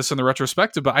talked about this in the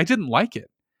retrospective, but I didn't like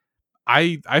it.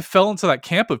 I fell into that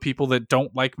camp of people that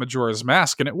don't like Majora's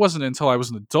Mask, and it wasn't until I was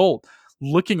an adult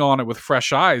looking on it with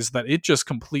fresh eyes that it just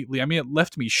completely, it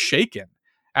left me shaken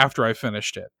after I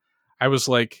finished it. I was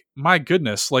like, my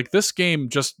goodness, like, this game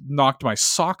just knocked my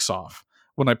socks off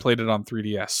when I played it on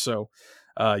 3DS. So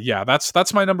yeah,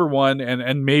 that's my number one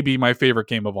and maybe my favorite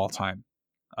game of all time.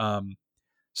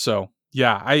 So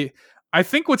yeah, I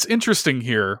think what's interesting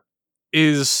here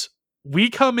is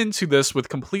we come into this with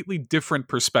completely different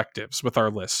perspectives with our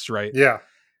lists, right? Yeah.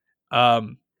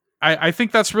 I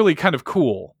think that's really kind of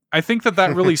cool. I think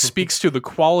that really speaks to the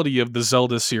quality of the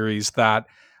Zelda series, that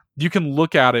you can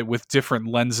look at it with different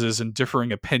lenses and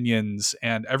differing opinions,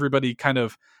 and everybody kind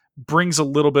of brings a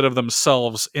little bit of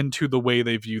themselves into the way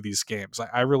they view these games.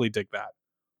 I really dig that.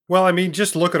 Well, I mean,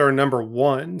 just look at our number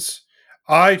ones.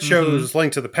 I chose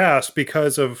Link to the Past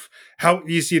because of how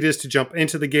easy it is to jump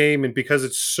into the game and because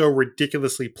it's so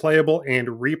ridiculously playable and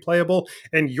replayable.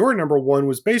 And your number one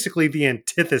was basically the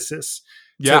antithesis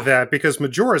to that, because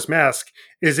Majora's Mask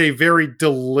is a very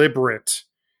deliberate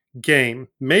game,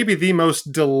 maybe the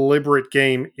most deliberate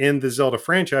game in the Zelda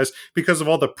franchise, because of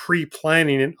all the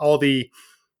pre-planning and all the,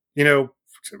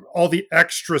 all the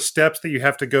extra steps that you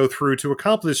have to go through to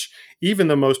accomplish even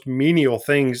the most menial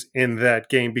things in that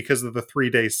game because of the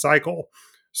 3-day cycle.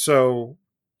 So,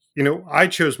 I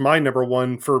chose my number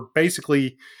one for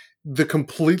basically the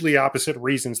completely opposite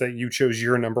reasons that you chose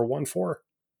your number one for.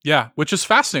 Yeah, which is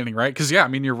fascinating, right? Because, yeah, I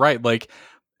mean, you're right. Like,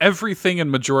 everything in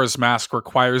Majora's Mask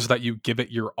requires that you give it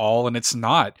your all, and it's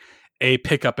not a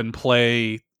pick up and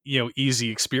play, easy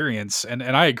experience. And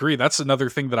I agree. That's another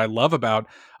thing that I love about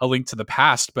A Link to the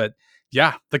Past. But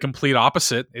yeah, the complete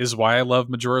opposite is why I love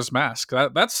Majora's Mask.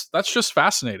 That's just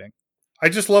fascinating. I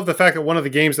just love the fact that one of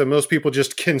the games that most people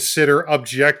just consider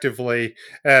objectively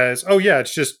as, oh yeah,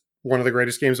 it's just one of the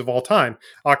greatest games of all time.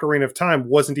 Ocarina of Time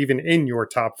wasn't even in your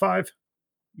top 5.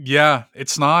 Yeah,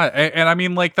 it's not. And I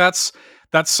mean, like, that's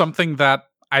something that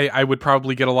I would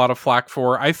probably get a lot of flack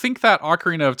for. I think that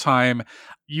Ocarina of Time,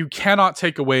 you cannot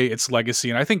take away its legacy.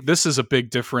 And I think this is a big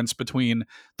difference between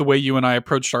the way you and I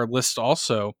approached our list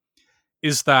also,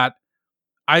 is that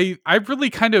I really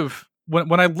kind of,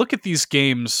 when I look at these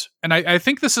games, and I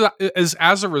think this is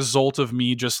as a result of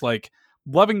me just like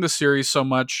loving the series so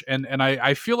much, and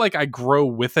I feel like I grow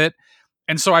with it.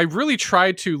 And so I really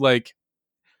try to, like,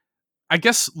 I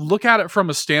guess, look at it from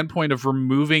a standpoint of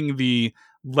removing the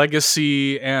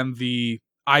legacy and the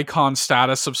icon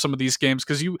status of some of these games,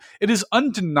 because it is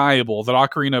undeniable that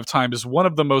Ocarina of Time is one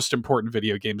of the most important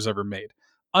video games ever made.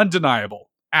 Undeniable.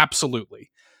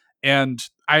 Absolutely. And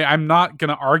I'm not going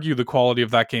to argue the quality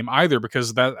of that game either,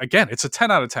 because that, again, it's a 10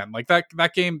 out of 10. Like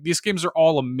that game, these games are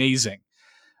all amazing.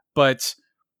 But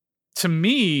to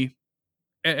me,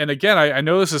 and again, I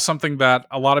know this is something that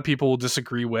a lot of people will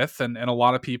disagree with, and a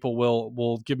lot of people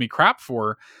will give me crap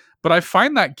for, but I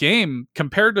find that game,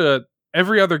 compared to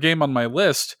every other game on my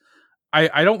list,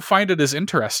 I don't find it as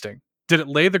interesting. Did it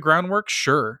lay the groundwork?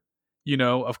 Sure.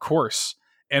 Of course.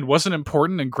 And was it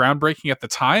important and groundbreaking at the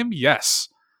time? Yes.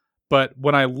 But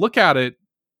when I look at it,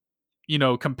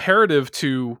 comparative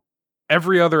to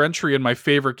every other entry in my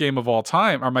favorite game of all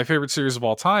time, or my favorite series of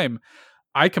all time,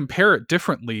 I compare it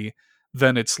differently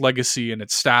than its legacy and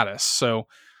its status. So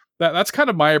that's kind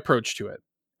of my approach to it.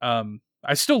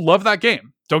 I still love that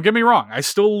game. Don't get me wrong. I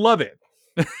still love it.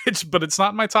 But it's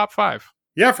not in my top 5.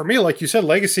 Yeah, for me, like you said,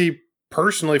 legacy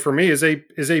personally for me is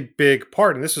a big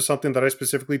part. And this is something that I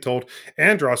specifically told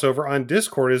Andros over on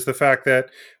Discord, is the fact that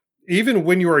even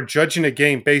when you are judging a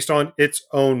game based on its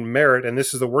own merit, and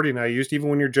this is the wording I used, even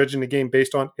when you're judging a game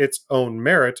based on its own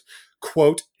merit,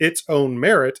 quote, its own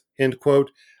merit, end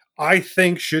quote, I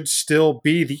think should still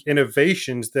be the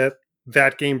innovations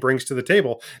that game brings to the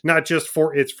table, not just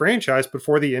for its franchise, but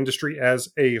for the industry as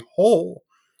a whole,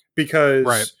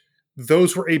 because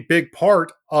those were a big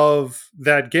part of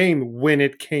that game when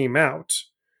it came out.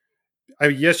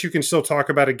 Yes, you can still talk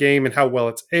about a game and how well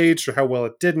it's aged or how well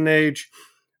it didn't age,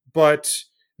 but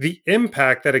the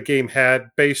impact that a game had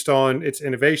based on its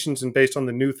innovations and based on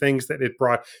the new things that it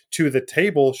brought to the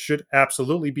table should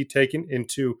absolutely be taken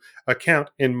into account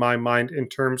in my mind in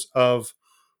terms of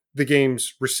the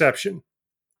game's reception.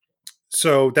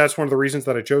 So that's one of the reasons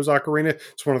that I chose Ocarina.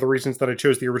 It's one of the reasons that I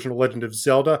chose the original Legend of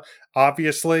Zelda,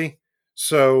 obviously.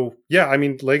 So yeah, I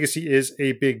mean, legacy is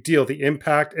a big deal. The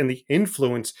impact and the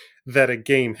influence that a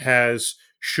game has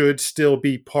should still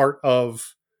be a part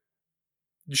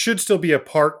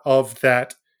of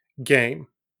that game.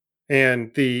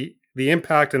 And the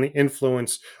impact and the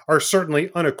influence are certainly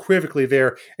unequivocally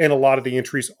there in a lot of the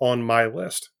entries on my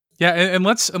list. Yeah, and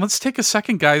let's take a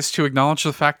second, guys, to acknowledge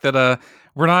the fact that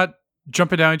we're not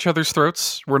jumping down each other's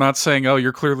throats. We're not saying, "Oh,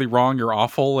 you're clearly wrong, you're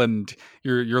awful, and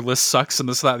your list sucks," and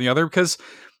this, that, and the other. Because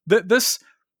this,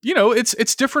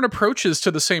 it's different approaches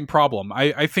to the same problem.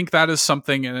 I think that is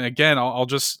something. And again, I'll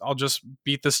just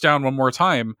beat this down one more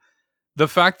time. The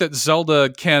fact that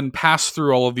Zelda can pass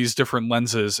through all of these different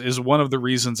lenses is one of the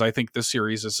reasons I think this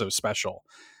series is so special.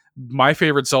 My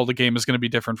favorite Zelda game is going to be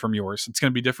different from yours. It's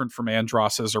going to be different from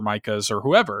Andros's or Micah's or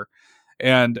whoever.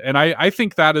 And I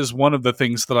think that is one of the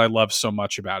things that I love so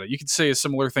much about it. You could say a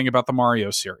similar thing about the Mario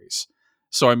series.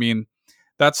 So, I mean,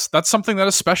 that's something that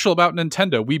is special about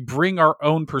Nintendo. We bring our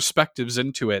own perspectives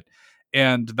into it.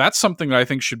 And that's something that I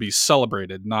think should be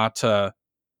celebrated, not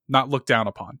looked down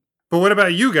upon. But what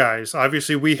about you guys?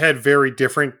 Obviously, we had very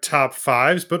different top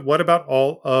 5s, but what about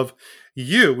all of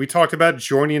you? We talked about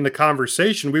joining the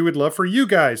conversation. We would love for you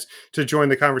guys to join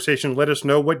the conversation. Let us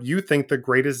know what you think the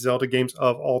greatest Zelda games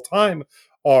of all time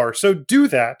are. So do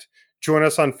that. Join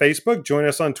us on Facebook, join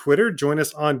us on Twitter, join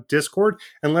us on Discord,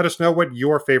 and let us know what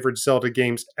your favorite Zelda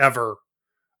games ever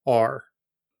are.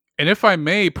 And if I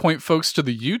may point folks to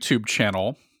the YouTube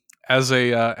channel as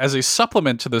a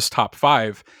supplement to this top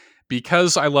 5,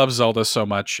 because I love Zelda so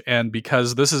much, and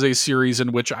because this is a series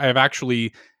in which I have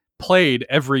actually played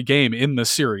every game in the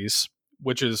series,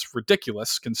 which is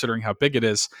ridiculous considering how big it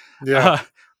is. Yeah.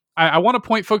 I want to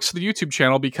point folks to the YouTube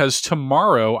channel because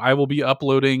tomorrow I will be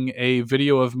uploading a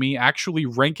video of me actually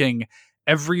ranking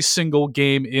every single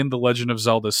game in the Legend of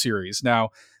Zelda series. Now,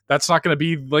 that's not going to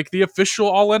be like the official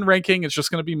all-in ranking. It's just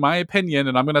going to be my opinion,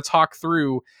 and I'm going to talk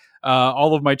through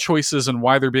all of my choices and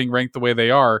why they're being ranked the way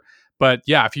they are. But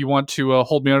yeah, if you want to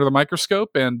hold me under the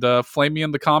microscope and flame me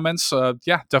in the comments,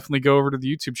 definitely go over to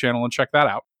the YouTube channel and check that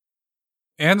out.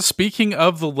 And speaking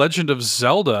of The Legend of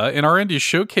Zelda, in our Indie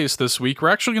Showcase this week, we're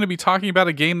actually going to be talking about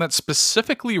a game that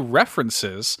specifically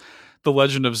references The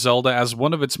Legend of Zelda as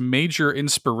one of its major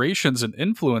inspirations and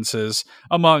influences,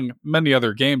 among many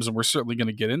other games, and we're certainly going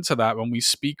to get into that when we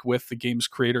speak with the game's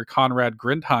creator, Conrad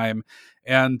Grindheim.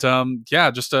 And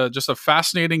just a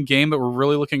fascinating game that we're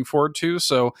really looking forward to.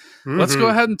 So let's go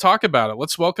ahead and talk about it.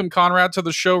 Let's welcome Conrad to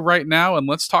the show right now, and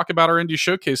let's talk about our Indie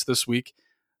Showcase this week,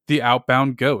 The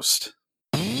Outbound Ghost.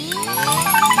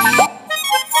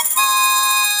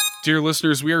 Dear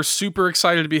listeners, we are super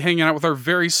excited to be hanging out with our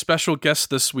very special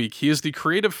guest this week. He is the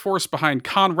creative force behind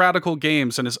Conradical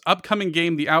Games, and his upcoming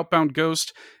game, The Outbound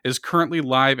Ghost, is currently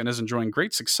live and is enjoying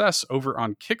great success over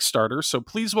on Kickstarter. So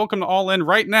please welcome to All In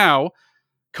right now,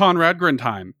 Conrad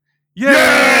Grindheim.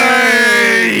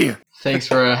 Yay! Thanks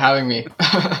for having me.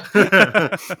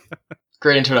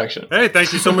 Great introduction. Hey,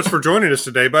 thank you so much for joining us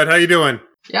today, bud. How you doing?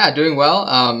 Yeah, doing well.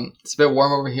 It's a bit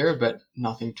warm over here, but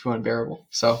nothing too unbearable.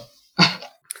 So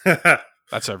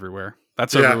That's everywhere.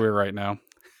 That's everywhere right now.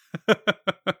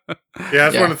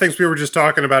 That's one of the things we were just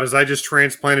talking about. Is I just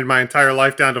transplanted my entire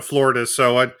life down to Florida,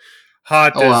 so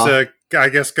hot is I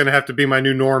guess going to have to be my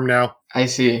new norm now. I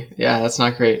see. Yeah, that's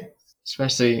not great,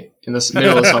 especially in the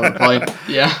middle of summer. Probably.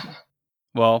 Yeah.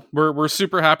 Well, we're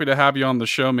super happy to have you on the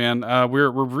show, man. We're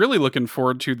really looking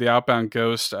forward to the Outbound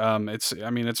Ghost.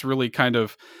 It's really kind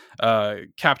of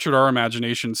captured our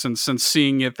imagination since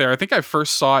seeing it there. I think I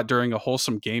first saw it during a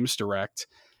Wholesome Games Direct,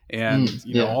 and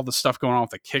you know, all the stuff going on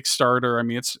with the Kickstarter. I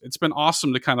mean, it's been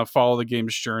awesome to kind of follow the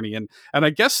game's journey, and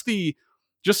I guess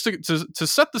just to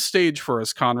set the stage for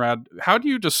us, Conrad, how do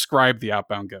you describe the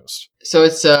Outbound Ghost? So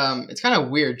it's kind of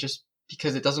weird just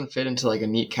because it doesn't fit into like a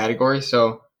neat category.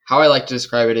 So how I like to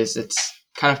describe it is it's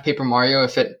kind of Paper Mario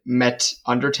if it met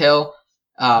Undertale,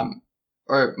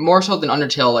 or more so than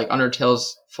Undertale, like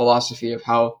Undertale's philosophy of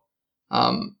how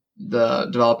the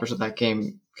developers of that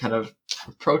game kind of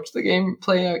approach the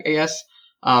gameplay, I guess.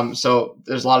 So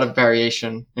there's a lot of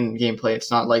variation in gameplay.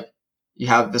 It's not like you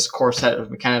have this core set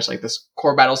of mechanics, like this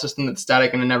core battle system that's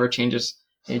static and it never changes,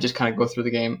 and you just kind of go through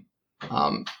the game.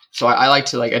 So I like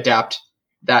to like adapt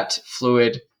that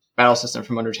fluid battle system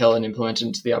from Undertale and implement it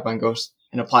into the Outbound Ghost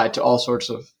and apply it to all sorts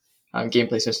of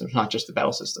gameplay systems, not just the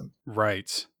battle system.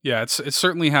 Right. Yeah, it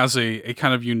certainly has a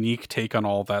kind of unique take on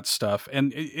all that stuff.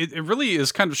 And it really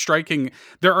is kind of striking.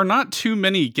 There are not too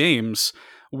many games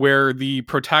where the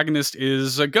protagonist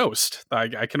is a ghost.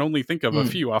 I can only think of a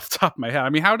few off the top of my head. I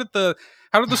mean, how did the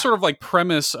sort of like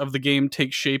premise of the game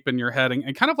take shape in your head,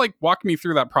 and kind of like walk me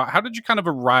through that how did you kind of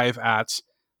arrive at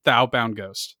the Outbound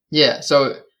Ghost? Yeah,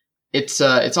 so it's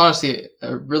honestly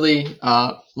a really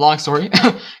long story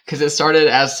because it started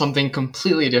as something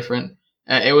completely different.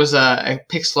 It was a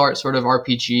pixel art sort of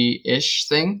RPG-ish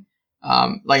thing,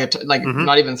 not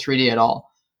even 3D at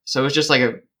all. So it was just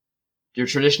like your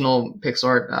traditional pixel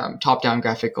art top-down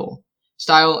graphical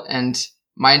style, and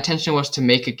my intention was to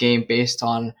make a game based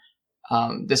on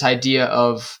this idea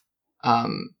of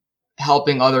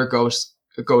helping other ghosts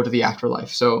go to the afterlife.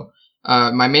 So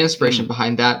my main inspiration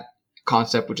behind that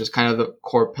concept, which is kind of the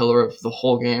core pillar of the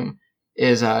whole game,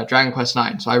 is Dragon Quest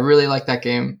IX. So I really like that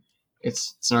game.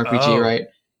 It's an RPG, right?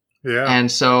 Yeah.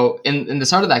 And so in the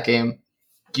start of that game,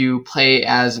 you play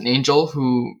as an angel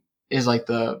who is like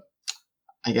the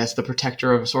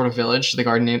protector of a sort of village, the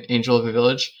guardian angel of a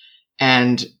village,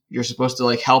 and you're supposed to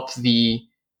like help the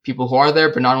people who are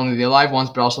there, but not only the alive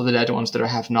ones, but also the dead ones that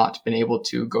have not been able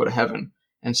to go to heaven.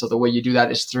 And so the way you do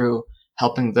that is through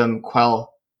helping them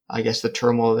quell, I guess, the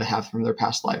turmoil they have from their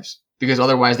past lives, because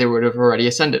otherwise they would have already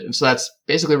ascended. And so that's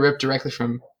basically ripped directly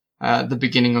from the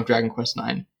beginning of Dragon Quest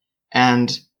IX.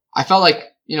 And I felt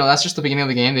like, that's just the beginning of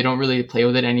the game. They don't really play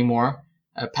with it anymore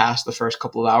past the first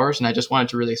couple of hours. And I just wanted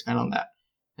to really expand on that.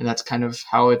 And that's kind of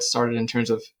how it started in terms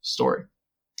of story.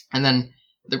 And then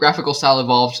the graphical style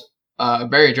evolved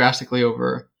very drastically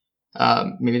over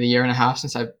maybe the year and a half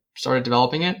since I started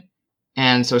developing it.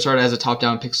 And so it started as a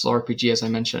top-down pixel RPG, as I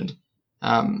mentioned.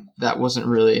 That wasn't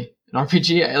really an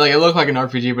RPG. Like, it looked like an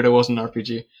RPG, but it wasn't an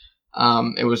RPG.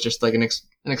 It was just like an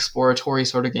exploratory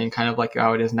sort of game, kind of like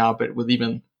how it is now, but with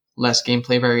even less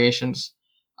gameplay variations.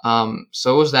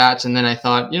 So it was that. And then I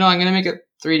thought, I'm going to make it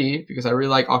 3D because I really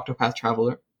like Octopath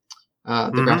Traveler,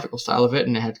 the graphical style of it,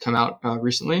 and it had come out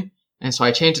recently. And so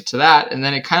I changed it to that, and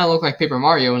then it kind of looked like Paper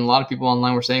Mario, and a lot of people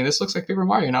online were saying, this looks like Paper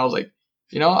Mario. And I was like,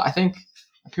 I think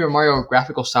a Paper Mario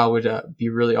graphical style would be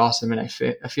really awesome, and I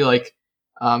feel like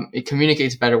it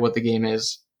communicates better what the game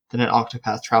is than an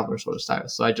Octopath Traveler sort of style.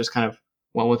 So I just kind of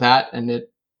went with that, and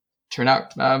it turned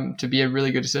out to be a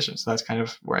really good decision. So that's kind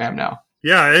of where I am now.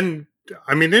 Yeah, and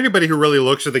I mean, anybody who really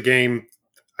looks at the game,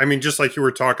 I mean, just like you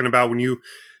were talking about when you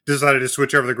decided to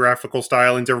switch over the graphical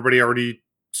style, and everybody already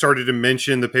started to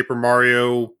mention the Paper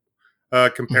Mario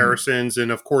comparisons,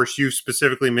 and of course you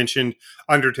specifically mentioned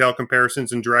Undertale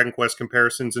comparisons and Dragon Quest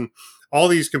comparisons and all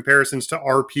these comparisons to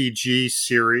RPG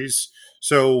series.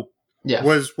 So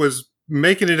was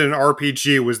making it an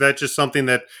RPG, was that just something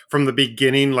that from the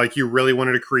beginning, like, you really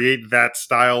wanted to create that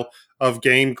style of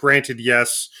game? Granted,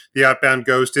 yes, the Outbound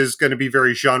Ghost is going to be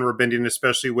very genre bending,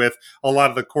 especially with a lot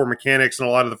of the core mechanics and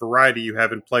a lot of the variety you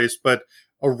have in place, but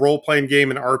a role-playing game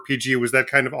and RPG, was that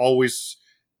kind of always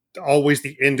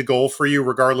the end goal for you,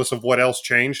 regardless of what else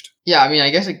changed? Yeah, I mean, I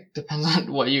guess it depends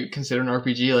on what you consider an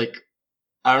RPG. Like,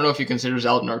 I don't know if you consider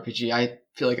Zelda an RPG. I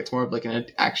feel like it's more of like an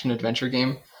action-adventure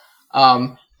game.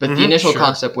 But the initial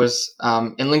concept was,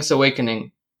 in Link's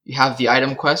Awakening, you have the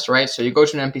item quest, right? So you go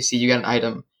to an NPC, you get an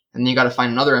item, and then you got to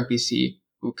find another NPC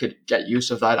who could get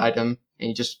use of that item, and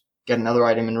you just get another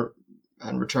item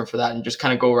in return for that, and just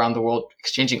kind of go around the world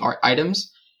exchanging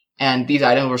items. And these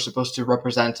items were supposed to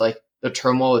represent like the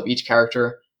turmoil of each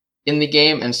character in the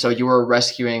game, and so you were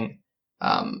rescuing,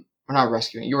 or not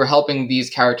rescuing, you were helping these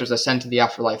characters ascend to the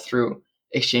afterlife through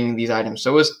exchanging these items.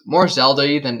 So it was more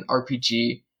Zelda-y than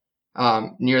RPG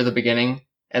near the beginning,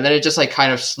 and then it just like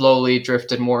kind of slowly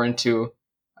drifted more into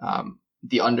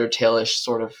the Undertale-ish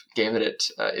sort of game that it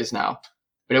is now.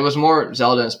 But it was more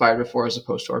Zelda inspired before as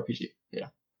opposed to RPG. Yeah,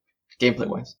 gameplay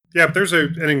wise. Yeah, but there's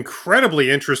an incredibly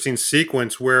interesting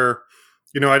sequence where,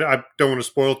 I don't want to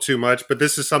spoil too much, but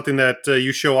this is something that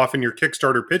you show off in your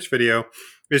Kickstarter pitch video,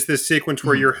 is this sequence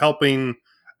where you're helping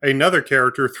another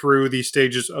character through these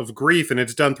stages of grief, and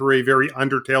it's done through a very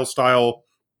Undertale style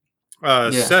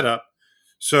setup.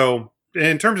 So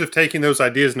in terms of taking those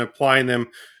ideas and applying them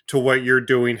to what you're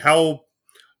doing, how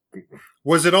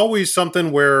was it always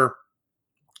something where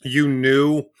you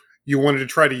knew you wanted to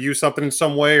try to use something in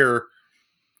some way, or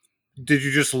did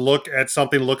you just look at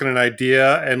something, look at an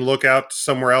idea, and look out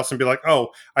somewhere else and be like, oh,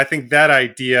 I think that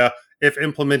idea, if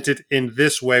implemented in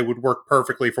this way, would work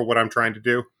perfectly for what I'm trying to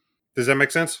do? Does that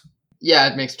make sense?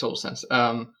 Yeah, it makes total sense.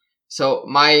 So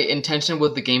my intention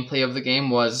with the gameplay of the game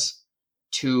was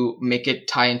to make it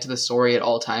tie into the story at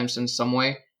all times in some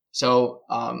way. So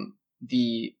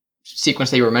the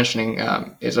sequence that you were mentioning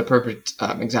is a perfect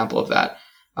example of that.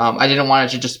 I didn't want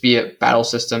it to just be a battle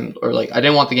system, or like I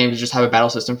didn't want the game to just have a battle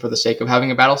system for the sake of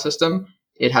having a battle system.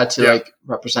 It had to like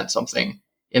represent something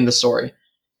in the story.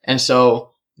 And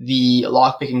so the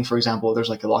lockpicking, for example, there's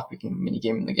like a lockpicking mini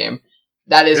game in the game.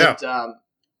 That isn't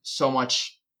so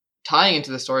much tying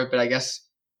into the story, but I guess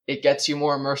it gets you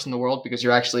more immersed in the world because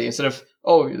you're actually, instead of,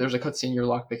 oh, there's a cutscene, you're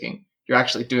lockpicking, you're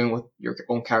actually doing what your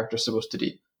own character is supposed to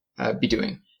be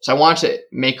doing. So I wanted to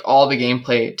make all the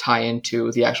gameplay tie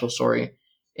into the actual story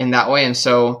in that way. And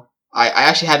so I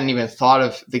actually hadn't even thought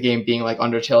of the game being like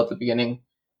Undertale at the beginning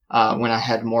when I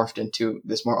had morphed into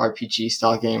this more RPG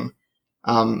style game.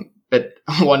 But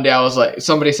one day I was like,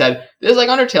 somebody said, this is like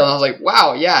Undertale. And I was like,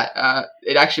 wow, yeah,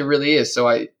 it actually really is. So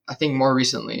I think more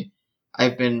recently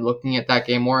I've been looking at that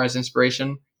game more as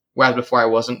inspiration, whereas before I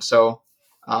wasn't. So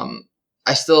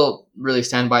I still really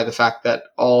stand by the fact that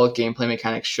all gameplay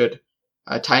mechanics should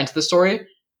tie into the story.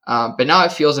 But now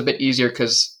it feels a bit easier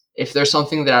because if there's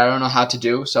something that I don't know how to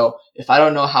do, so if I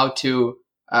don't know how to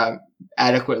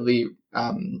adequately,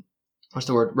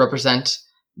 represent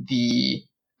the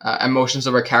emotions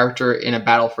of a character in a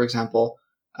battle, for example,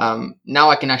 now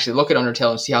I can actually look at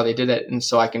Undertale and see how they did it, and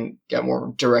so I can get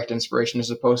more direct inspiration as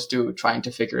opposed to trying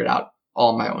to figure it out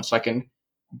all on my own. So I can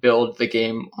build the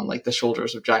game on like the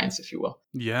shoulders of giants, if you will.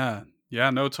 Yeah,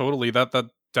 no, totally. That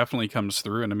definitely comes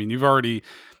through. And I mean, you've already,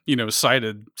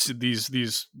 cited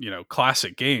these,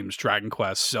 classic games, Dragon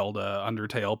Quest, Zelda,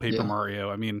 Undertale, Paper Mario.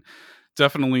 I mean,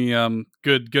 definitely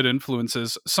good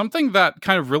influences. Something that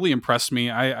kind of really impressed me,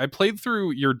 I played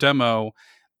through your demo,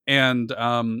 and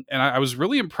I was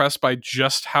really impressed by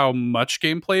just how much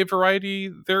gameplay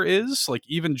variety there is, like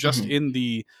even just in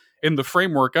the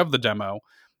framework of the demo.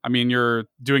 I mean, you're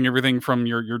doing everything from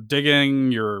you're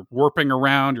digging, you're warping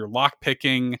around, you're lock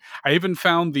picking. I even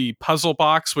found the puzzle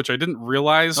box, which I didn't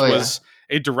realize was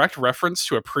a direct reference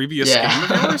to a previous game of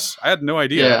yours. I had no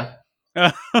idea.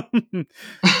 So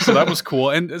that was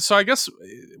cool. And so I guess,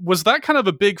 was that kind of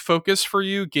a big focus for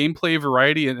you, gameplay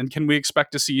variety? And can we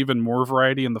expect to see even more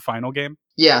variety in the final game?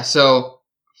 Yeah, so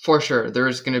for sure,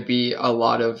 there's going to be a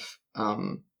lot of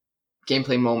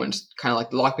gameplay moments, kind of like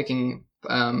the lockpicking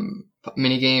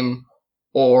minigame,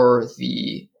 or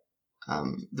the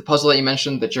puzzle that you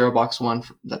mentioned, the Geobox one.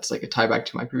 That's like a tie back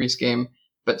to my previous game.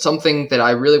 But something that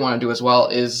I really want to do as well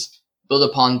is build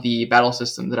upon the battle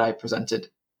system that I presented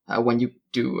when you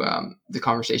do the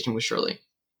conversation with Shirley.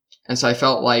 And so I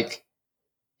felt like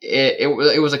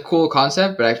it was a cool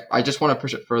concept, but I just want to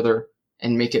push it further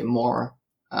and make it more,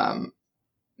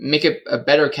 make it a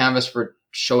better canvas for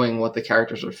showing what the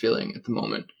characters are feeling at the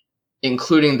moment,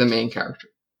 including the main character.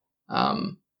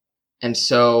 And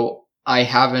so I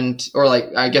haven't, or like,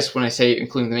 I guess when I say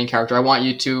including the main character, I want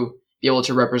you to be able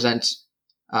to represent,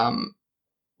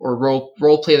 or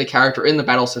role play the character in the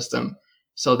battle system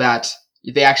so that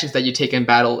the actions that you take in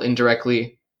battle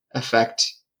indirectly affect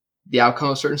the outcome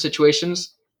of certain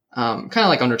situations. Kind of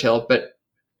like Undertale, but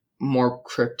more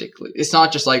cryptically. It's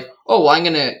not just like, oh, well, I'm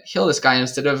going to kill this guy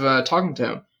instead of talking to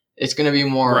him. It's going to be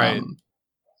more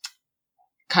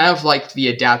kind of like the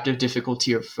adaptive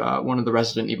difficulty of one of the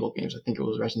Resident Evil games. I think it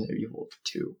was Resident Evil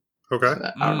 2. Okay.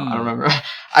 I don't remember.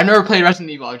 I've never played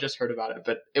Resident Evil. I've just heard about it.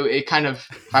 But it kind of,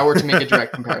 if I were to make a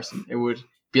direct comparison, it would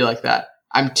be like that.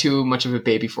 I'm too much of a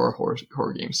baby for a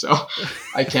horror game, so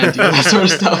I can't do that sort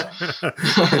of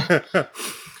stuff.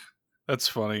 That's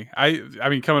funny. I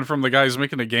mean, coming from the guy who's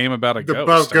making a game about a ghost.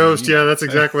 About Ghost, yeah, that's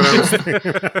exactly what I was thinking.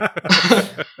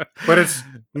 But it's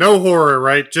no horror,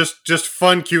 right? Just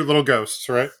fun, cute little ghosts,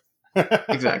 right?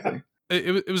 Exactly.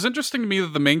 It was interesting to me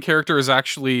that the main character is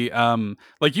actually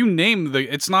like you name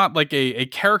it's not like a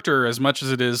character as much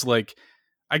as it is like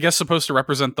I guess supposed to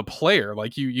represent the player.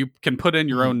 Like you can put in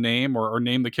your own name or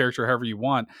name the character however you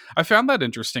want. I found that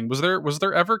interesting. Was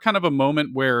there ever kind of a moment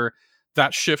where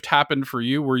that shift happened for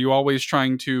you? Were you always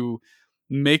trying to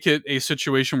make it a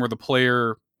situation where the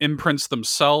player imprints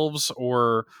themselves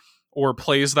or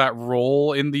plays that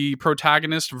role in the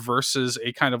protagonist versus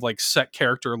a kind of like set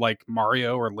character like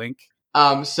Mario or Link?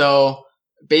 So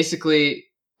basically,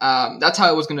 that's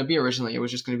how it was going to be originally. It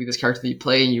was just going to be this character that you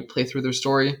play and you play through their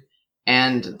story,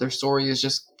 and their story is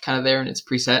just kind of there and it's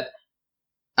preset.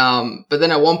 But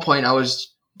then at one point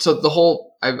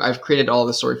I've created all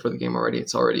the story for the game already.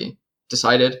 It's already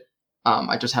decided.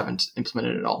 I just haven't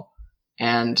implemented it all.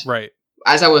 And right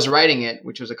as I was writing it,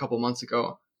 which was a couple months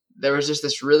ago, there was just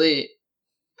this really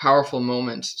powerful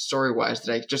moment story-wise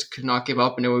that I just could not give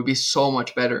up, and it would be so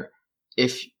much better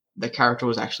if the character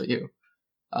was actually you.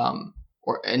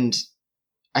 And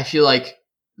I feel like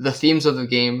the themes of the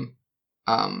game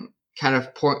kind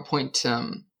of point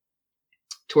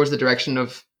towards the direction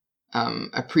of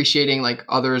appreciating like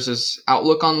others'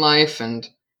 outlook on life and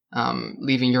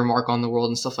leaving your mark on the world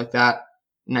and stuff like that.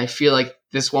 And I feel like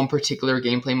this one particular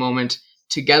gameplay moment,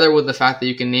 together with the fact that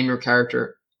you can name your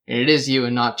character and it is you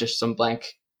and not just some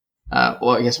blank,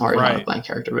 well, I guess Mario's not a blank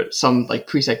character, but some like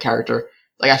preset character.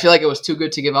 Like I feel like it was too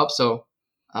good to give up. So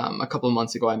a couple of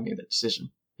months ago, I made that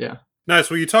decision. Yeah. Nice.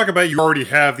 Well, you talk about you already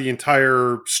have the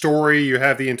entire story, you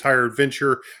have the entire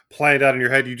adventure planned out in your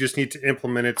head. You just need to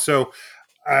implement it. So,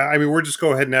 I mean, we'll just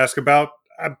go ahead and ask about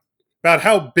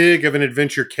how big of an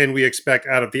adventure can we expect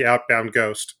out of the Outbound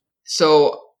Ghost?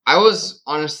 So I was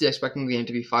honestly expecting the game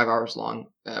to be 5 hours long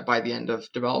by the end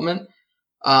of development.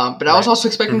 But I was also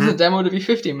expecting the demo to be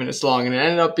 15 minutes long, and it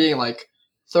ended up being like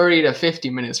 30 to 50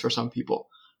 minutes for some people.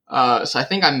 So I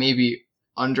think I'm maybe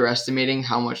underestimating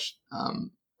how much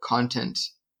content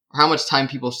or how much time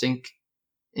people sink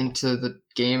into the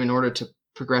game in order to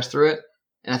progress through it.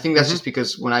 And I think that's just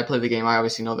because when I play the game, I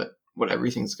obviously know that what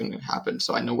everything's going to happen,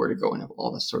 so I know where to go and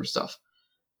all that sort of stuff.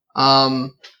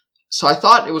 So I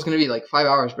thought it was going to be like 5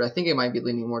 hours, but I think it might be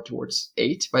leaning more towards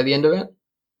 8 by the end of it.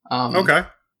 Okay.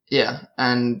 Yeah,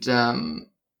 and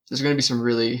there's going to be some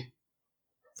really,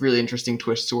 really interesting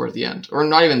twists towards the end. Or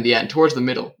not even the end, towards the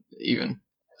middle, even.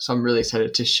 So I'm really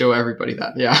excited to show everybody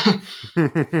that, yeah.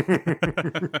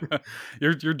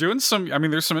 You're doing some, I mean,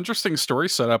 there's some interesting story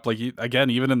setup. Like, again,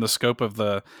 even in the scope of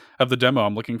the demo,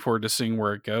 I'm looking forward to seeing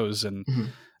where it goes. And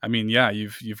I mean, yeah,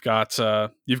 you've got a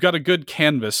good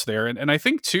canvas there. And I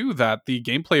think, too, that the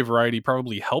gameplay variety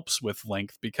probably helps with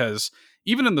length because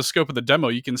even in the scope of the demo,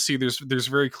 you can see there's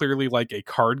very clearly like a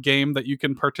card game that you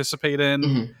can participate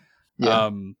in. Yeah.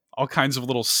 All kinds of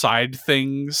little side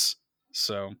things.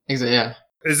 So exactly, yeah.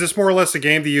 Is this more or less a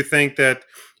game that you think that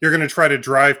you're going to try to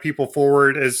drive people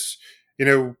forward as, you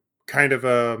know, kind of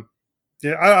a,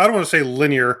 I don't want to say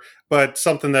linear, but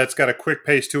something that's got a quick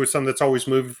pace to it, something that's always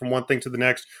moving from one thing to the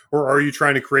next? Or are you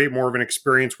trying to create more of an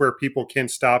experience where people can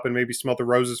stop and maybe smell the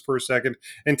roses for a second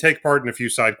and take part in a few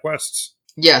side quests?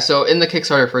 Yeah, so in the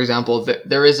Kickstarter, for example,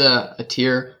 there is a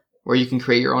tier where you can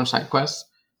create your own side quests.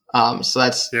 So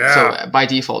that's so by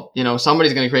default, you know,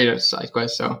 somebody's going to create a side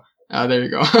quest. So there you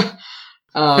go.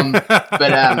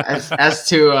 But as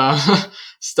to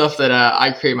stuff that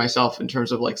I create myself in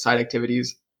terms of like side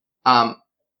activities, I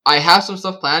have some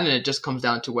stuff planned, and it just comes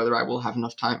down to whether I will have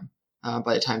enough time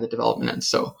by the time the development ends.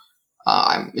 So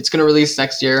it's going to release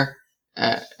next year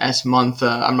as month.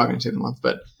 I'm not going to say the month,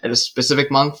 but at a specific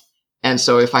month. And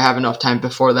so if I have enough time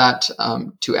before that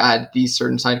to add these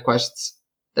certain side quests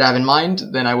that I have in mind,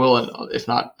 then I will. And if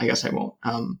not, I guess I won't.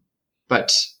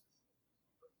 But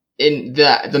in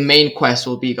the main quest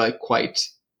will be like quite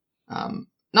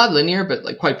not linear, but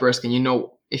like quite brisk. And you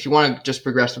know, if you want to just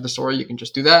progress with the story, you can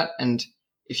just do that. And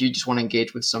if you just want to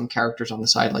engage with some characters on the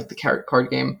side, like the card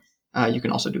game, you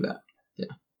can also do that. Yeah.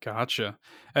 Gotcha.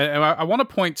 And I want to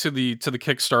point to the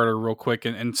Kickstarter real quick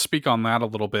and speak on that a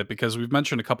little bit, because we've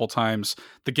mentioned a couple times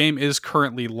the game is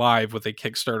currently live with a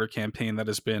Kickstarter campaign that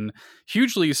has been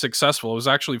hugely successful. It was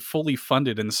actually fully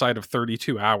funded inside of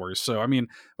 32 hours. So, I mean,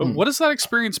 what has that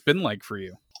experience been like for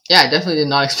you? Yeah, I definitely did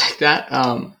not expect that,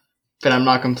 but I'm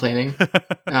not complaining.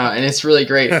 And it's really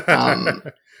great.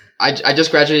 I just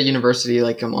graduated university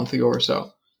like a month ago or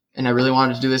so. and I really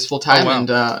wanted to do this full time, wow.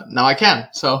 and now I can.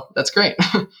 So that's great.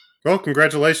 Well,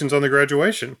 congratulations on the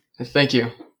graduation. Thank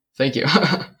you.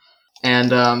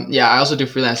 And I also do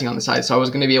freelancing on the side. So I was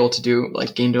going to be able to do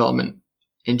like game development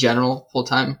in general full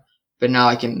time, but now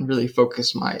I can really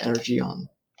focus my energy on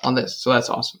this. So that's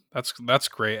awesome. That's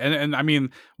great. And I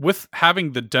mean, with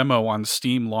having the demo on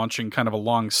Steam launching kind of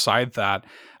alongside that,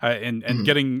 and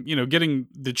getting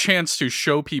the chance to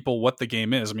show people what the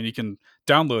game is. I mean, you can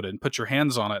download it and put your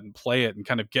hands on it and play it and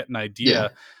kind of get an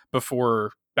idea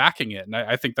before backing it. And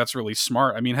I think that's really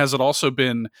smart. I mean, has it also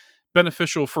been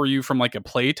beneficial for you from like a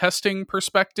play testing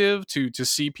perspective to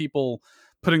see people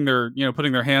putting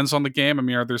their hands on the game? I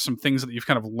mean, are there some things that you've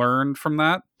kind of learned from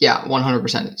that? Yeah,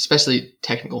 100%, especially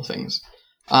technical things.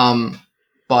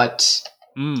 But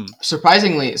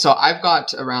surprisingly, so I've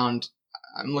got around,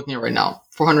 I'm looking at right now,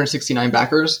 469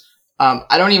 backers.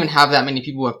 I don't even have that many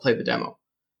people who have played the demo.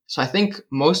 So I think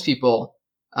most people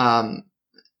are,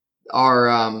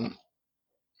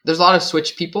 there's a lot of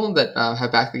Switch people that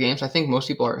have backed the game. So I think most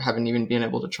people haven't even been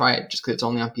able to try it just because it's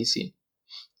only on PC.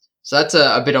 So that's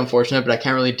a bit unfortunate, but I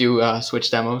can't really do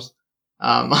Switch demos.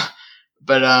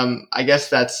 But I guess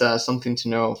that's something to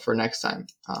know for next time.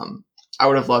 I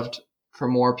would have loved for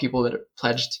more people that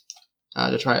pledged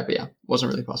to try it, but yeah,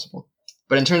 wasn't really possible.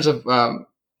 But in terms of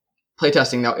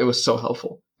playtesting, though, it was so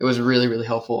helpful. It was really, really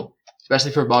helpful,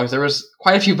 especially for bugs. There was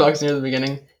quite a few bugs near the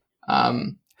beginning.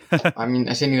 I mean,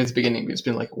 I say near the beginning, but it's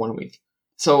been like 1 week.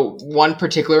 So one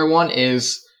particular one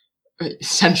is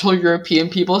Central European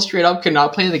people straight up could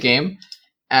not play the game.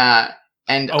 And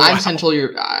I'm Central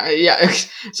Europe.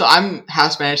 So I'm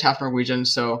half Spanish, half Norwegian.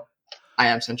 So I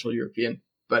am Central European,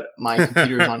 but my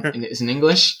computer is in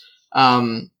English.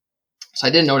 So I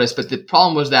didn't notice, but the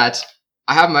problem was that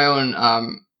I have my own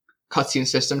cutscene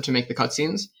system to make the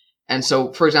cutscenes. And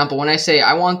so, for example, when I say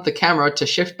I want the camera to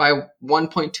shift by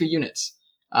 1.2 units,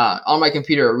 on my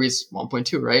computer it reads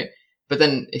 1.2, right? But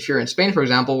then if you're in Spain, for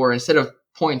example, where instead of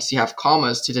points you have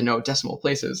commas to denote decimal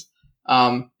places,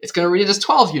 it's going to read it as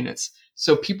 12 units.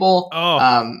 So people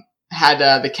had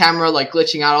the camera like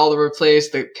glitching out all over the place.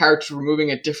 The characters were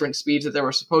moving at different speeds that they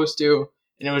were supposed to,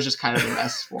 and it was just kind of a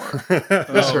mess for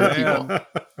sort of people.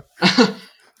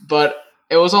 But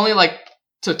it was only like,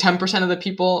 so 10% of the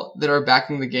people that are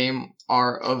backing the game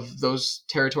are of those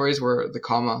territories where the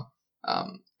comma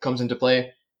comes into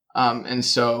play. And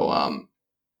so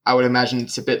I would imagine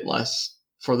it's a bit less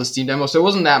for the Steam demo. So it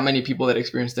wasn't that many people that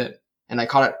experienced it, and I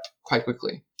caught it quite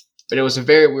quickly. But it was a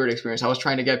very weird experience. I was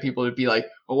trying to get people to be like,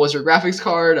 what was your graphics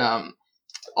card?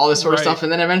 All this sort of stuff.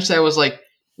 And then eventually I was like,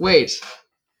 wait,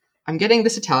 I'm getting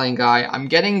this Italian guy. I'm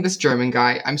getting this German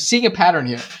guy. I'm seeing a pattern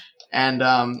here.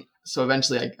 And so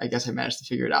eventually I guess I managed to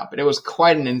figure it out. But it was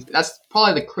quite that's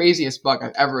probably the craziest bug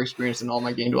I've ever experienced in all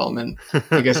my game development,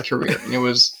 I guess, career. And it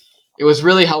was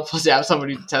really helpful to have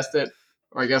somebody to test it,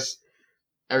 or I guess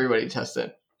everybody test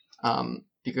it,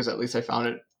 because at least I found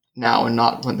it now and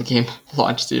not when the game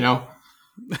launched,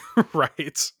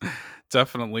 Right.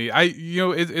 Definitely.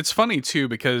 It's funny too,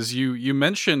 because you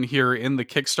mentioned here in the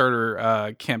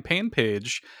Kickstarter campaign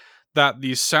page that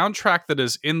the soundtrack that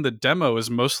is in the demo is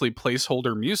mostly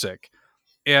placeholder music.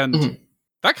 And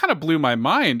that kind of blew my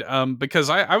mind, because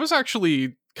I was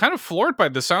actually kind of floored by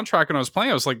the soundtrack when I was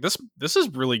playing. I was like, this is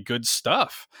really good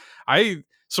stuff.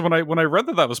 So when I read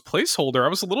that was placeholder, I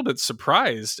was a little bit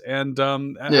surprised. And I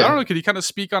don't know, could you kind of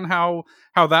speak on how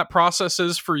that process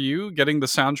is for you, getting the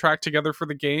soundtrack together for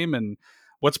the game, and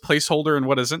what's placeholder and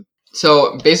what isn't?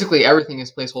 So basically everything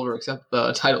is placeholder except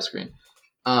the title screen.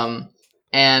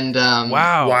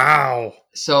 Wow.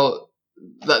 So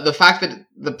the fact that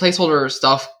the placeholder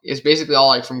stuff is basically all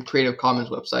like from Creative Commons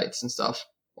websites and stuff,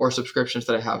 or subscriptions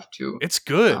that I have to. It's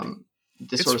good.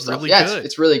 This sort of stuff. Really good.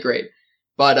 It's really great.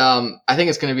 But I think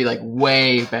it's going to be like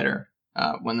way better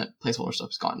when the placeholder stuff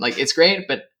is gone. Like, it's great,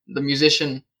 but the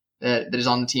musician that is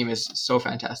on the team is so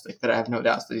fantastic that I have no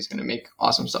doubts that he's going to make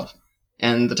awesome stuff.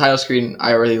 And the title screen,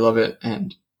 I already love it,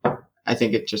 and I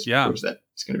think it just proves that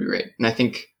it's going to be great. And I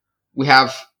think we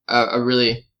have a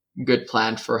really good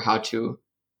plan for how to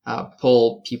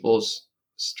pull people's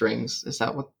strings. Is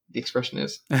that what the expression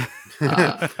is?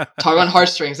 Tug on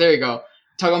heartstrings. There you go.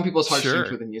 Tug on people's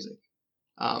heartstrings with the music.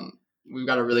 We've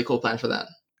got a really cool plan for that.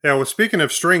 Yeah, well, speaking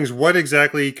of strings, what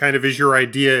exactly kind of is your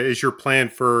idea, is your plan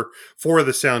for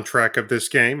the soundtrack of this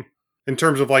game, in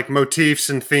terms of like motifs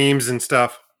and themes and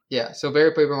stuff? Yeah, so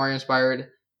very Paper Mario inspired.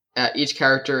 Each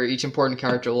important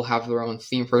character will have their own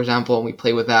theme, for example, and we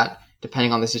play with that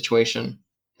depending on the situation,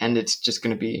 and it's just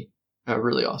going to be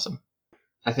really awesome.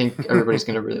 I think everybody's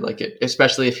going to really like it,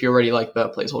 especially if you already like the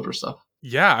placeholder stuff.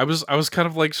 Yeah, I was kind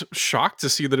of like shocked to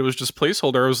see that it was just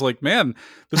placeholder. I was like, man,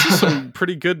 this is some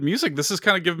pretty good music. This is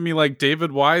kind of giving me like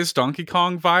David Wise, Donkey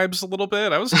Kong vibes a little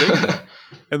bit. I was digging it.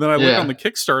 And then I look on the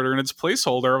Kickstarter and it's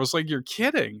placeholder. I was like, you're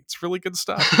kidding. It's really good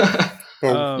stuff.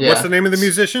 What's the name of the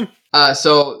musician?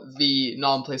 So the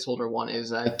non-placeholder one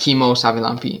is Kimo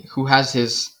Savilampi, who has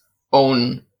his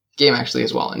own game actually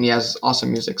as well, and he has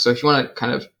awesome music. So if you want to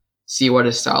kind of see what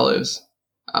his style is,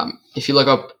 if you look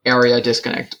up Area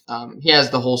Disconnect, he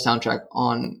has the whole soundtrack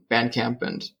on Bandcamp,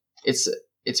 and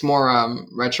it's more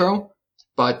retro,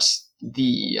 but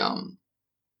the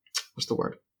what's the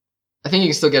word? I think you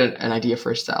can still get an idea for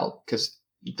his style, because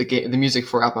the music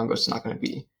for Outbound Ghost is not going to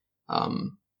be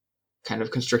kind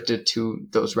of constricted to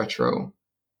those retro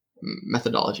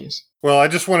methodologies. Well, I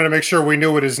just wanted to make sure we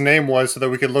knew what his name was so that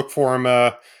we could look for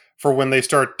him for when they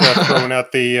start throwing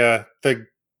out the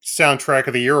soundtrack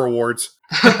of the year awards.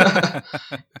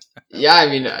 Yeah, I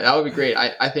mean, that would be great.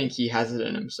 I think he has it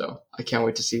in him, so I can't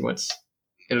wait to see what it's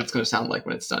going to sound like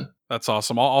when it's done. That's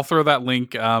awesome. I'll throw that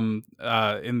link in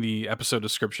the episode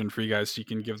description for you guys so you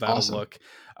can give that a look.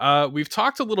 We've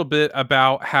talked a little bit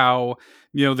about how,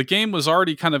 the game was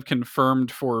already kind of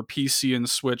confirmed for PC and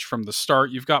Switch from the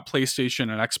start. You've got PlayStation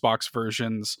and Xbox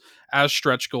versions as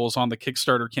stretch goals on the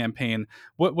Kickstarter campaign.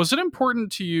 Was it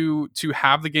important to you to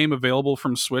have the game available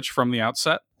from Switch from the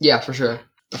outset? Yeah, for sure.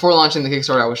 Before launching the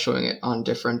Kickstarter, I was showing it on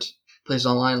different places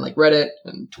online like Reddit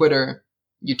and Twitter,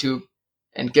 YouTube.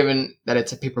 And given that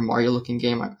it's a Paper Mario looking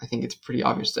game, I think it's pretty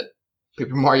obvious that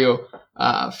Paper Mario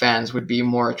fans would be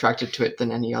more attracted to it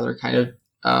than any other kind of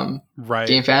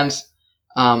game fans.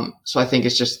 So I think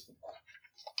it's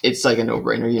like a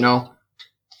no-brainer,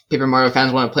 Paper Mario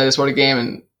fans want to play this sort of game,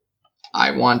 and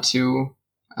I want to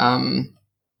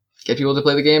get people to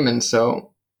play the game, and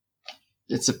so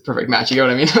it's a perfect match, you know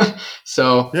what I mean?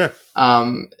 So yeah.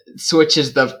 Switch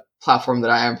is the platform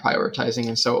that I am prioritizing,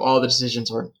 and so all the decisions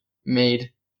are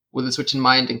made with the Switch in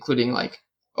mind, including like,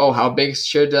 how big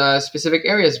should specific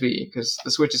areas be? Because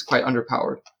the Switch is quite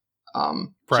underpowered.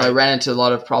 So I ran into a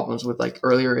lot of problems with like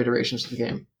earlier iterations of the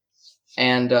game.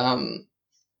 And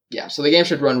so the game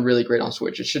should run really great on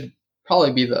Switch. It should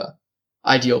probably be the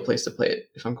ideal place to play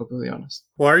it, if I'm completely honest.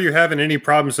 Well, are you having any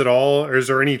problems at all, or is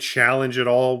there any challenge at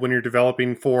all when you're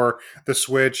developing for the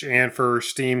Switch and for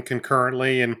Steam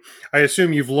concurrently? And I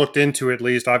assume you've looked into at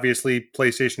least, obviously,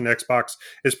 PlayStation and Xbox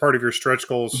is part of your stretch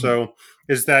goals. Mm-hmm. So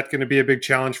is that going to be a big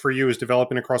challenge for you, is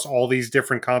developing across all these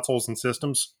different consoles and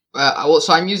systems? So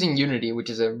I'm using Unity,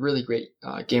 which is a really great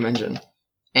game engine.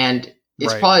 And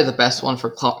it's probably the best one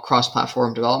for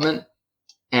cross-platform development.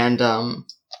 And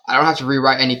I don't have to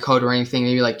rewrite any code or anything,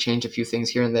 maybe like change a few things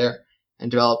here and there, and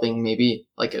developing maybe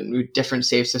like a new different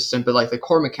save system, but like the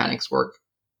core mechanics work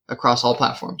across all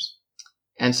platforms.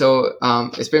 And so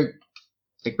it's been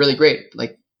like really great.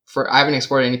 Like I haven't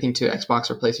exported anything to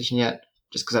Xbox or PlayStation yet,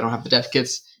 just because I don't have the dev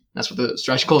kits. That's what the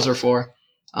stretch goals are for.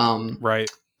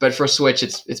 But for Switch,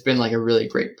 it's been like a really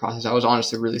great process. I was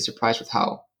honestly really surprised with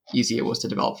how easy it was to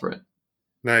develop for it.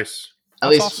 Nice. At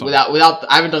least awesome. without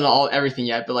I haven't done everything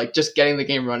yet, but like just getting the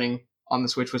game running on the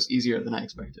Switch was easier than I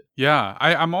expected. Yeah,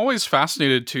 I'm always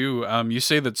fascinated too. You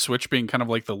say that Switch being kind of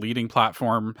like the leading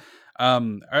platform,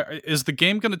 is the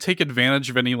game going to take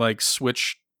advantage of any like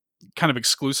Switch kind of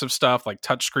exclusive stuff like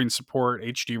touchscreen support,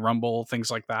 HD Rumble, things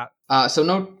like that? So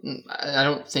no, I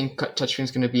don't think touchscreen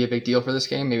is going to be a big deal for this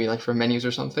game. Maybe like for menus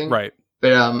or something. Right.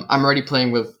 But I'm already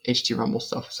playing with HD Rumble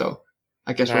stuff, so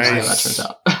I guess we'll see how that turns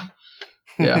out.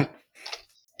 Yeah.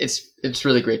 It's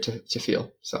really great to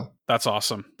feel. So that's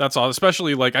awesome. That's all.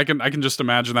 Especially like I can just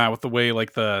imagine that with the way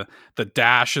like the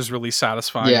dash is really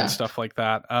satisfying and stuff like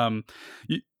that.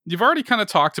 You've already kind of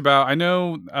talked about. I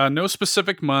know no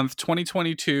specific month.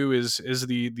 2022 is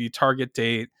the target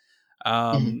date.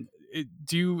 I'm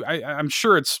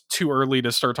sure it's too early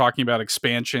to start talking about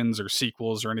expansions or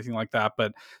sequels or anything like that,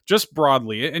 but just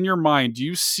broadly in your mind, do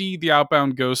you see the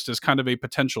Outbound Ghost as kind of a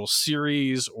potential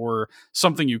series or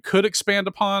something you could expand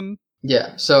upon?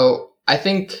 Yeah. So I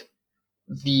think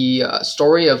the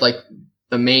story of like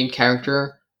the main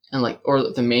character and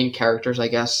or the main characters, I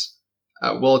guess,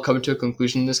 will come to a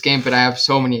conclusion in this game, but I have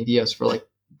so many ideas for like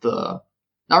not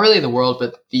really the world,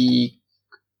 but the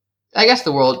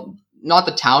world, not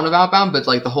the town of Outbound, but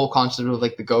like the whole concept of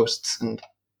like the ghosts and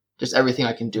just everything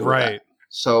I can do with that.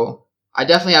 So I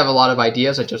definitely have a lot of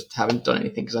ideas. I just haven't done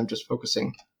anything because I'm just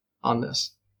focusing on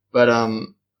this. But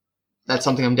that's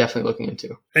something I'm definitely looking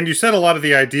into. And you said a lot of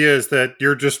the ideas that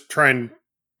you're just hoping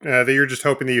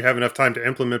that you have enough time to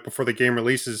implement before the game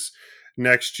releases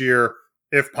next year,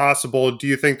 if possible. Do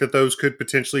you think that those could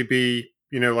potentially be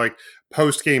like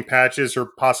post game patches or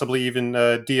possibly even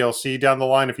DLC down the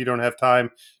line if you don't have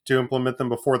time to implement them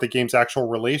before the game's actual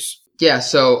release? Yeah,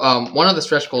 so one of the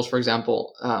stretch goals, for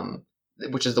example,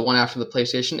 which is the one after the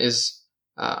PlayStation, is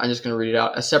I'm just going to read it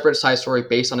out: a separate side story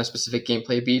based on a specific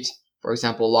gameplay beat. For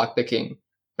example, lockpicking,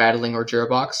 battling, or Jira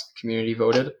box, community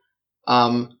voted.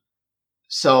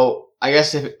 So I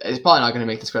guess it's probably not going to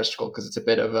make the stretch goal because it's a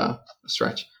bit of a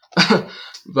stretch.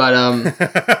 But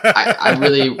I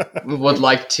really would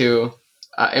like to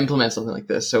implement something like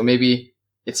this. So maybe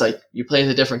it's like you play as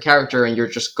a different character and you're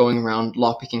just going around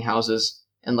lockpicking houses,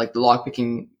 and like the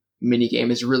lockpicking mini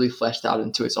game is really fleshed out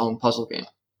into its own puzzle game.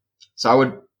 So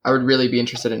I would really be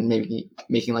interested in maybe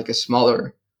making like a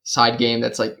smaller side game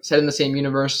that's like set in the same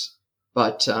universe,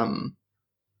 but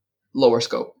lower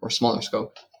scope or smaller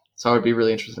scope. So I would be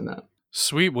really interested in that.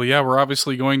 Sweet. Well, yeah, we're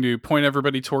obviously going to point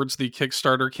everybody towards the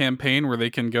Kickstarter campaign where they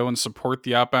can go and support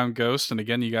the Outbound Ghost. And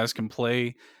again, you guys can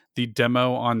play the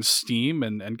demo on Steam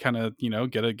and kind of,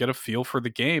 get a feel for the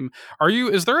game.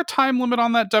 Is there a time limit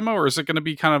on that demo, or is it going to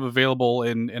be kind of available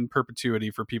in perpetuity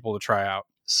for people to try out?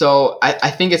 So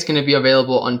I think it's going to be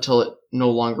available until it no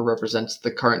longer represents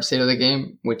the current state of the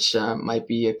game, which might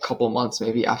be a couple months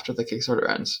maybe after the Kickstarter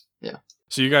ends. Yeah.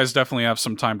 So you guys definitely have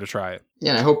some time to try it.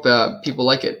 Yeah, and I hope people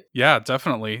like it. Yeah,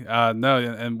 definitely. No,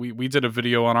 and we did a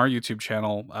video on our YouTube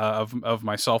channel of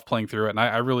myself playing through it, and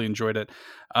I really enjoyed it.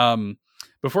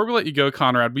 Before we let you go,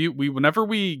 Conrad, we whenever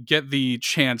we get the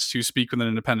chance to speak with an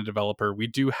independent developer, we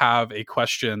do have a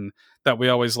question that we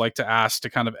always like to ask to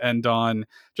kind of end on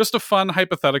just a fun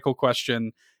hypothetical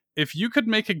question. If you could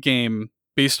make a game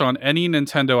based on any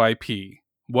Nintendo IP,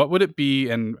 what would it be,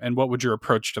 and what would your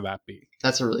approach to that be?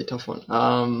 That's a really tough one.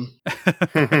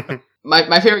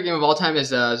 My favorite game of all time is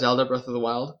Zelda Breath of the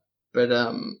Wild, but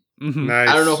Nice.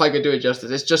 I don't know if I could do it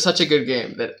justice. It's just such a good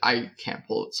game that I can't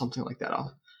pull something like that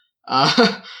off.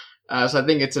 So I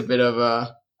think it's a bit of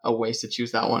a waste to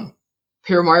choose that one.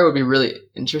 Paper Mario would be really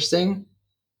interesting.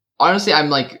 Honestly,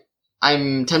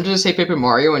 I'm tempted to say Paper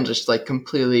Mario and just like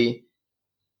completely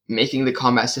making the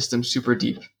combat system super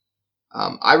deep.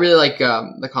 I really like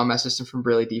the combat system from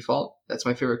Bravely Default. That's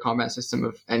my favorite combat system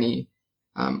of any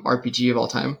RPG of all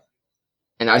time.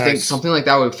 And I think something like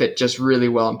that would fit just really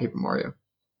well in Paper Mario.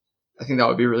 I think that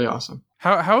would be really awesome.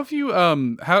 How have you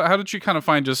how did you kind of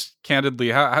find, just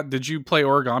candidly, how did you play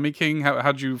Origami King?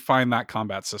 How did you find that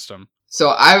combat system? So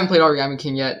I haven't played Origami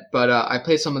King yet, but I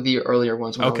played some of the earlier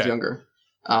ones when I was younger.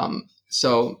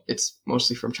 So it's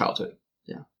mostly from childhood.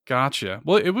 Yeah. Gotcha.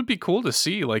 Well, it would be cool to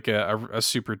see like a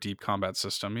super deep combat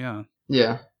system. Yeah.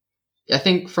 Yeah. I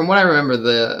think from what I remember,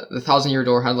 the Thousand Year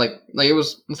Door had like it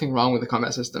was nothing wrong with the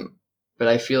combat system, but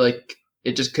I feel like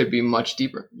it just could be much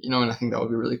deeper, and I think that would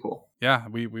be really cool. Yeah,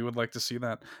 we would like to see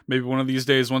that. Maybe one of these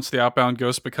days, once the Outbound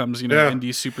Ghost becomes, indie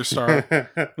superstar.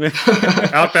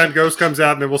 Outbound Ghost comes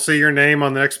out, and then we'll see your name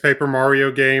on the next Paper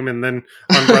Mario game, and then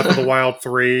on Breath of the Wild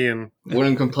 3. And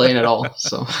wouldn't complain at all.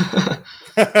 So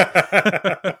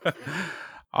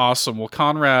awesome. Well,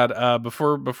 Conrad,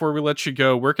 before we let you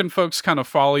go, where can folks kind of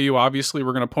follow you? Obviously,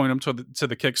 we're going to point them to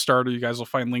the Kickstarter. You guys will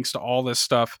find links to all this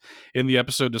stuff in the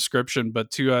episode description. But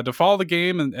to follow the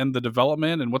game and the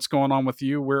development and what's going on with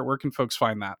you, where can folks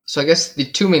find that? So I guess the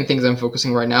two main things I'm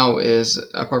focusing right now is,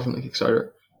 apart from the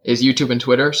Kickstarter, is YouTube and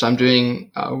Twitter. So I'm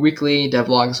doing weekly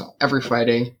devlogs every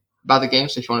Friday about the game.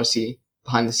 So if you want to see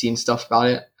behind the scenes stuff about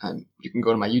it, you can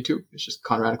go to my YouTube. It's just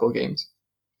Conradical Games.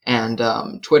 And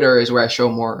Twitter is where I show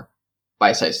more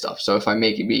bite-sized stuff. So if I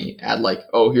maybe add like,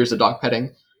 oh, here's the dog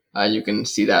petting, you can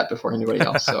see that before anybody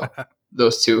else. So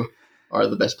those two are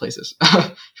the best places if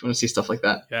you want to see stuff like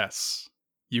that. Yes.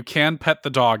 You can pet the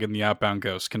dog in the Outbound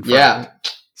Ghost. Confirmed. Yeah.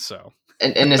 So.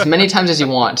 And as many times as you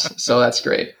want. So that's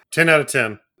great. 10 out of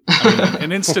 10.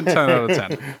 An instant 10 out of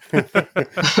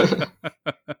 10.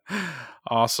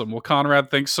 Awesome. Well, Conrad,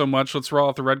 thanks so much. Let's roll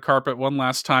out the red carpet one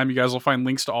last time. You guys will find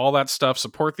links to all that stuff.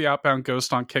 Support the Outbound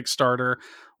Ghost on Kickstarter.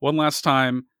 One last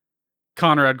time,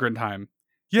 Conrad Grindheim.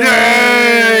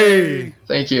 Yay!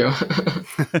 Thank you.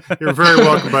 You're very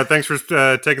welcome, bud. Thanks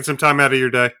for taking some time out of your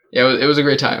day. Yeah, it was a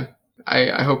great time.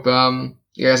 I hope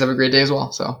you guys have a great day as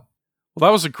well. So. Well,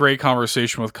 that was a great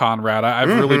conversation with Conrad. I've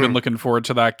really been looking forward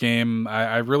to that game.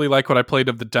 I really like what I played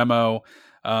of the demo.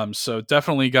 So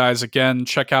definitely, guys, again,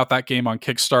 check out that game on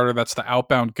Kickstarter. That's the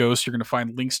Outbound Ghost. You're going to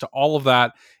find links to all of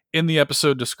that in the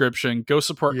episode description. Go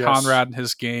support Conrad and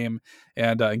his game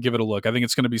and give it a look. I think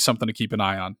it's going to be something to keep an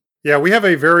eye on. Yeah, we have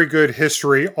a very good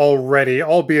history already,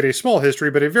 albeit a small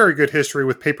history, but a very good history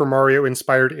with Paper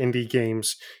Mario-inspired indie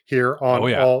games here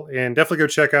on All In. Definitely go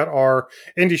check out our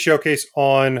indie showcase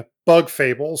on Bug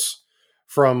Fables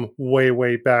from way,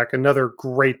 way back. Another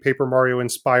great Paper Mario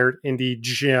inspired indie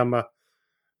gem.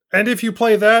 And if you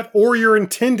play that, or you're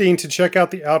intending to check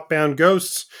out the Outbound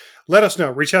Ghosts, let us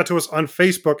know. Reach out to us on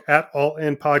Facebook at All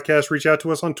In Podcast. Reach out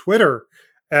to us on Twitter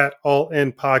at All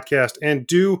In Podcast. And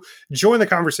do join the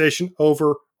conversation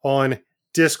over on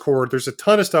Discord. There's a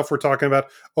ton of stuff we're talking about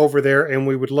over there, and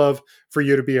we would love for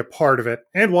you to be a part of it.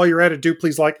 And while you're at it, do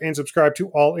please like and subscribe to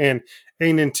All In,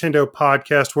 a Nintendo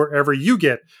podcast, wherever you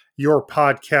get your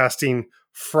podcasting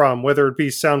from, whether it be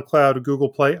SoundCloud, Google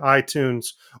Play,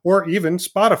 iTunes, or even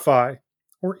Spotify.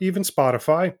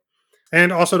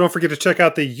 And also don't forget to check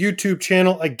out the YouTube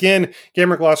channel. Again,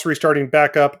 Gamer Glossary starting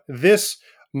back up this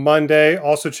Monday.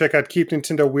 Also check out Keep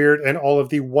Nintendo Weird and all of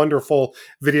the wonderful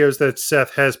videos that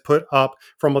Seth has put up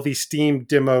from all these Steam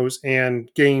demos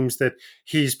and games that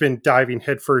he's been diving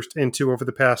headfirst into over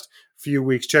the past few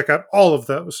weeks. Check out all of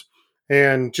those.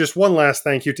 And just one last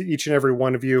thank you to each and every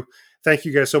one of you. Thank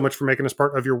you guys so much for making us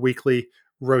part of your weekly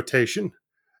rotation.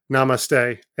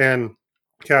 Namaste. And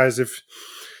guys, if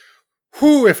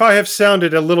I have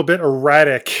sounded a little bit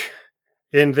erratic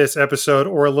in this episode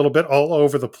or a little bit all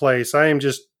over the place, I am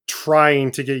just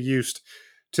trying to get used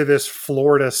to this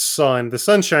Florida sun. The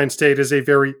Sunshine State is a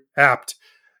very apt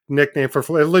nickname for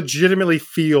Florida. It legitimately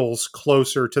feels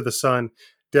closer to the sun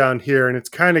down here, and it's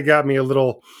kind of got me a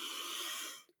little,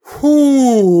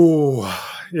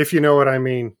 if you know what I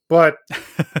mean. But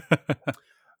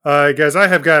guys, I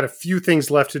have got a few things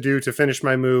left to do to finish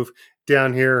my move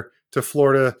down here to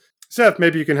Florida. Seth,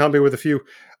 maybe you can help me with a few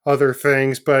other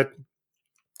things, but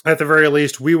at the very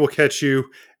least, we will catch you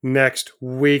next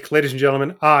week. Ladies and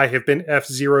gentlemen, I have been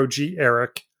F0G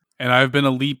Eric. And I've been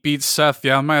Elite Beat Seth.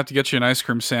 Yeah, I might have to get you an ice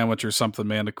cream sandwich or something,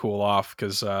 man, to cool off,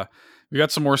 because we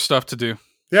got some more stuff to do.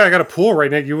 Yeah, I got a pool right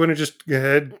now. You want to just go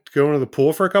into the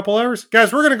pool for a couple hours?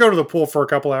 Guys, we're going to go to the pool for a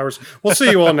couple hours. We'll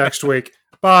see you all next week.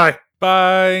 Bye.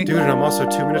 Bye. Dude, and I'm also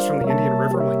 2 minutes from the Indian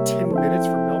River. I'm like 10 minutes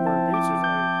from Melbourne Beach.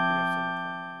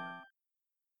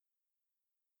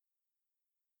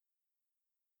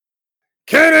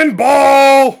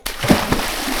 Cannonball!